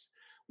powerhouse.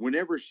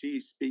 Whenever she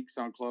speaks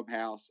on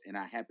Clubhouse and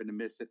I happen to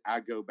miss it, I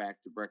go back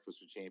to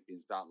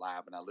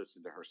breakfastwithchampions.live and I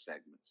listen to her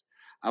segments.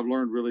 I've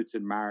learned really to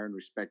admire and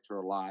respect her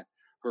a lot,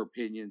 her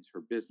opinions,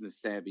 her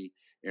business savvy,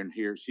 and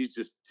here she's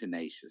just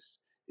tenacious,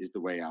 is the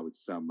way I would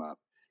sum up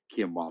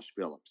Kim Walsh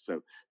Phillips.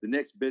 So the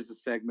next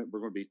business segment, we're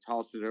going to be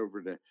tossing it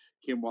over to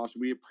Kim Walsh.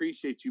 We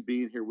appreciate you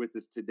being here with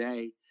us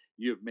today.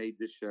 You have made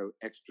this show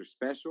extra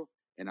special,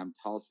 and I'm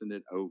tossing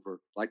it over,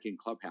 like in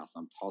Clubhouse,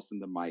 I'm tossing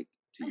the mic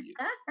to you.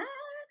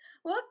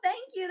 Well,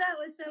 thank you. That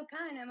was so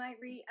kind. I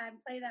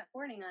play that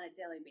morning on a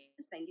daily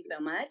basis. Thank you so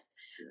much.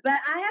 Sure. But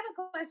I have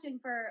a question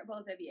for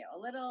both of you. A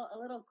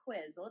little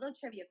quiz, a little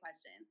trivia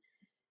question.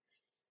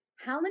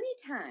 How many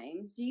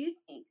times do you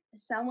think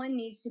someone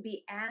needs to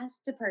be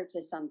asked to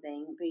purchase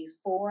something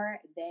before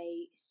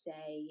they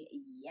say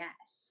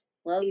yes?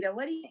 Lolita,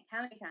 what do you think?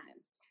 How many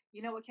times?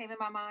 You know what came in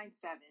my mind?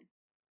 7.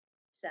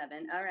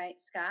 7. All right.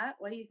 Scott,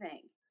 what do you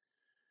think?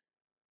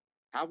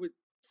 I would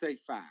say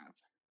 5.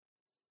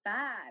 5.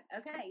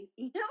 Okay.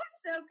 You know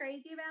what's so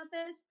crazy about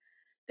this?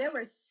 There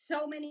were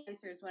so many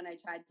answers when I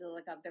tried to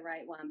look up the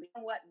right one. But you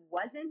know what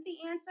wasn't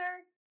the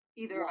answer?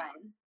 Either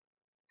one.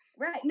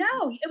 Right. No,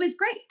 it was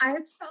great. I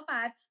saw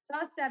 5,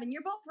 saw 7.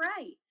 You're both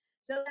right.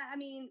 So, I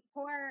mean,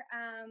 poor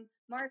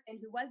Marvin,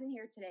 who wasn't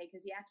here today,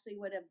 because he actually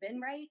would have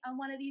been right on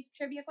one of these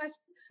trivia questions.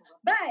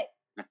 But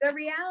the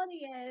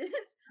reality is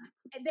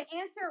the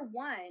answer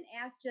 1,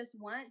 ask just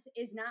once,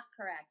 is not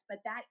correct. But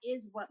that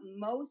is what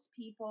most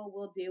people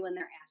will do when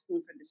they're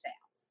asking for the sale.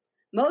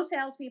 Most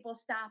salespeople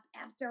stop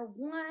after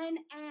one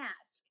ask.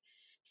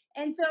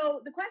 And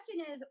so the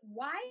question is,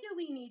 why do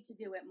we need to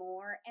do it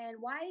more? And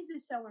why is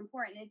this so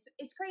important?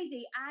 It's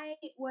crazy. I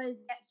was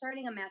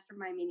starting a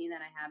mastermind meeting that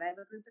I have. I have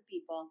a group of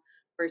people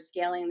for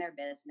scaling their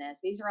business.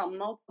 These are all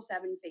multiple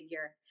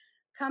 7-figure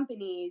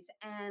companies.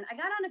 And I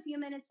got on a few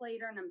minutes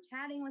later and I'm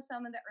chatting with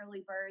some of the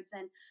early birds.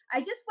 And I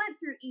just went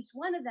through each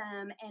one of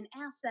them and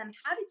asked them,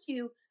 how did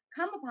you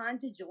come upon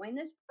to join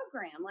this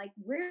program? Like,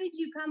 where did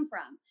you come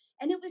from?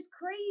 And it was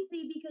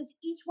crazy because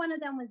each one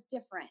of them was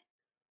different.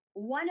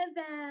 One of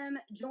them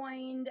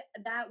joined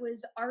that was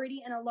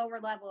already in a lower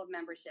level of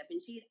membership and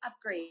she'd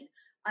upgrade.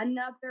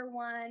 Another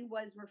one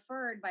was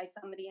referred by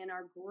somebody in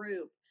our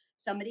group.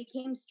 Somebody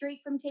came straight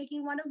from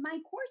taking one of my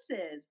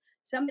courses.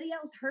 Somebody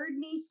else heard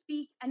me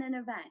speak at an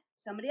event.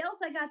 Somebody else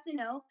I got to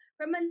know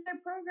from another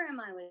program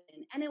I was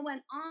in. And it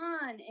went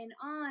on and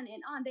on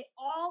and on. They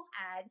all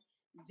had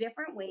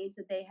different ways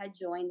that they had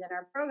joined in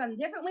our program,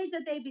 different ways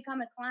that they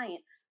become a client,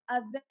 a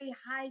very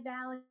high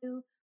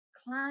value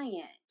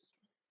client.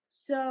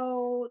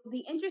 So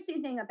the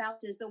interesting thing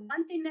about this, the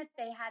one thing that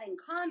they had in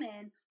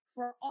common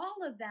for all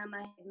of them,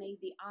 I had made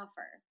the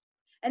offer.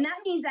 And that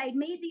means I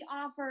made the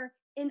offer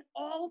in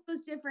all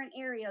those different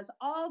areas,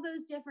 all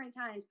those different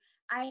times.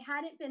 I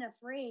hadn't been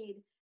afraid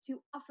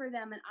to offer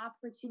them an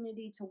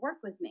opportunity to work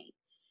with me.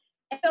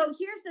 And so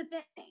here's the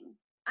thing.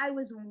 I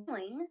was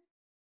willing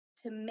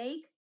to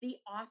make the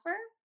offer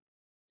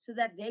so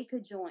that they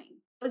could join.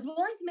 I was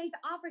willing to make the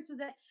offer so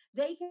that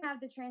they can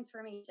have the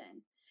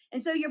transformation.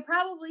 And so you're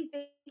probably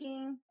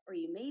thinking, or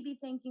you may be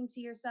thinking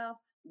to yourself,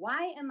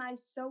 why am I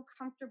so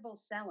comfortable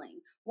selling?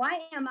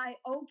 Why am I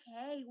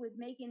okay with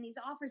making these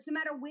offers no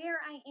matter where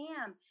I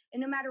am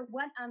and no matter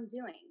what I'm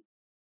doing?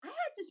 I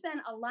had to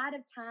spend a lot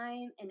of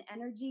time and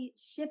energy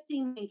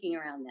shifting thinking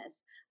around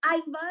this. I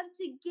love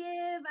to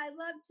give, I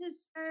love to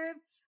serve.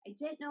 I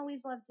didn't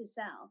always love to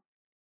sell.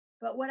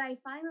 But what I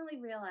finally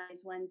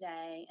realized one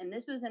day, and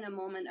this was in a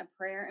moment of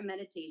prayer and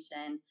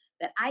meditation,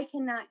 that I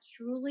cannot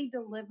truly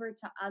deliver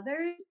to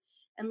others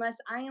unless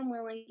I am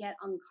willing to get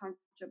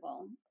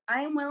uncomfortable.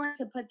 I am willing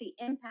to put the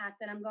impact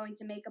that I'm going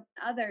to make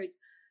upon others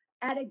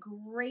at a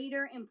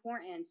greater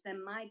importance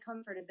than my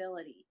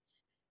comfortability.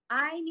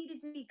 I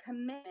needed to be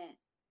committed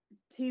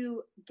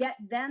to get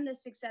them the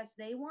success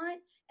they want.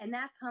 And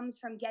that comes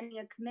from getting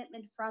a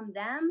commitment from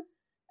them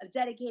of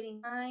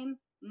dedicating time,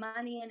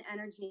 money, and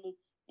energy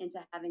into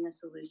having a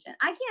solution.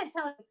 I can't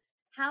tell you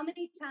how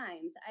many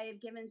times I have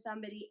given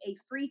somebody a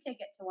free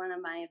ticket to one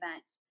of my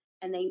events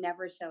and they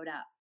never showed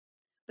up.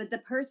 But the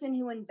person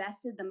who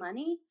invested the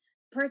money,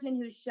 person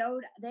who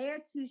showed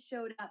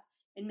up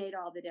and made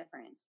all the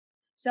difference.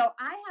 So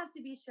I have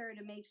to be sure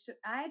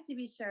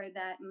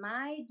that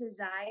my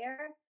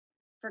desire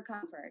for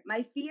comfort,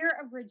 my fear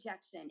of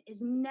rejection is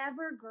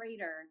never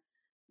greater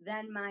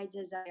than my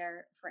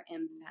desire for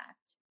impact.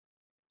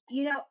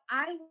 You know,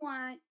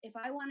 if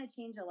I want to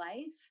change a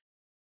life,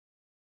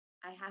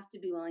 I have to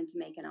be willing to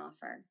make an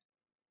offer.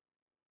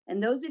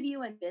 And those of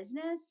you in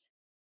business,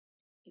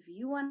 if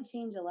you want to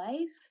change a life,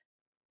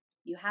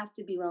 you have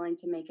to be willing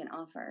to make an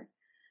offer.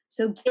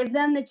 So give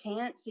them the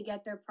chance to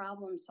get their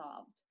problem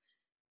solved.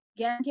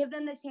 Give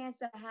them the chance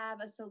to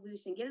have a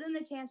solution. Give them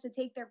the chance to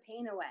take their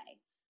pain away.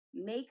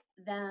 Make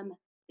them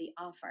the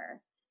offer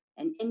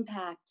and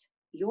impact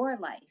your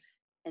life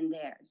and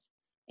theirs.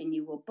 And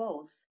you will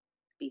both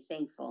be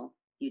thankful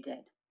you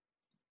did.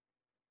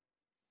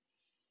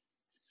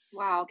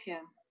 Wow,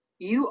 Kim.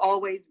 You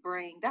always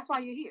bring, that's why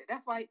you're here.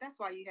 That's why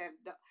you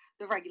have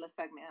the regular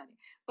segment, honey.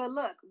 But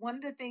look, one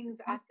of the things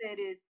I said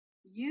is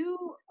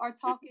you are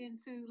talking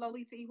to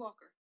Lolita E.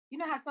 Walker. You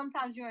know how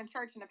sometimes you're in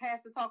church and the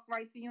pastor talks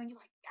right to you and you're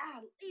like,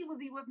 God, was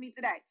he with me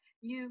today?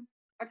 You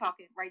are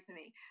talking right to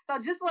me. So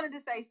just wanted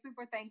to say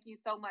super thank you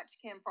so much,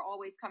 Kim, for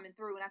always coming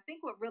through. And I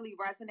think what really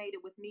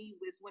resonated with me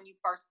was when you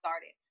first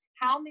started.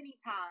 How many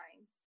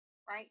times,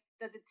 right,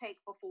 does it take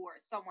before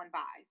someone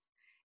buys?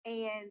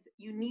 And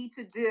you need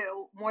to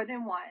do more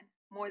than one,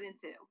 more than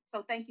two.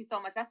 So thank you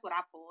so much. That's what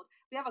I pulled.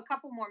 We have a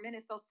couple more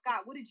minutes. So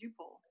Scott, what did you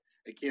pull?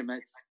 Hey, Kim,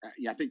 that's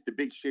I think the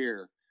big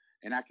share,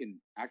 and I can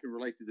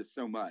relate to this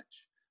so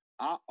much.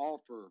 I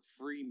offer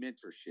free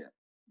mentorship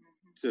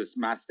to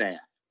my staff,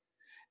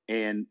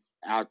 and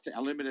I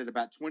limit it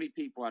about 20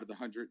 people out of the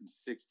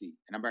 160,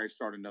 and I'm about to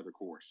start another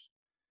course.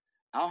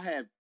 I'll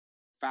have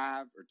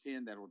 5 or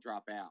 10 that will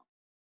drop out,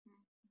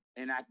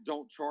 and I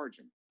don't charge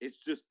them. It's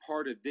just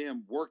part of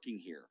them working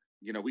here.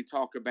 You know, we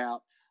talk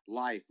about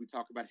life, we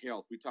talk about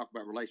health, we talk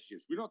about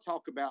relationships. We don't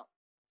talk about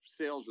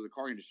sales or the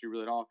car industry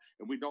really at all,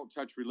 and we don't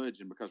touch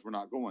religion because we're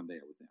not going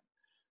there with them.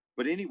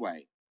 But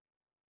anyway,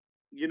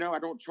 you know, I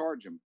don't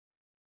charge them.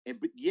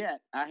 But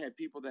yet I have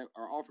people that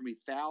are offering me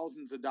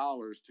thousands of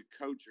dollars to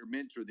coach or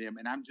mentor them,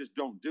 and I just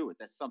don't do it.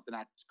 That's something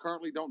I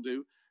currently don't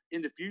do.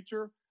 In the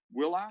future,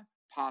 will I?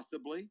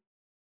 Possibly.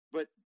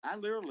 But I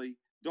literally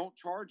don't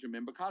charge them.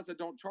 And because I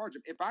don't charge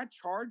them, if I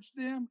charge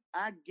them,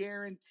 I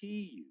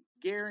guarantee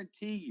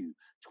you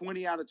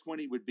 20 out of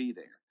 20 would be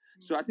there.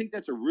 Mm-hmm. So I think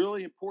that's a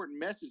really important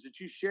message that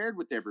you shared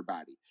with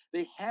everybody.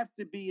 They have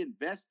to be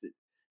invested.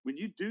 When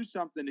you do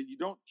something and you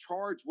don't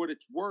charge what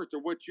it's worth or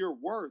what you're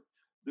worth,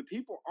 the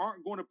people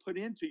aren't going to put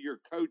into your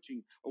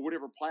coaching or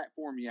whatever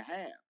platform you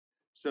have.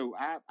 So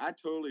I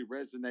totally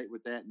resonate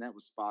with that. And that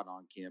was spot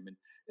on, Kim. And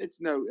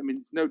it's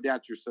no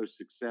doubt you're so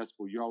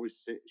successful. You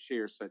always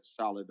share such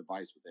solid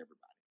advice with everybody.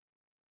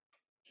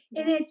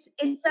 And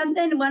it's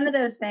something, one of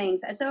those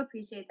things, I so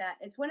appreciate that.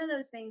 It's one of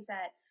those things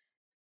that,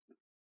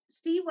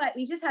 Steve,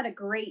 we just had a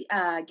great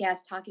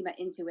guest talking about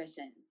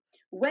intuition.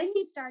 when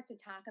you start to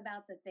talk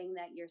about the thing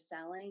that you're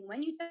selling,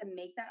 when you start to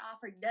make that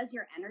offer, does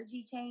your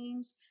energy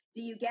change?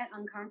 Do you get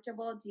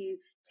uncomfortable? Do you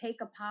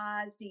take a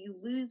pause? Do you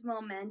lose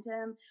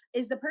momentum?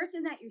 Is the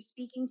person that you're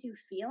speaking to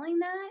feeling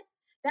that?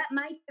 That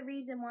might be the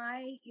reason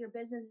why your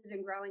business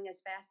isn't growing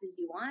as fast as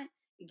you want.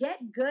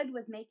 Get good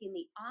with making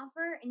the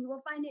offer, and you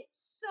will find it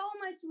so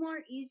much more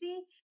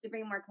easy to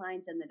bring more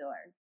clients in the door.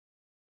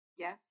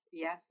 Yes,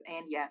 yes,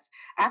 and yes.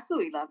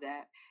 Absolutely love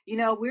that. You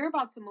know, we're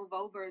about to move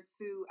over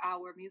to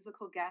our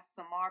musical guest,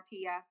 Samar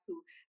P.S.,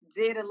 who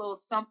did a little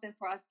something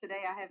for us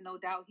today. I have no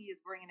doubt he is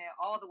bringing it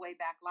all the way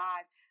back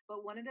live.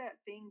 But one of the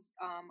things,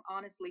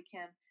 honestly,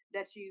 Kim,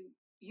 that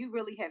you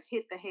really have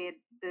hit the head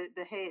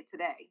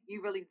today.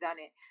 You really done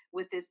it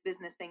with this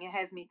business thing. It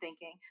has me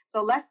thinking.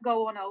 So let's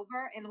go on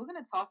over, and we're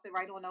gonna toss it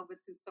right on over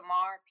to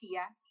Samar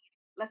P.S.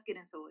 Let's get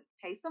into it.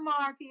 Hey,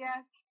 Samar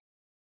P.S.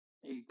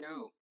 There you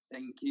go.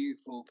 Thank you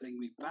for putting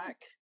me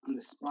back on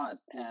the spot.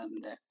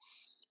 And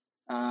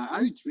I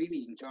was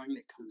really enjoying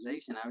the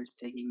conversation. I was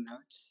taking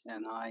notes,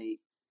 and I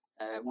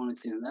wanted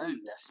to learn.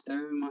 There's so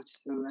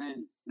much to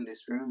learn in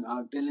this room.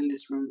 I've been in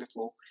this room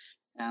before,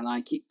 and I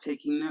keep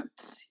taking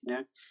notes. You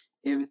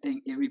know,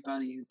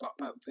 everybody who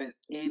pop up with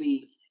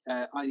any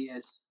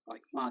ideas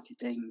like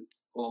marketing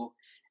or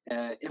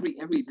every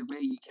the way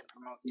you can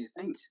promote your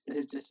things.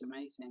 It's just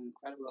amazing,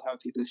 incredible how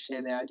people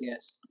share their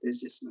ideas.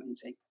 It's just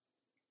amazing.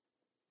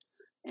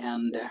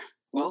 And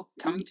well,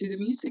 coming to the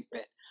music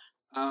bit,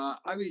 I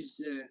was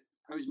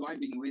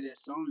vibing with a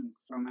song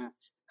from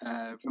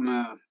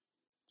a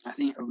I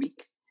think a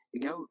week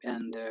ago,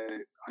 and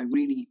I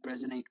really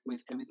resonate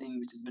with everything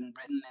which has been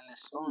written in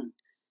this song.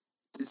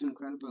 It's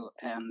incredible,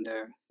 and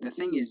the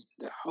thing is,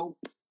 the hope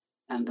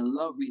and the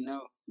love we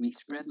know. We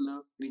spread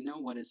love. We know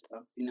what is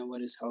love. We know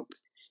what is hope.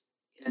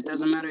 It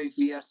doesn't matter if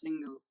we are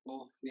single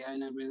or we are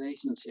in a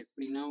relationship.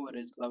 We know what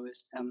is love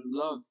is, and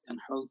love and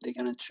hope they're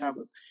gonna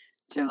travel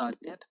till our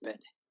deathbed,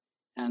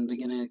 and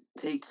we're gonna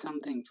take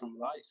something from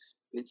life.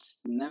 It's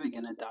never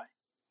gonna die.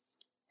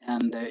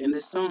 And in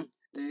the song,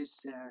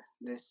 there's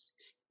this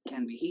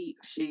can be he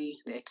or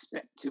she. They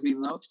expect to be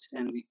loved,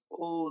 and we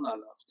all are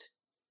loved.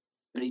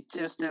 But it's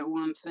just that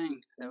one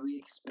thing that we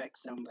expect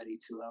somebody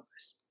to love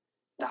us.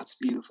 That's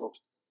beautiful.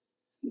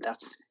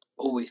 That's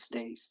always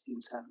stays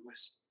inside of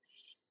us.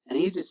 And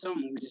here's a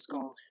song which is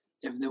called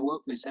 "If the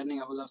World Was Ending."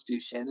 I would love to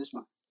share this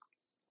one.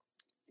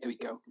 Here we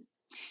go.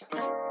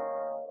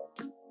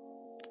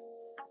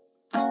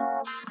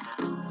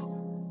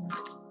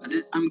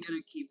 I'm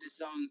gonna keep this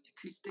song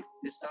acoustic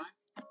this time.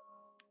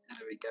 And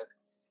there we go.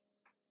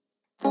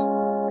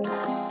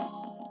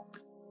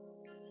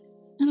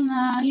 And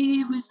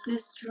I was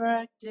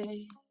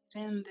distracted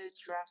in the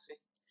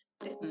traffic.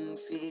 Didn't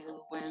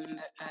feel when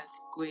the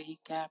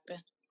earthquake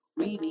happened.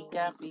 Really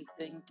got me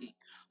thinking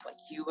while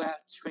you were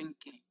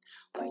drinking,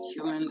 while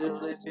you in the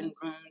living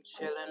room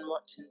chilling,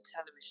 watching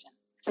television.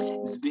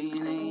 It's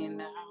been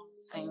an hour,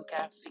 think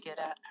I figured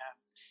out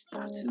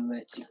how to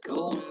let you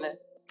go and let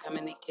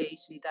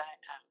communication die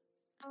out.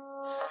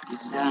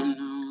 'Cause I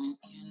know,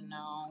 you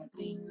know,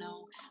 we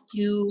know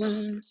you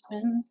weren't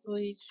meant for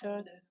each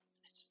other.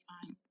 It's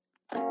fine.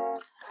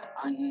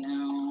 I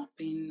know,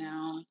 we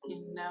know,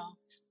 you know,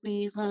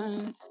 we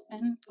weren't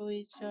meant for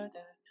each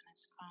other, and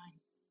it's fine.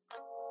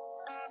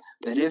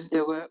 But if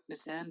the world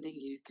was ending,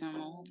 you'd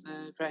come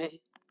over,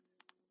 right?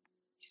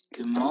 You'd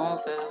come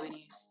over when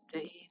you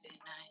stay the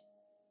night.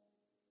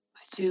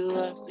 Would you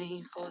love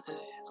me for the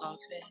hell of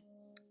it?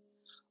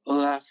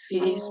 All our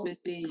fears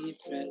would be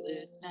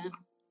irrelevant.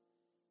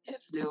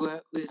 If the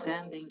world was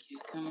ending,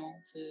 you'd come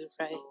over,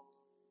 right?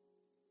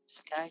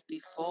 Sky'd be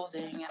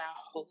falling and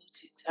I'll hold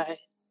you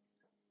tight.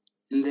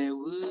 And there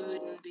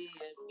wouldn't be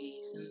a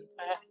reason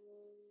why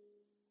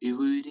we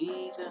would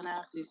even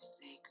have to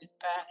say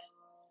goodbye.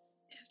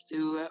 If the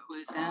world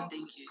was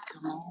ending, you'd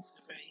come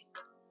over, right?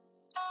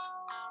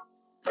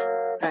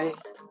 Right.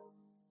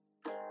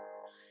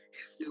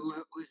 If the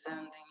world was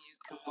ending,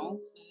 you'd come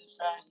over,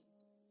 right?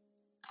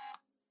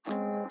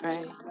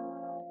 Right.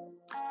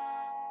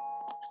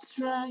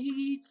 Try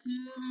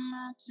to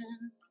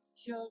imagine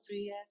your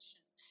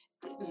reaction.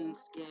 Didn't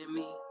scare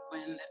me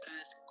when the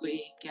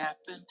earthquake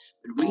happened,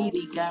 but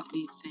really got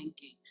me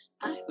thinking.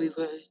 Night we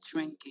were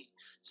drinking,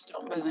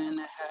 stumbled in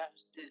the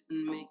house,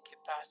 didn't make it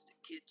past the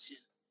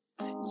kitchen.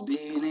 It's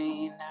been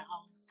an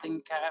hour,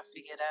 think I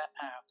figured out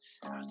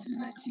how to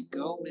let you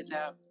go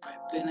without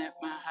ripping at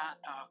my heart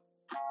out.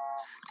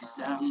 'Cause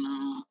I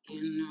know,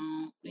 you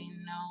know, we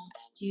know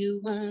you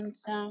weren't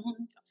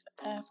sound for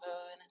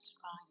forever, and it's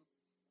fine.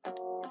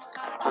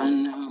 I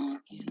know,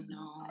 you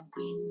know,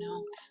 we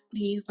know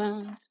we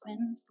weren't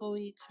meant for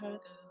each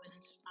other, and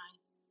it's fine.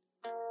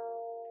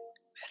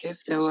 But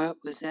if the world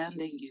was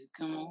ending, you'd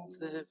come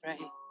over,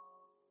 right?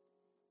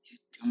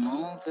 You'd come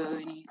over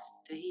and you'd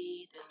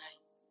stay the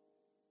night.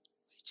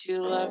 Would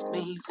you love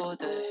me for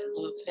the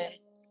hell of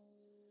it?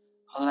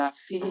 All our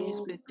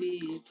fears would be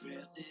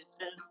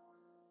irrelevant.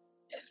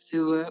 If the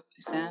world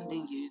was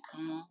ending, you'd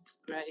come over,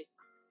 right?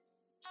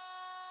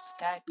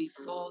 Sky'd be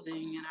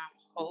falling and I'll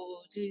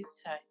hold you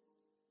tight.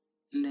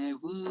 there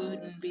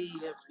wouldn't be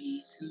a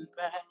reason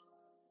why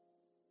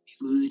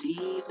we would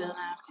even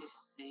have to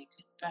say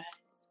goodbye.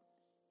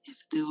 If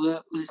the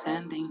world was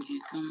ending,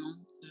 you come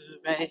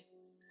over, right?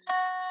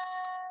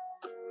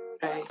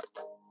 Right.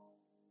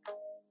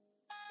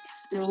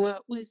 If the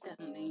world was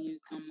ending, you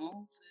come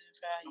over,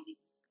 right?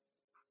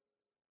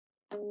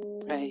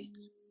 Right.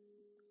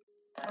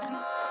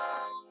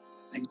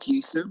 Thank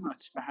you so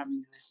much for having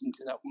me listen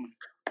to that one.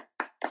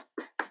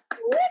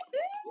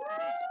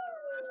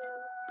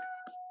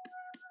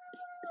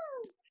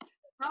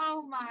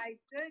 Oh my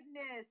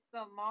goodness,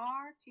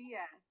 Samar.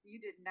 P.S. You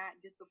did not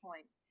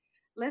disappoint.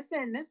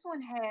 Listen, this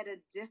one had a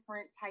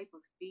different type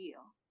of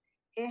feel.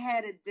 It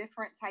had a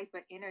different type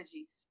of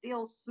energy,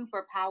 still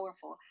super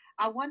powerful.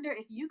 I wonder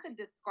if you could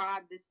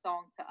describe this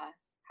song to us.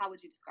 How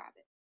would you describe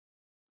it?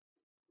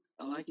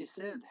 Like I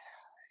said,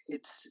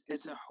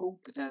 it's a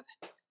hope that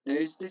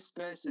there's this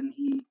person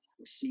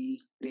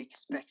they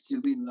expect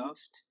to be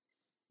loved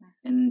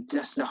in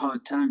just a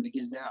hard time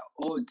because there are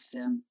odds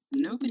and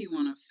nobody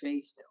want to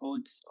face the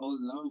odds all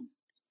alone.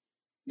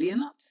 We are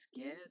not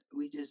scared.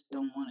 We just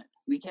don't want it.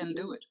 We can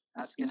do it.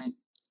 That's gonna,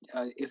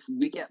 if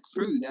we get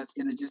through, that's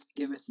gonna just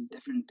give us a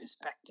different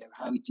perspective.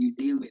 How do you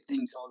deal with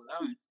things all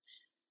alone?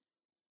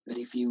 But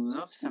if you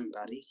love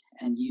somebody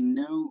and you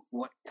know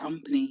what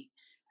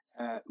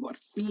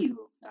feel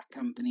that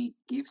company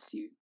gives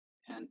you,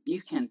 and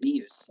you can be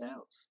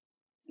yourself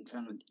in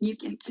front of, you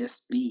can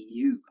just be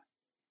you.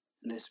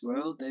 In this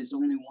world, there's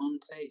only one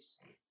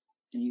place,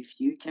 and if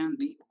you can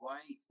be,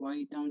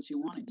 why don't you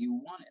want it?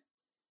 You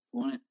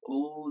want it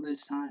all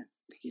this time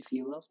because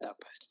you love that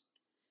person.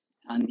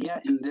 And yeah,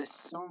 in this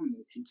song,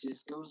 it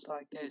just goes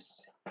like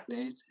this.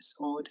 There's this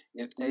odd,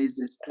 if there's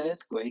this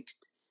earthquake,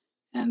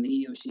 and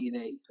he or she,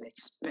 they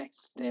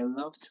expects their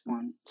loved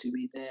one to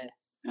be there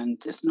and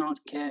just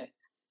not care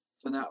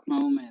for that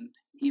moment,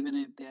 even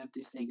if they have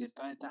to say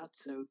goodbye,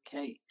 that's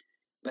okay.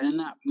 But in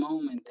that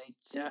moment, they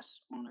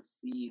just want to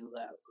feel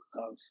that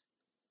love.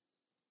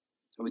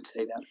 I would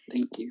say that.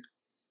 Thank you.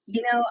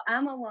 You know,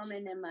 I'm a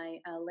woman in my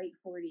late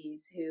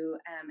 40s who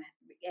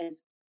is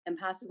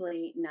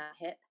impossibly not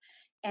hip.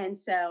 And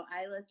so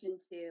I listen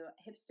to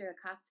Hipster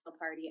Cocktail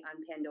Party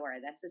on Pandora.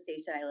 That's the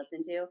station I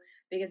listen to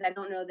because I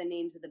don't know the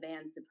names of the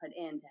bands to put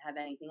in to have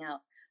anything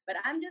else. But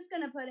I'm just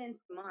going to put in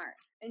Smart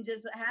and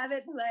just have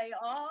it play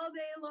all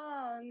day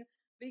long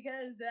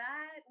because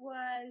that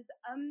was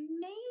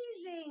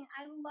amazing.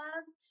 I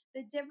loved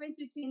the difference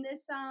between this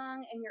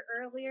song and your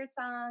earlier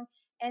song.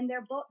 And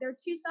they're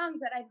two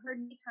songs that I've heard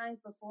many times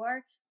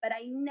before, but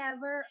I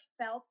never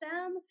felt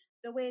them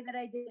the way that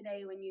I did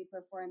today when you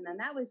performed them.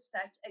 That was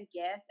such a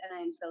gift, and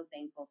I am so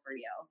thankful for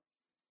you.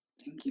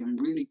 Thank you. I'm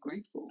really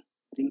grateful.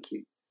 Thank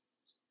you.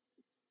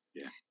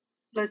 Yeah.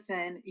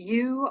 Listen,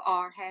 you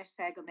are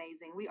hashtag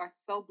amazing. We are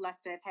so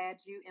blessed to have had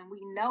you, and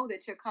we know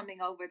that you're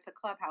coming over to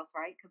Clubhouse,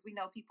 right? Because we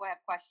know people have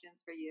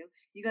questions for you.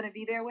 You going to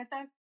be there with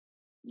us?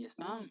 Yes,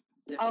 ma'am.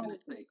 Oh,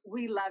 Definitely.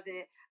 we love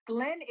it.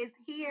 Glenn is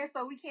here,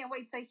 so we can't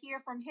wait to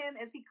hear from him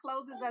as he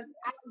closes us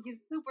out,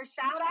 gives super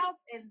shout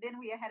outs, and then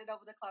we are headed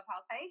over to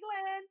Clubhouse. Hey,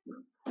 Glenn.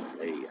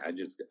 Hey, I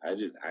just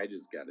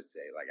gotta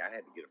say, like, I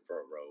had to get a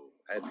front row.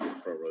 I had to get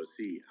a front row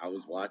seat. I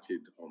was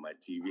watching on my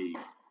TV.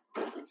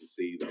 You can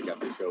see I got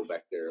the show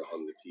back there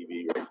on the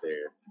TV right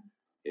there,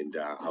 and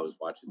I was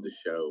watching the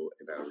show,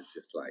 and I was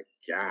just like,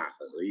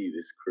 golly,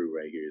 this crew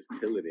right here is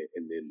killing it.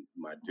 And then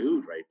my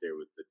dude right there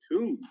with the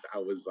tunes, I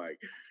was like,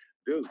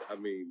 dude, I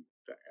mean,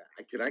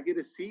 can I get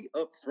a seat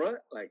up front?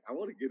 Like, I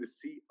want to get a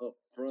seat up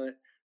front.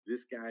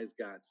 This guy's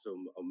got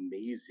some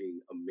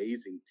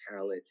amazing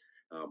talent.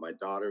 My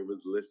daughter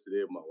was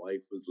listening, my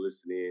wife was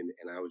listening,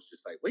 and I was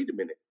just like, wait a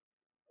minute,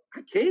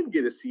 I can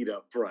get a seat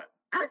up front.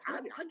 I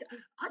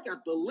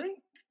got the link.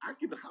 I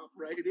can hop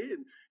right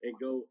in and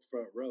go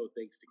front row.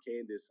 Thanks to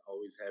Candace,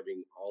 always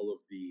having all of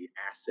the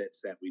assets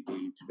that we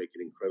need to make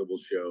an incredible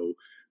show.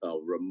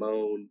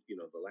 Ramon,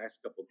 the last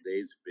couple of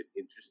days have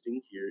been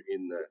interesting here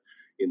in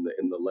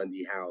the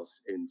Lundy house,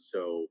 and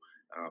so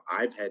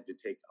I've had to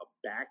take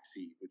a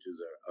backseat, which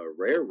is a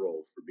rare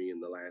role for me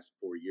in the last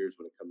 4 years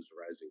when it comes to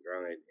Rise and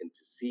Grind, and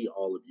to see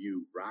all of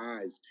you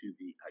rise to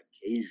the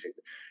occasion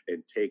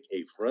and take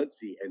a front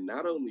seat and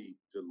not only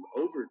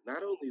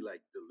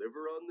like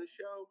deliver on the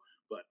show,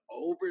 but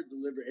over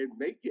deliver and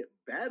make it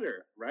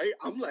better, right?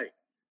 I'm like,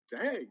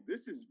 dang,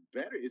 this is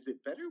better. Is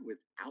it better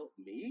without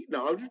me?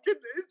 No, I'm just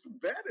kidding. It's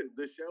better.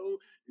 The show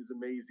is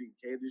amazing.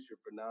 Candace, you're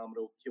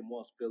phenomenal. Kim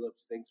Walsh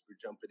Phillips, thanks for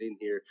jumping in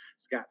here.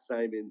 Scott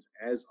Simons,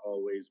 as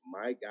always,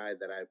 my guy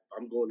that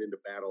I'm going into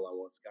battle. I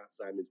want Scott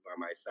Simons by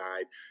my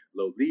side.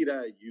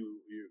 Lolita, you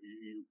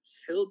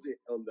killed it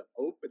on the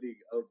opening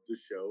of the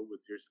show with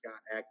your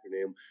Scott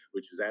acronym,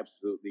 which was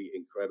absolutely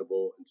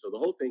incredible. And so the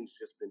whole thing's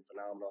just been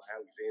phenomenal.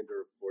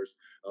 Alexander, of course,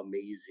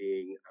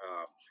 amazing.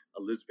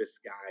 Elizabeth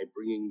Skye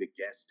bringing the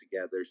guests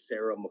together,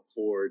 Sarah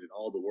McCord, and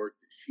all the work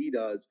that she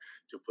does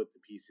to put the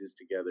pieces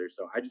together.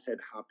 So I just had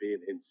to hop in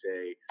and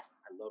say,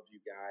 I love you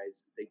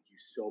guys. Thank you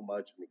so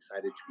much. I'm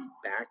excited to be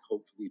back.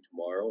 Hopefully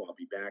tomorrow I'll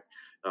be back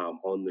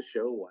on the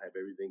show. We'll have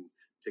everything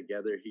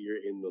together here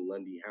in the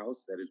Lundy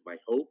house. That is my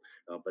hope.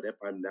 But if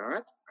I'm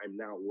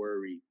not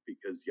worried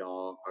because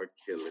y'all are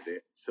killing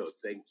it. So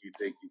thank you.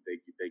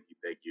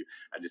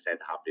 I just had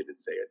to hop in and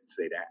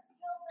say that.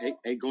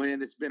 Hey,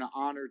 Glenn, it's been an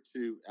honor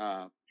to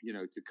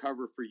to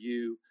cover for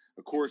you.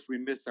 Of course, we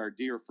miss our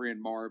dear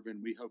friend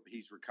Marvin. We hope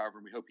he's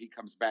recovering. We hope he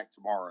comes back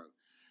tomorrow.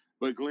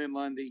 But Glenn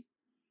Lundy,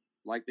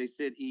 like they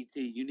said, ET,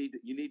 you need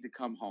to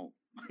come home.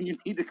 You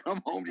need to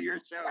come home to your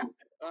show.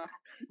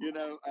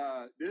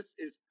 This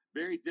is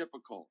very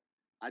difficult.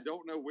 I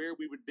don't know where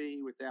we would be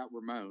without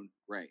Ramon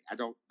Ray. I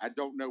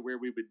don't know where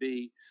we would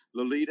be.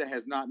 Lolita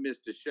has not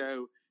missed a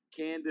show.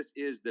 Candace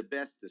is the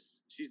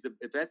bestest.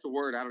 If that's a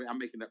word, I'm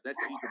making up.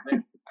 She's the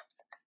best.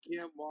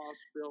 Kim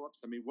Walsh-Phillips.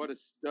 I mean, what a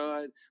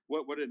stud.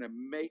 What an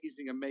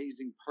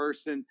amazing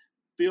person.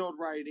 Filled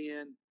right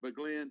in. But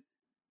Glenn,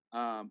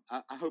 I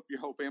hope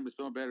your whole family's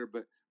feeling better,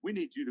 but we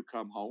need you to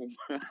come home.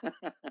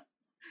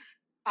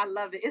 I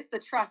love it. It's the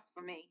trust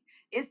for me.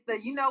 It's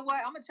the, you know what,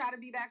 I'm going to try to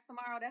be back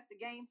tomorrow. That's the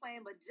game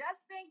plan. But just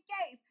in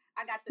case,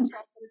 I got the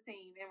trust of the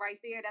team. And right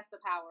there, that's the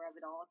power of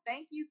it all.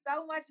 Thank you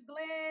so much,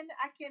 Glenn.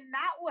 I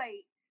cannot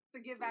wait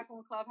to get back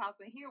on Clubhouse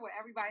and hear what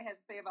everybody has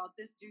to say about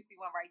this juicy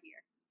one right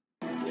here.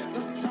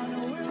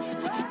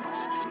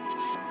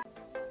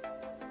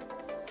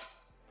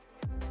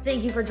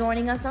 Thank you for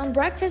joining us on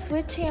Breakfast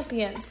with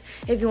Champions.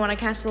 If you want to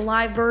catch the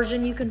live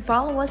version, you can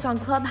follow us on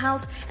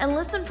Clubhouse and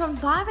listen from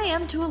 5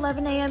 a.m. to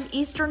 11 a.m.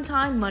 Eastern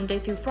Time, Monday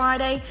through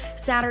Friday,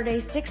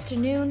 Saturdays 6 to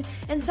noon,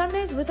 and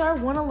Sundays with our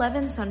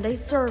 1:11 Sunday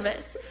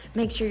service.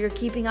 Make sure you're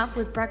keeping up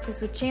with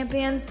Breakfast with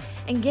Champions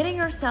and getting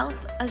yourself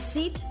a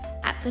seat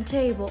at the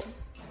table.